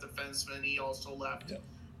another depth defenseman, he also left. Yeah.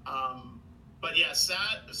 But yeah,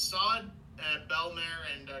 Saad, Bellemare,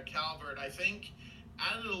 and Calvert, I think,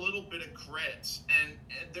 added a little bit of grit. And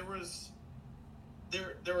there was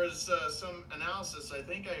there was some analysis I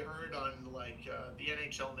think I heard on the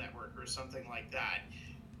NHL Network or something like that,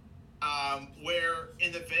 where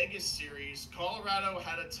in the Vegas series, Colorado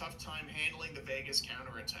had a tough time handling the Vegas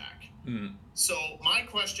counterattack. So my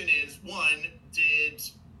question is, one, did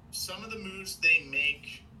some of the moves they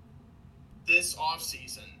make this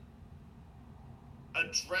offseason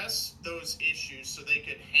address those issues so they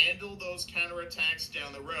could handle those counterattacks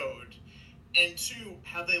down the road? And two,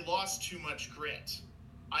 have they lost too much grit?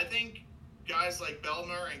 I think guys like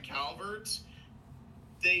Bellemare and Calvert,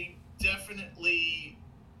 they definitely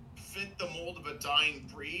fit the mold of a dying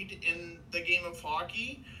breed in the game of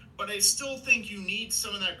hockey, but I still think you need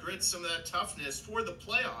some of that grit, some of that toughness for the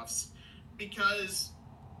playoffs, because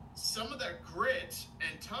some of that grit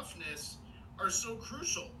and toughness are so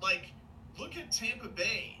crucial. Like, look at Tampa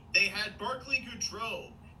Bay. They had Barclay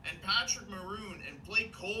Goodrow and Patrick Maroon and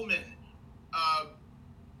Blake Coleman,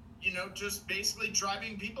 just basically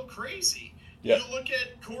driving people crazy. Yeah. You look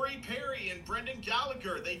at Corey Perry and Brendan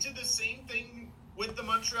Gallagher. They did the same thing with the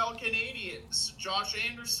Montreal Canadiens. Josh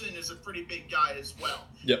Anderson is a pretty big guy as well.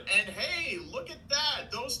 Yep. And hey, look at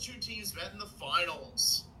that. Those two teams met in the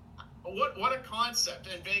finals. What a concept.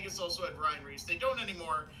 And Vegas also had Ryan Reeves. They don't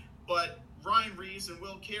anymore, but Ryan Reeves and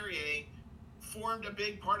Will Carrier formed a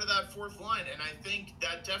big part of that fourth line, and I think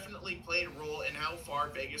that definitely played a role in how far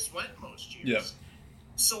Vegas went most years. Yeah.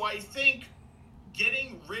 So I think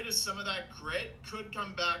getting rid of some of that grit could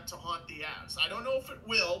come back to haunt the Avs. I don't know if it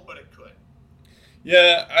will, but it could.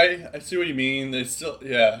 Yeah, I see what you mean. They still,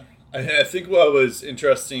 yeah. I think what was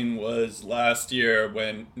interesting was last year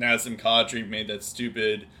when Nazem Kadri made that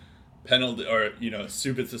stupid penalty or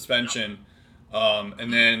stupid suspension,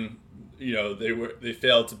 and then they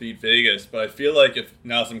failed to beat Vegas. But I feel like if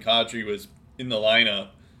Nazem Kadri was in the lineup,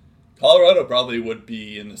 Colorado probably would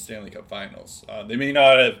be in the Stanley Cup Finals. They may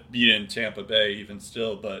not have beaten Tampa Bay even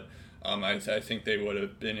still, but I think they would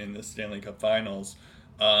have been in the Stanley Cup Finals.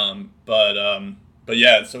 But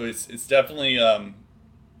yeah, so it's definitely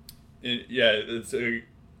it's an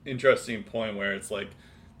interesting point where it's like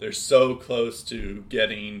they're so close to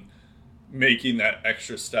making that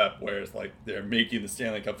extra step where it's like they're making the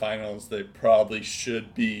Stanley Cup Finals. They probably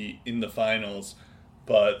should be in the finals,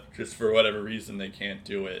 but just for whatever reason they can't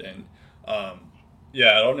do it. And I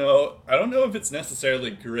don't know if it's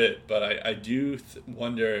necessarily grit, but I do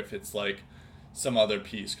wonder if it's like some other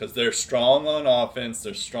piece, because they're strong on offense,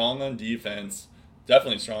 they're strong on defense,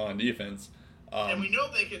 definitely strong on defense. And we know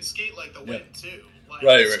they can skate like the wind too. Like,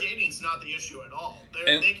 right. Skating's not the issue at all.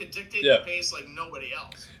 They can dictate the pace like nobody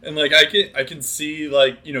else. And like I can see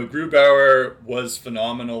Grubauer was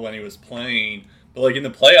phenomenal when he was playing, but like in the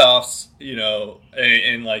playoffs,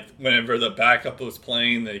 and like whenever the backup was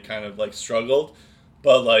playing, they kind of like struggled.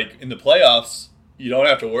 But like in the playoffs, you don't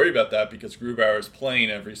have to worry about that because Grubauer is playing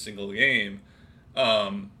every single game.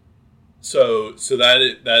 So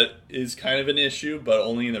that is kind of an issue, but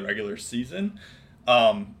only in the regular season.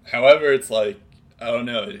 However, it's like, I don't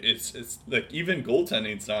know. It's like even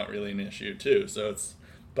goaltending's not really an issue too. So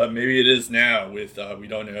but maybe it is now with we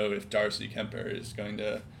don't know if Darcy Kemper is going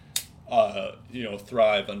to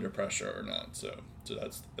thrive under pressure or not. So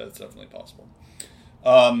that's definitely possible.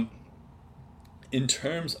 In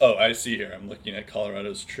terms, I see here. I'm looking at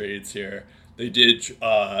Colorado's trades here. They gave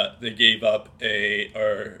up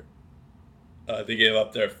their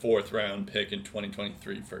 4th round pick in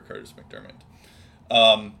 2023 for Curtis McDermott.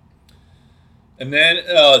 And then,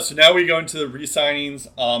 so now we go into the re-signings.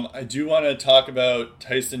 I do want to talk about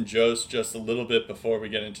Tyson Jost just a little bit before we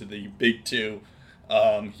get into the big two.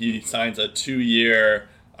 He signs a 2-year,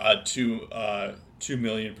 $2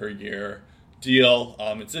 million per year deal.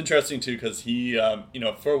 It's interesting too because he,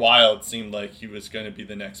 for a while it seemed like he was going to be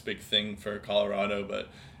the next big thing for Colorado, but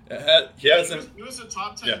he hasn't. He was a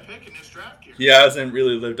top 10 pick in this draft year. He hasn't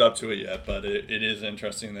really lived up to it yet, but it is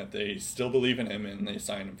interesting that they still believe in him and they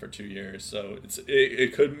signed him for 2 years. So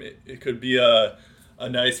it could be a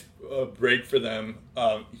nice break for them.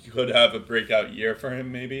 He could have a breakout year for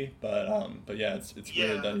him maybe, but yeah, it's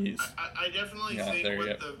weird that he's. I definitely think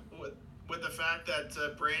with the fact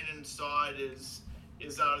that Brandon Saad is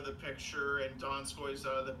out of the picture and Donskoy is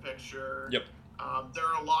out of the picture. Yep. There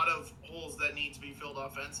are a lot of holes that need to be filled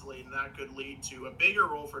offensively, and that could lead to a bigger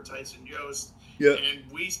role for Tyson Jost. Yeah. And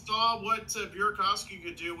we saw what Burakovsky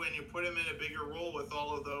could do when you put him in a bigger role with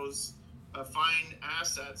all of those fine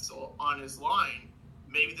assets on his line.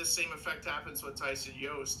 Maybe the same effect happens with Tyson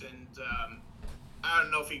Jost, and I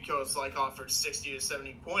don't know if he goes off for 60 to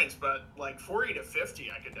 70 points, but 40 to 50,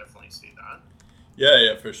 I could definitely see that.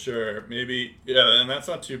 Yeah, for sure. Maybe, yeah, and that's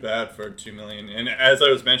not too bad for $2 million. And as I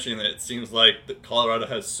was mentioning, it seems like that Colorado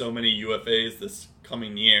has so many UFAs this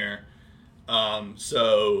coming year.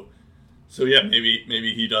 So yeah,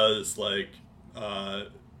 maybe he does uh,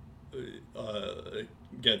 uh,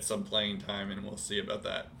 get some playing time, and we'll see about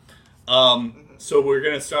that. So we're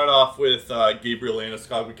gonna start off with Gabriel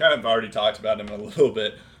Landeskog. We kind of already talked about him a little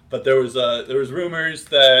bit, but there was rumors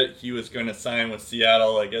that he was going to sign with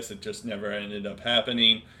Seattle. I guess it just never ended up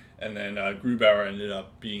happening, and then Grubauer ended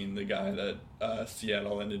up being the guy that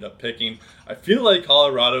Seattle ended up picking. I feel like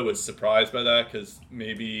Colorado was surprised by that because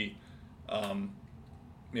maybe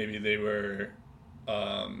they were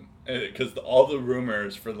because all the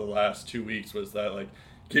rumors for the last 2 weeks was that like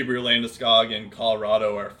Gabriel Landeskog and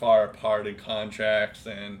Colorado are far apart in contracts,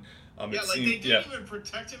 and they didn't even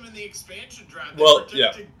protect him in the expansion draft. They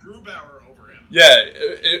protected Grubauer over him. Yeah,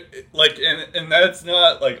 and that's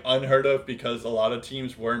not like unheard of because a lot of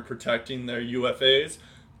teams weren't protecting their UFAs,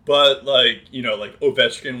 but like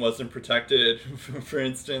Ovechkin wasn't protected, for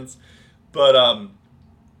instance, but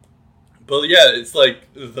yeah, it's like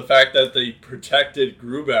the fact that they protected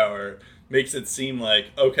Grubauer makes it seem like,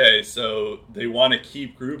 okay, so they want to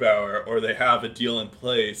keep Grubauer or they have a deal in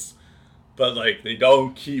place, but like they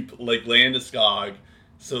don't keep like Landeskog.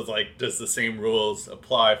 So it's like, does the same rules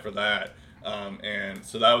apply for that? And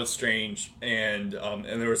so that was strange. And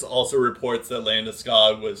there was also reports that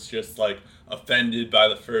Landeskog was just like offended by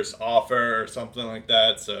the first offer or something like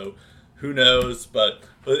that. So who knows? But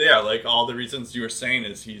yeah, like all the reasons you were saying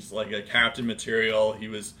is he's like a captain material. He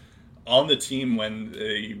was on the team when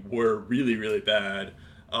they were really, really bad.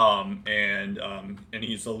 And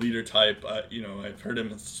he's a leader type. I've heard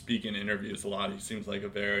him speak in interviews a lot. He seems like a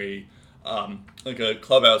very like a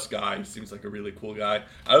clubhouse guy. He seems like a really cool guy.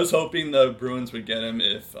 I was hoping the Bruins would get him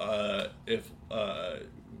if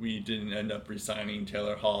we didn't end up re-signing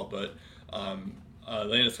Taylor Hall, but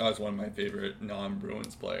Landeskog is one of my favorite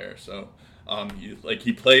non-Bruins players. So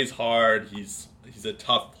he plays hard. He's a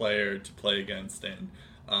tough player to play against, and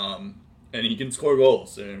he can score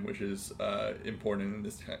goals, which is important in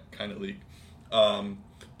this kind of league.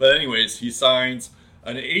 But anyways, he signs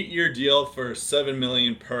an 8-year deal for $7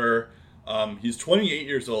 million per. He's 28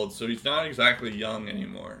 years old, so he's not exactly young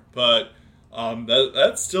anymore. But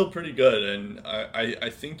that's still pretty good, and I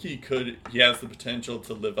think he has the potential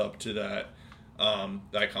to live up to that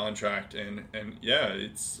contract. And yeah,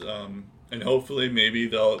 it's and hopefully maybe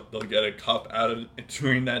they'll get a cup out of it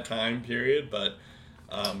during that time period. But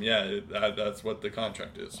yeah, that's what the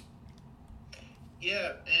contract is.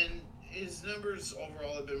 Yeah, and his numbers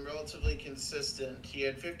overall have been relatively consistent. He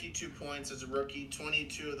had 52 points as a rookie.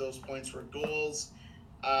 22 of those points were goals.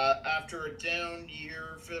 After a down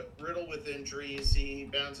year riddled with injuries, he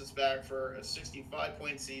bounces back for a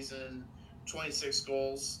 65-point season, 26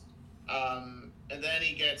 goals. And then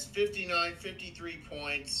he gets 59, 53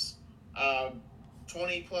 points,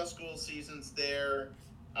 20-plus goal seasons there.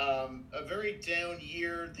 A very down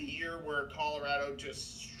year, the year where Colorado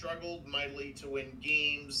just struggled mightily to win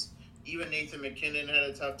games. Even Nathan McKinnon had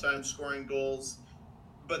a tough time scoring goals.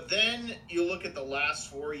 But then you look at the last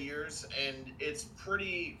 4 years, and it's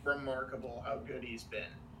pretty remarkable how good he's been.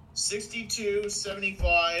 62,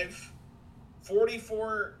 75,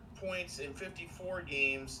 44 points in 54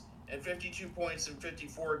 games, and 52 points in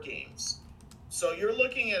 54 games. So you're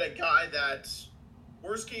looking at a guy that,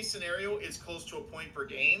 worst case scenario, is close to a point per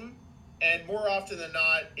game, and more often than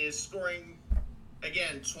not is scoring,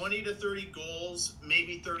 again, 20 to 30 goals,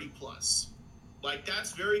 maybe 30 plus. Like,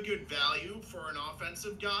 that's very good value for an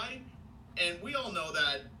offensive guy, and we all know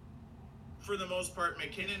that, for the most part,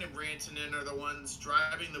 McKinnon and Rantanen are the ones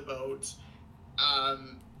driving the boat,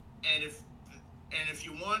 and if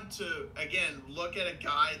you want to, again, look at a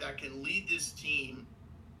guy that can lead this team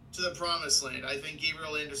to the promised land, I think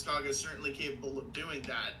Gabriel Landeskog is certainly capable of doing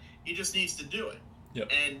that. He just needs to do it.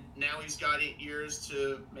 Yep. And now he's got 8 years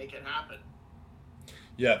to make it happen.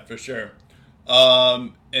 Yeah, for sure.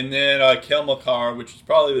 And then Cale Makar, which is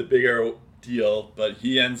probably the bigger deal, but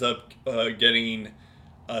he ends up getting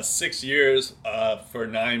 6 years for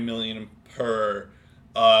 $9 million per.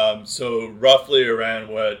 So roughly around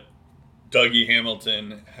what Dougie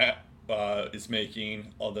Hamilton is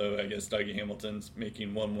making, although I guess Dougie Hamilton's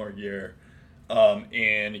making one more year.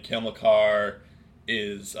 And Cale Makar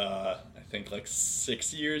is, I think, like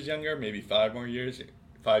 6 years younger, maybe 5 years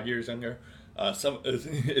younger.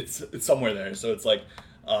 It's somewhere there, so it's like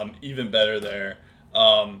even better there.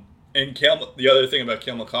 And the other thing about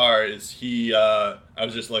Cale Makar is I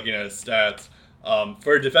was just looking at his stats.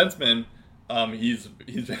 For a defenseman, he's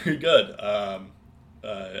very good.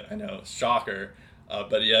 I know, shocker.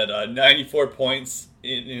 But he had 94 points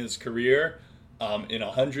in his career in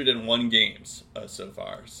 101 games so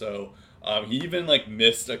far. So he even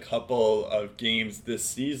missed a couple of games this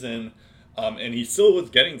season, and he still was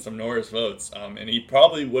getting some Norris votes. And he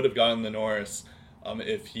probably would have gotten the Norris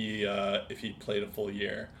if he played a full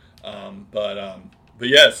year. But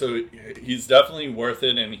yeah, so he's definitely worth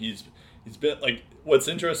it, and he's been what's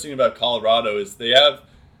interesting about Colorado is they have.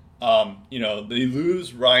 They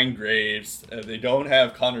lose Ryan Graves. They don't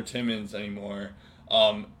have Connor Timmins anymore.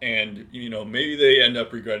 And maybe they end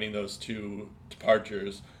up regretting those two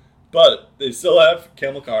departures. But they still have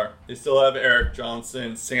Cale Makar. They still have Eric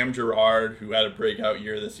Johnson, Sam Girard, who had a breakout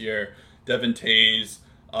year this year, Devin Tays.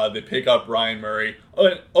 They pick up Ryan Murray.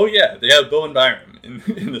 Oh yeah, they have Bowen Byram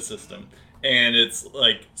in the system. And they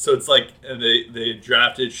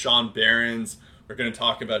drafted Sean Barons. We're going to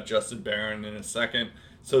talk about Justin Barron in a second.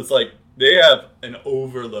 So it's they have an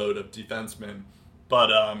overload of defensemen,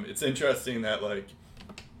 but it's interesting that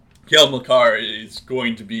Cale Makar is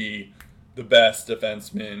going to be the best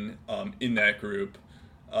defenseman in that group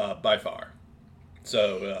by far.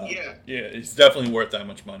 So yeah, he's definitely worth that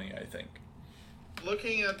much money, I think.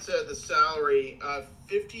 Looking at the salary,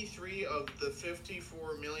 53 of the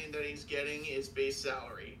 $54 million that he's getting is base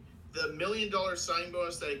salary. The $1 million signing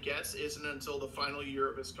bonus that he gets isn't until the final year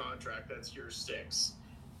of his contract. That's year 6.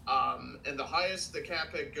 And the highest the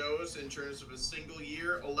cap hit goes in terms of a single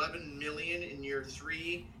year, $11 million in year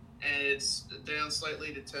 3, and it's down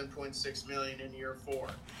slightly to $10.6 million in year 4.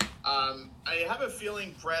 I have a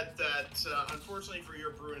feeling, Brett, that unfortunately for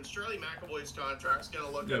your Bruins, Charlie McAvoy's contract's going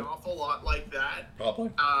to look an awful lot like that.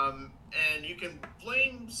 Probably. And you can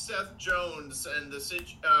blame Seth Jones and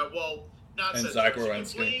Zach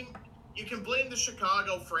Werenski. You can blame the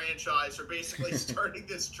Chicago franchise for basically starting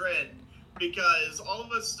this trend. Because all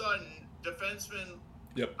of a sudden, defensemen,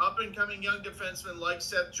 up-and-coming young defensemen like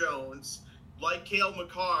Seth Jones, like Cale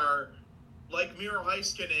Makar, like Miro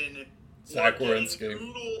Heiskanen, Zach Werenski,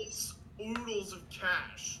 oodles of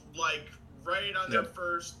cash, right on their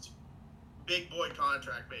first big boy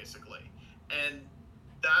contract, basically. And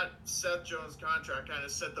that Seth Jones contract kind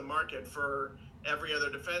of set the market for every other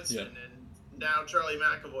defenseman. And now Charlie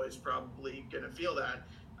McAvoy is probably going to feel that.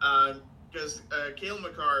 Because Cale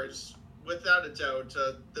Makar is, without a doubt,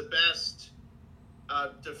 the best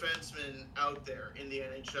defenseman out there in the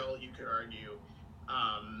NHL, you could argue.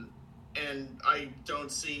 And I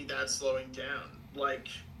don't see that slowing down.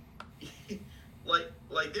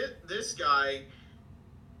 This guy,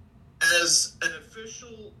 as an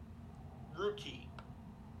official rookie,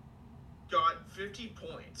 got 50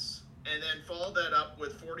 points and then followed that up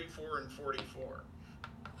with 44 and 44.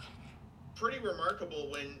 Pretty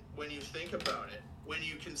remarkable when you think about it. When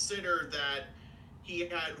you consider that he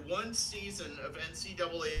had one season of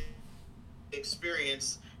NCAA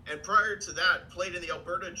experience, and prior to that, played in the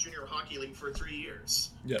Alberta Junior Hockey League for 3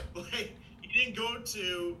 years. Yeah. He didn't go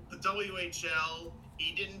to the WHL.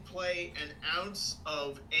 He didn't play an ounce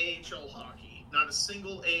of AHL hockey, not a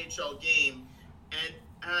single AHL game, and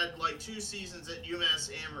had 2 seasons at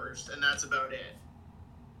UMass Amherst, and that's about it.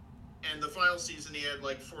 And the final season, he had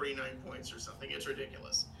 49 points or something. It's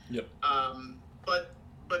ridiculous. Yep.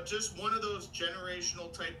 But just one of those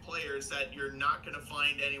generational type players that you're not going to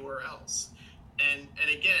find anywhere else. And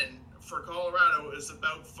again, for Colorado, it's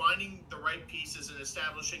about finding the right pieces and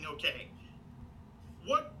establishing, okay,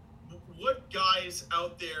 what guys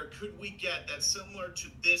out there could we get that's similar to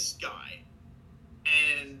this guy?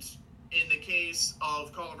 And in the case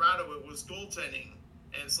of Colorado, it was goaltending.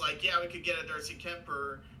 And it's we could get a Darcy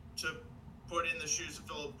Kemper to put in the shoes of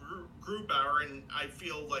Philip Grubauer, and I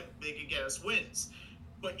feel like they could get us wins.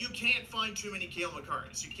 But you can't find too many Cale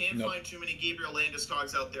Makars. You can't find too many Gabriel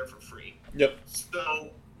Landeskog's out there for free. Yep.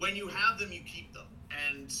 So when you have them, you keep them.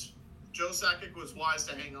 And Joe Sakic was wise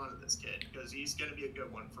to hang on to this kid because he's going to be a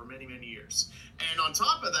good one for many, many years. And on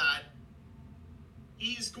top of that,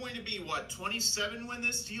 he's going to be, 27 when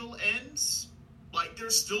this deal ends?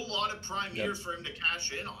 There's still a lot of prime years for him to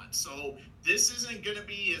cash in on. So this isn't going to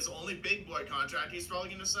be his only big boy contract. He's probably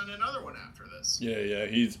going to sign another one after this. Yeah.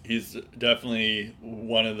 He's definitely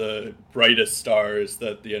one of the brightest stars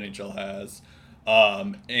that the NHL has.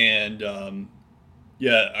 I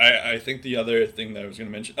think the other thing that I was going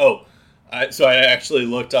to mention. I actually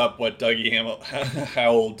looked up what how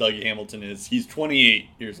old Dougie Hamilton is. He's 28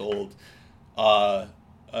 years old.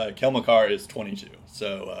 Cale Makar is 22.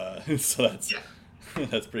 So that's. Yeah.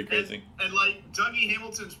 That's pretty crazy. And Dougie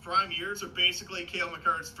Hamilton's prime years are basically Cale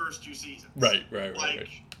Makar's first 2 seasons. Right.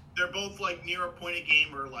 They're both near a point a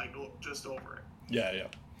game or just over it. Yeah.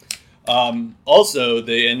 Also,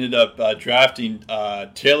 they ended up drafting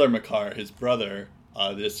Taylor Makar, his brother,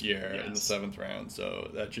 this year in the 7th round. So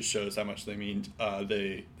that just shows how much they mean.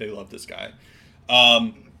 They love this guy.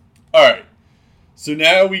 All right. So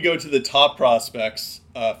now we go to the top prospects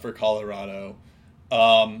for Colorado.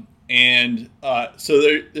 So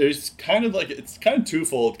there's kind of it's kind of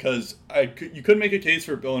twofold because you could make a case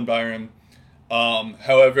for Bowen Byram.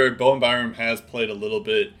 However, Bowen Byram has played a little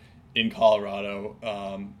bit in Colorado.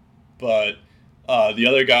 But the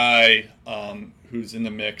other guy who's in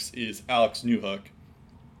the mix is Alex Newhook.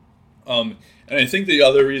 And I think the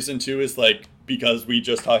other reason too is because we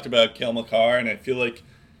just talked about Cale Makar, and I feel like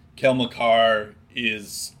Cale Makar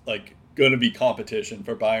is going to be competition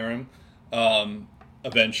for Byram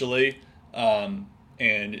eventually, and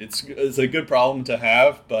it's a good problem to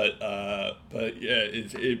have, but yeah,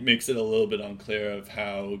 it makes it a little bit unclear of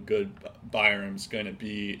how good Byram's going to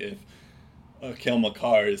be if Cale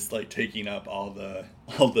Makar is taking up all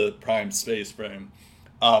the prime space for him.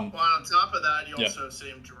 Well, on top of that, you also have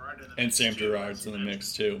Sam Girard in the mix. And Sam Girard's in the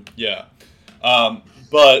mix too. Yeah.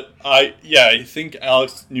 But I think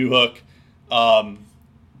Alex Newhook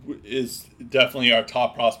is definitely our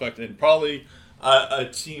top prospect, and probably a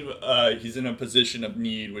team. He's in a position of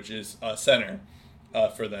need, which is center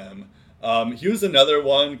for them. He was another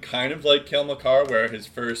one, kind of like Cale Makar, where his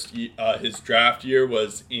his draft year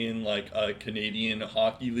was in a Canadian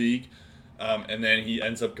Hockey League, and then he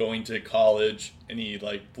ends up going to college and he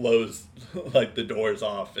blows the doors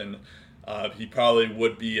off, and he probably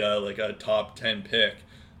would be a top 10 pick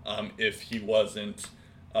if he wasn't.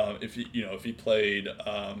 If he played,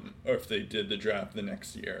 or if they did the draft the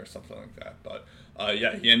next year or something like that. But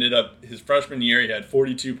he ended up his freshman year. He had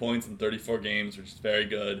 42 points in 34 games, which is very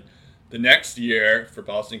good. The next year for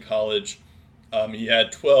Boston College, he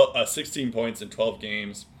had 16 points in 12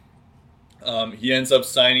 games. He ends up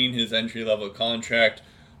signing his entry-level contract.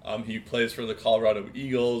 He plays for the Colorado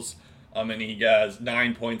Eagles, and he has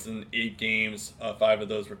 9 points in 8 games. 5 of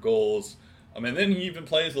those were goals. And then he even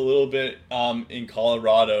plays a little bit in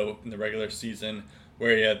Colorado in the regular season,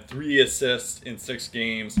 where he had 3 assists in 6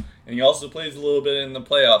 games. And he also plays a little bit in the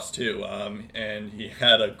playoffs, too. And he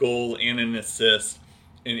had a goal and an assist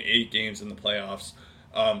in 8 games in the playoffs.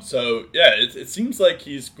 It seems like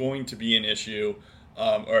he's going to be an issue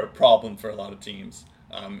or a problem for a lot of teams,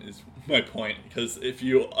 is my point. Because if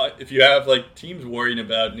you have teams worrying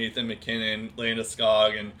about Nathan McKinnon,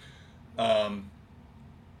 Landeskog,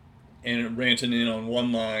 and Rantanen on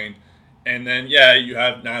one line, and then you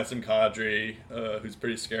have Nazem Kadri, who's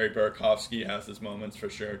pretty scary. Burakovsky has his moments for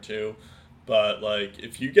sure too, but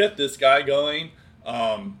if you get this guy going,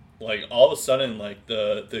 all of a sudden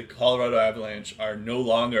the Colorado Avalanche are no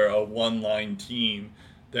longer a one-line team.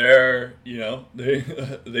 They're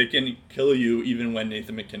they can kill you even when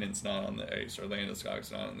Nathan McKinnon's not on the ice or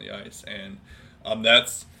Landeskog's not on the ice, and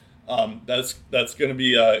that's going to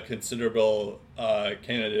be a considerable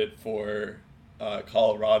candidate for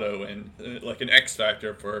Colorado, and an X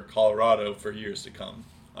factor for Colorado for years to come.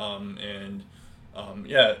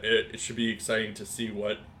 It should be exciting to see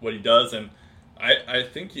what he does, and I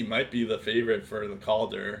think he might be the favorite for the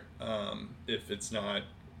Calder if it's not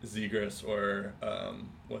Zegras or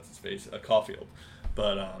what's his face, Caulfield.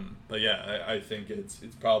 But I think it's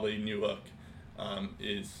probably Newhook. I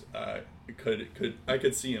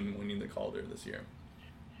could see him winning the Calder this year.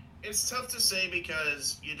 It's tough to say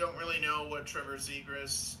because you don't really know what Trevor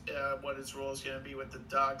Zegras, what his role is going to be with the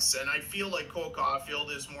Ducks, and I feel like Cole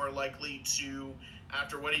Caulfield is more likely to,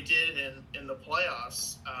 after what he did in the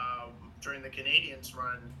playoffs during the Canadiens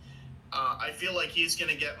run, I feel like he's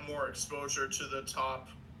going to get more exposure to the top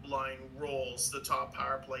line roles, the top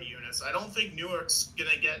power play units. I don't think Newhook's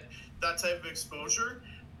going to get that type of exposure.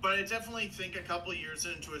 But I definitely think a couple of years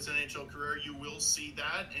into his NHL career, you will see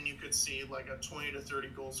that, and you could see a 20 to 30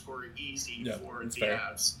 goal scorer easy for the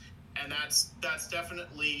Avs. And that's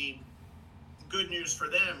definitely good news for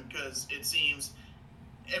them, because it seems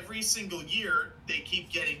every single year they keep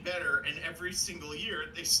getting better, and every single year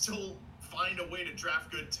they still find a way to draft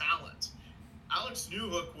good talent. Alex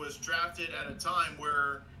Newhook was drafted at a time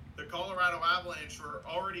where the Colorado Avalanche were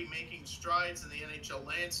already making strides in the NHL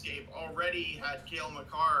landscape, already had Cale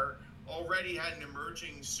Makar, already had an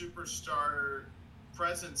emerging superstar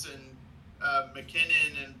presence in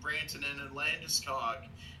McKinnon and Rantanen and Landeskog,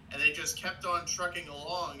 and they just kept on trucking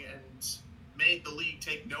along and made the league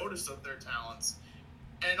take notice of their talents.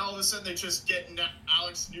 And all of a sudden they just get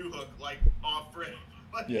Alex Newhook off rip.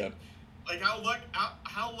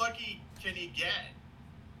 How lucky can he get?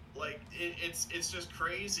 It's just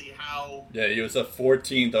crazy how... Yeah, he was a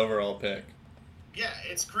 14th overall pick. Yeah,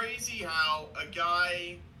 it's crazy how a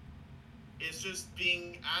guy is just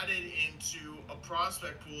being added into a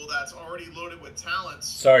prospect pool that's already loaded with talents.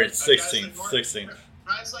 Sorry, 16th.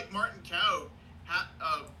 Guys like Martin Kaut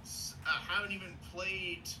haven't even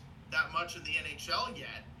played that much in the NHL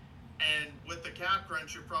yet. And with the cap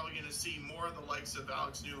crunch, you're probably going to see more of the likes of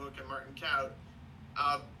Alex Newhook and Martin Kaut.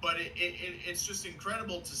 But it's just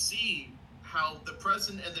incredible to see how the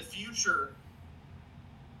present and the future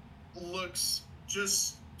looks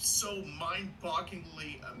just so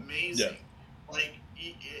mind-bogglingly amazing. Yeah. Like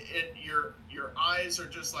your eyes are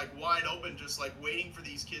just like wide open, just like waiting for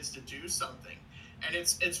these kids to do something, and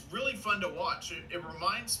it's really fun to watch. It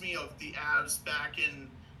reminds me of the Avs back in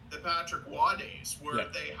the Patrick Waugh days, where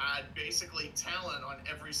they had basically talent on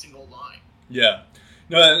every single line. Yeah.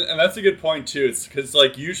 No, and that's a good point too. It's because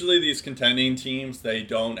like usually these contending teams, they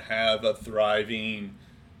don't have a thriving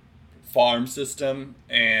farm system,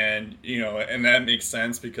 and and that makes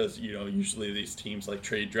sense because usually these teams like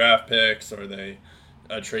trade draft picks or they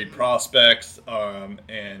trade prospects, and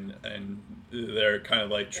they're kind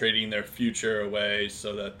of like trading their future away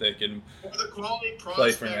so that they can the quality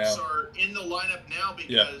prospects are in the lineup now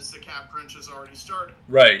because the cap crunch has already started.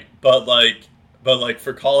 Right, but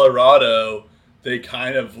for Colorado, they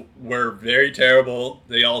kind of were very terrible.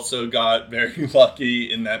 They also got very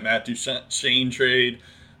lucky in that Matt Duchene trade.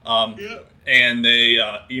 And they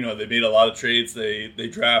made a lot of trades. They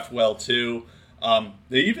draft well too.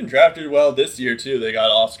 They even drafted well this year too. They got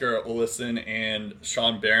Oscar Olesen and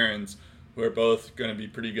Sean Behrens, who are both going to be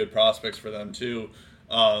pretty good prospects for them too.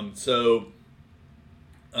 So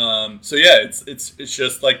yeah, it's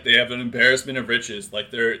just like they have an embarrassment of riches. Like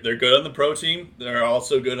they're good on the pro team. They're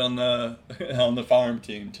also good on the farm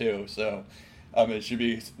team too. So it should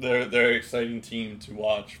be they're an exciting team to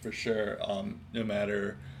watch for sure. No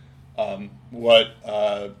matter what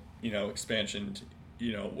expansion,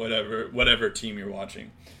 whatever team you're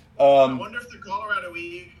watching. I wonder if the Colorado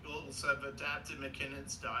Eagles have adapted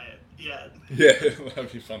McKinnon's diet yet. Yeah,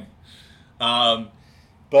 that'd be funny. But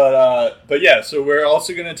yeah, so we're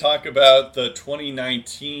also going to talk about the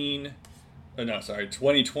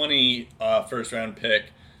 2020 first round pick,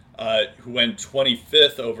 who went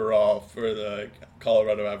 25th overall for the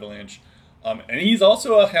Colorado Avalanche. And he's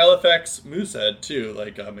also a Halifax Moosehead too,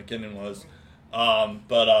 like McKinnon was.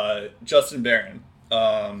 But Justin Barron.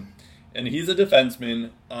 And he's a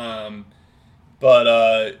defenseman.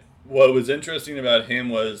 But what was interesting about him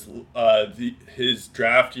was his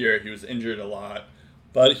draft year, he was injured a lot.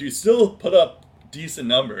 But he still put up decent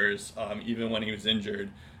numbers, even when he was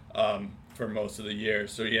injured for most of the year.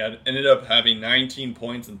 So he ended up having 19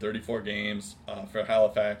 points in 34 games for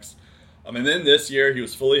Halifax. And then this year, he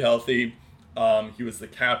was fully healthy. He was the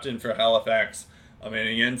captain for Halifax. And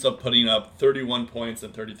he ends up putting up 31 points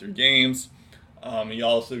in 33 games. He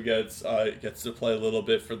also gets to play a little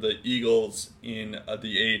bit for the Eagles in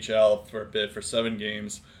the AHL for a bit, for 7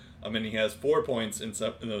 games. And he has 4 points in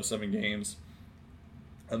those 7 games.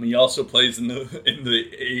 He also plays in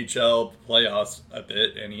the AHL playoffs a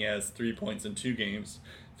bit, and he has 3 points in 2 games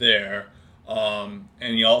there. And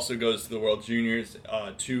he also goes to the World Juniors,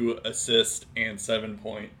 2 assists and 7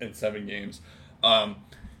 points in 7 games.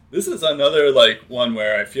 This is another one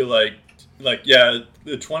where I feel like the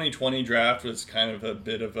 2020 draft was kind of a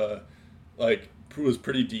bit of a was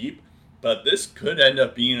pretty deep, but this could end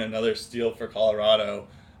up being another steal for Colorado.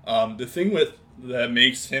 The thing that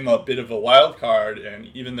makes him a bit of a wild card, and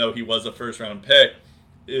even though he was a first round pick,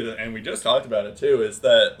 and we just talked about it too, is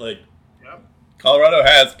that Colorado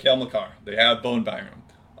has Cale Makar. They have Bowen Byram.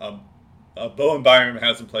 Bowen Byram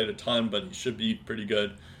hasn't played a ton, but he should be pretty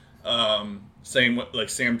good. Same with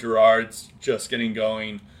Sam Girard's just getting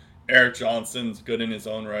going. Eric Johnson's good in his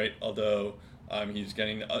own right, although he's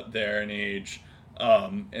getting up there in age.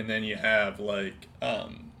 And then you have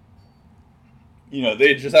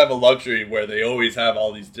they just have a luxury where they always have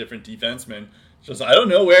all these different defensemen. Just I don't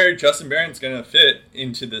know where Justin Barron's going to fit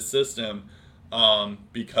into this system,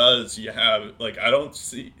 because you have I don't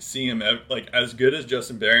see him ever, as good as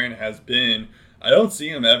Justin Barron has been. I don't see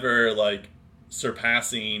him ever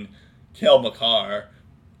surpassing Cale Makar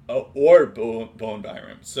or Bowen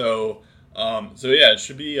Byram. So yeah, it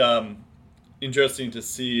should be interesting to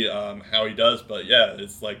see how he does. But yeah,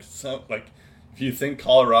 it's if you think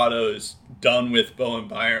Colorado is done with Bowen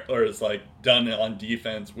Byram, or is done on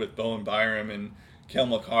defense with Bowen Byram and Cale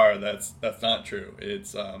Makar, that's not true.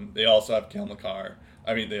 It's they also have Cale Makar.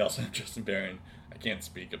 I mean, they also have Justin Barron. I can't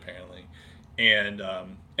speak apparently, and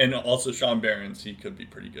also Sean Behrens. He could be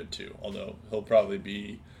pretty good too. Although he'll probably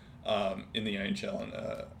be in the NHL in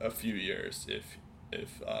a few years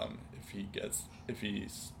if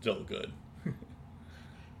he's still good.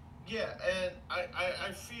 Yeah, and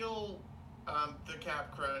I feel the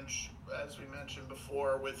cap crunch, as we mentioned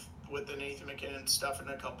before, with the Nathan McKinnon stuff in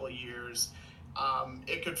a couple of years.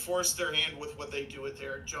 It could force their hand with what they do with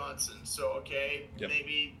Eric Johnson. So,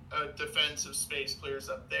 maybe a defensive space clears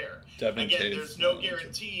up there. Again, there's no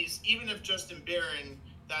guarantees. Even if Justin Barron,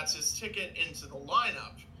 that's his ticket into the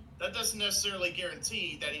lineup, that doesn't necessarily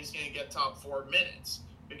guarantee that he's going to get top 4 minutes,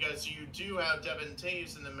 because you do have Devin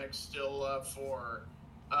Taves in the mix still for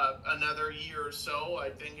another year or so. I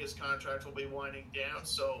think his contract will be winding down,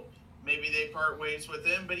 so maybe they part ways with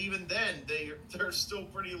him, but even then, they're still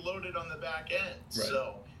pretty loaded on the back end. Right.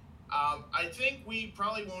 So I think we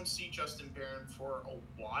probably won't see Justin Barron for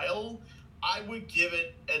a while. I would give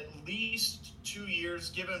it at least 2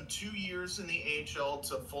 years. Give him 2 years in the AHL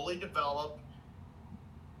to fully develop.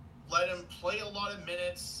 Let him play a lot of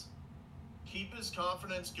minutes. Keep his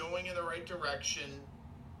confidence going in the right direction.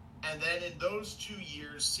 And then in those 2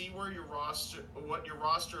 years, see what your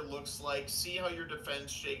roster looks like, see how your defense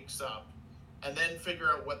shakes up, and then figure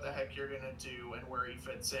out what the heck you're going to do and where he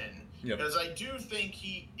fits in. Because I do think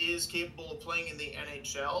he is capable of playing in the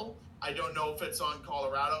NHL. I don't know if it's on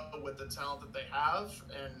Colorado with the talent that they have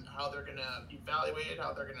and how they're going to evaluate it,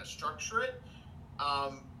 how they're going to structure it.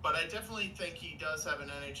 But I definitely think he does have an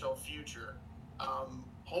NHL future.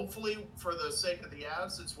 Hopefully, for the sake of the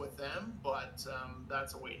Avs, it's with them, but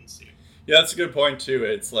that's a wait and see. Yeah, that's a good point, too.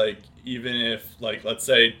 It's like, even if, like, let's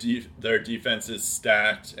say their defense is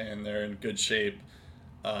stacked and they're in good shape,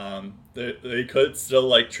 they could still,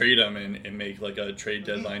 like, trade them and make, like, a trade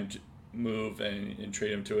deadline move and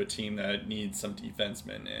trade them to a team that needs some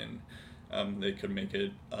defensemen, and they could make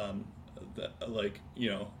it,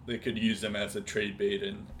 they could use them as a trade bait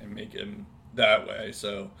and make him that way,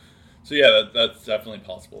 So yeah, that's definitely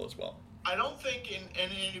possible as well. I don't think in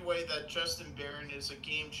any way that Justin Barron is a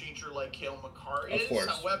game changer like Cale Makar is. Of course.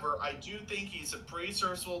 However, I do think he's a pretty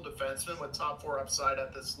serviceable defenseman with top 4 upside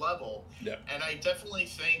at this level. Yeah. And I definitely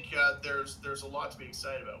think there's a lot to be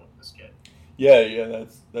excited about with this kid. Yeah,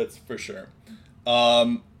 that's for sure.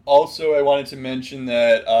 Also, I wanted to mention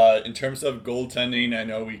that in terms of goaltending, I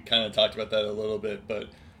know we kind of talked about that a little bit, but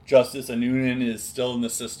Justice Anunin is still in the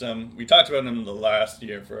system. We talked about him the last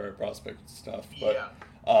year for our prospect stuff, but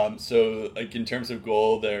so like in terms of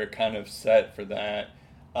goal, they're kind of set for that.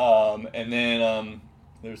 And then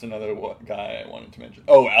there's another guy I wanted to mention.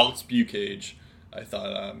 Oh, Alex Bucage, I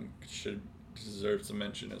thought should deserve some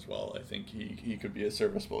mention as well. I think he could be a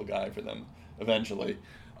serviceable guy for them eventually.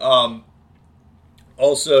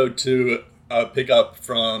 Also, to pick up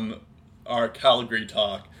from our Calgary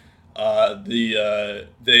talk.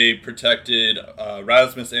 They protected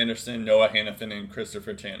Rasmus Andersson, Noah Hannafin, and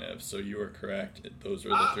Christopher Tanev. So you were correct; those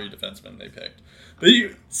were the 3 defensemen they picked. But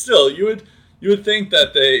you would think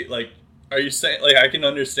that they Are you saying I can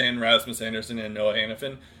understand Rasmus Andersson and Noah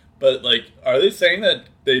Hannafin, but are they saying that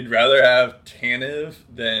they'd rather have Tanev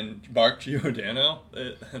than Mark Giordano?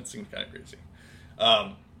 That seems kind of crazy.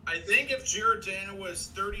 I think if Giordano was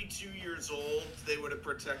 32 years old, they would have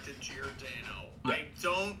protected Giordano. Yeah.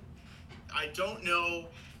 I don't know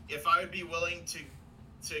if I would be willing to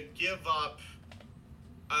give up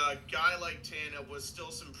a guy like Tanev with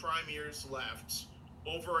still some prime years left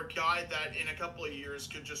over a guy that in a couple of years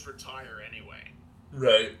could just retire anyway.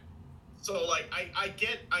 Right. So I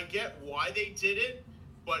get why they did it,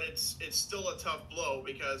 but it's still a tough blow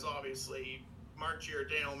because obviously Mark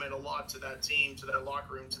Giordano meant a lot to that team, to that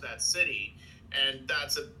locker room, to that city, and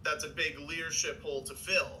that's a big leadership hole to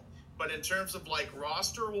fill. But in terms of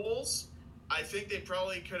roster holes, I think they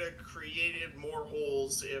probably could have created more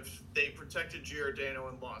holes if they protected Giordano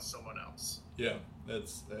and lost someone else. Yeah,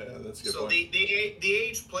 that's a good point. So the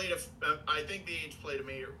age played I think the age played a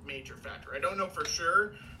major factor. I don't know for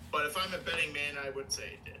sure, but if I'm a betting man, I would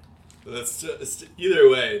say it did. That's either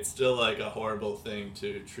way, it's still a horrible thing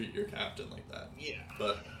to treat your captain like that. Yeah,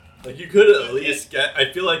 but you could at least get.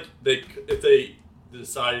 I feel like if they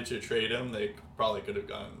decided to trade him, they probably could have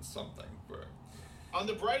gotten something for. On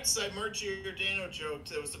the bright side, Mark Giordano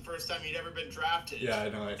joked it was the first time he'd ever been drafted. Yeah, I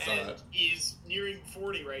know, I saw that. He's nearing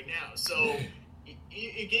 40 right now, so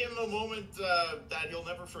it gave him a moment that he'll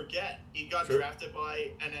never forget. He got drafted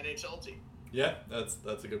by an NHL team. Yeah, that's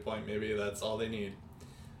a good point. Maybe that's all they need.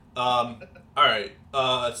 All right,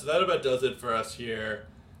 so that about does it for us here.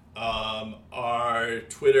 Our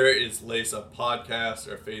Twitter is Lace Up Podcast.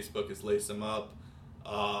 Our Facebook is Lace 'em Up.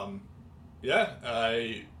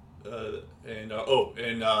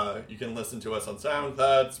 You can listen to us on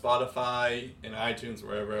SoundCloud, Spotify, and iTunes,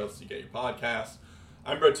 wherever else you get your podcasts.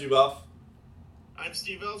 I'm Brett Dubuff. I'm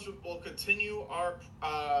Steve Ellsworth. We'll continue our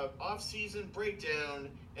off-season breakdown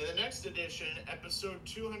in the next edition, episode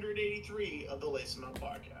 283 of the Lace 'em Up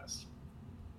Podcast.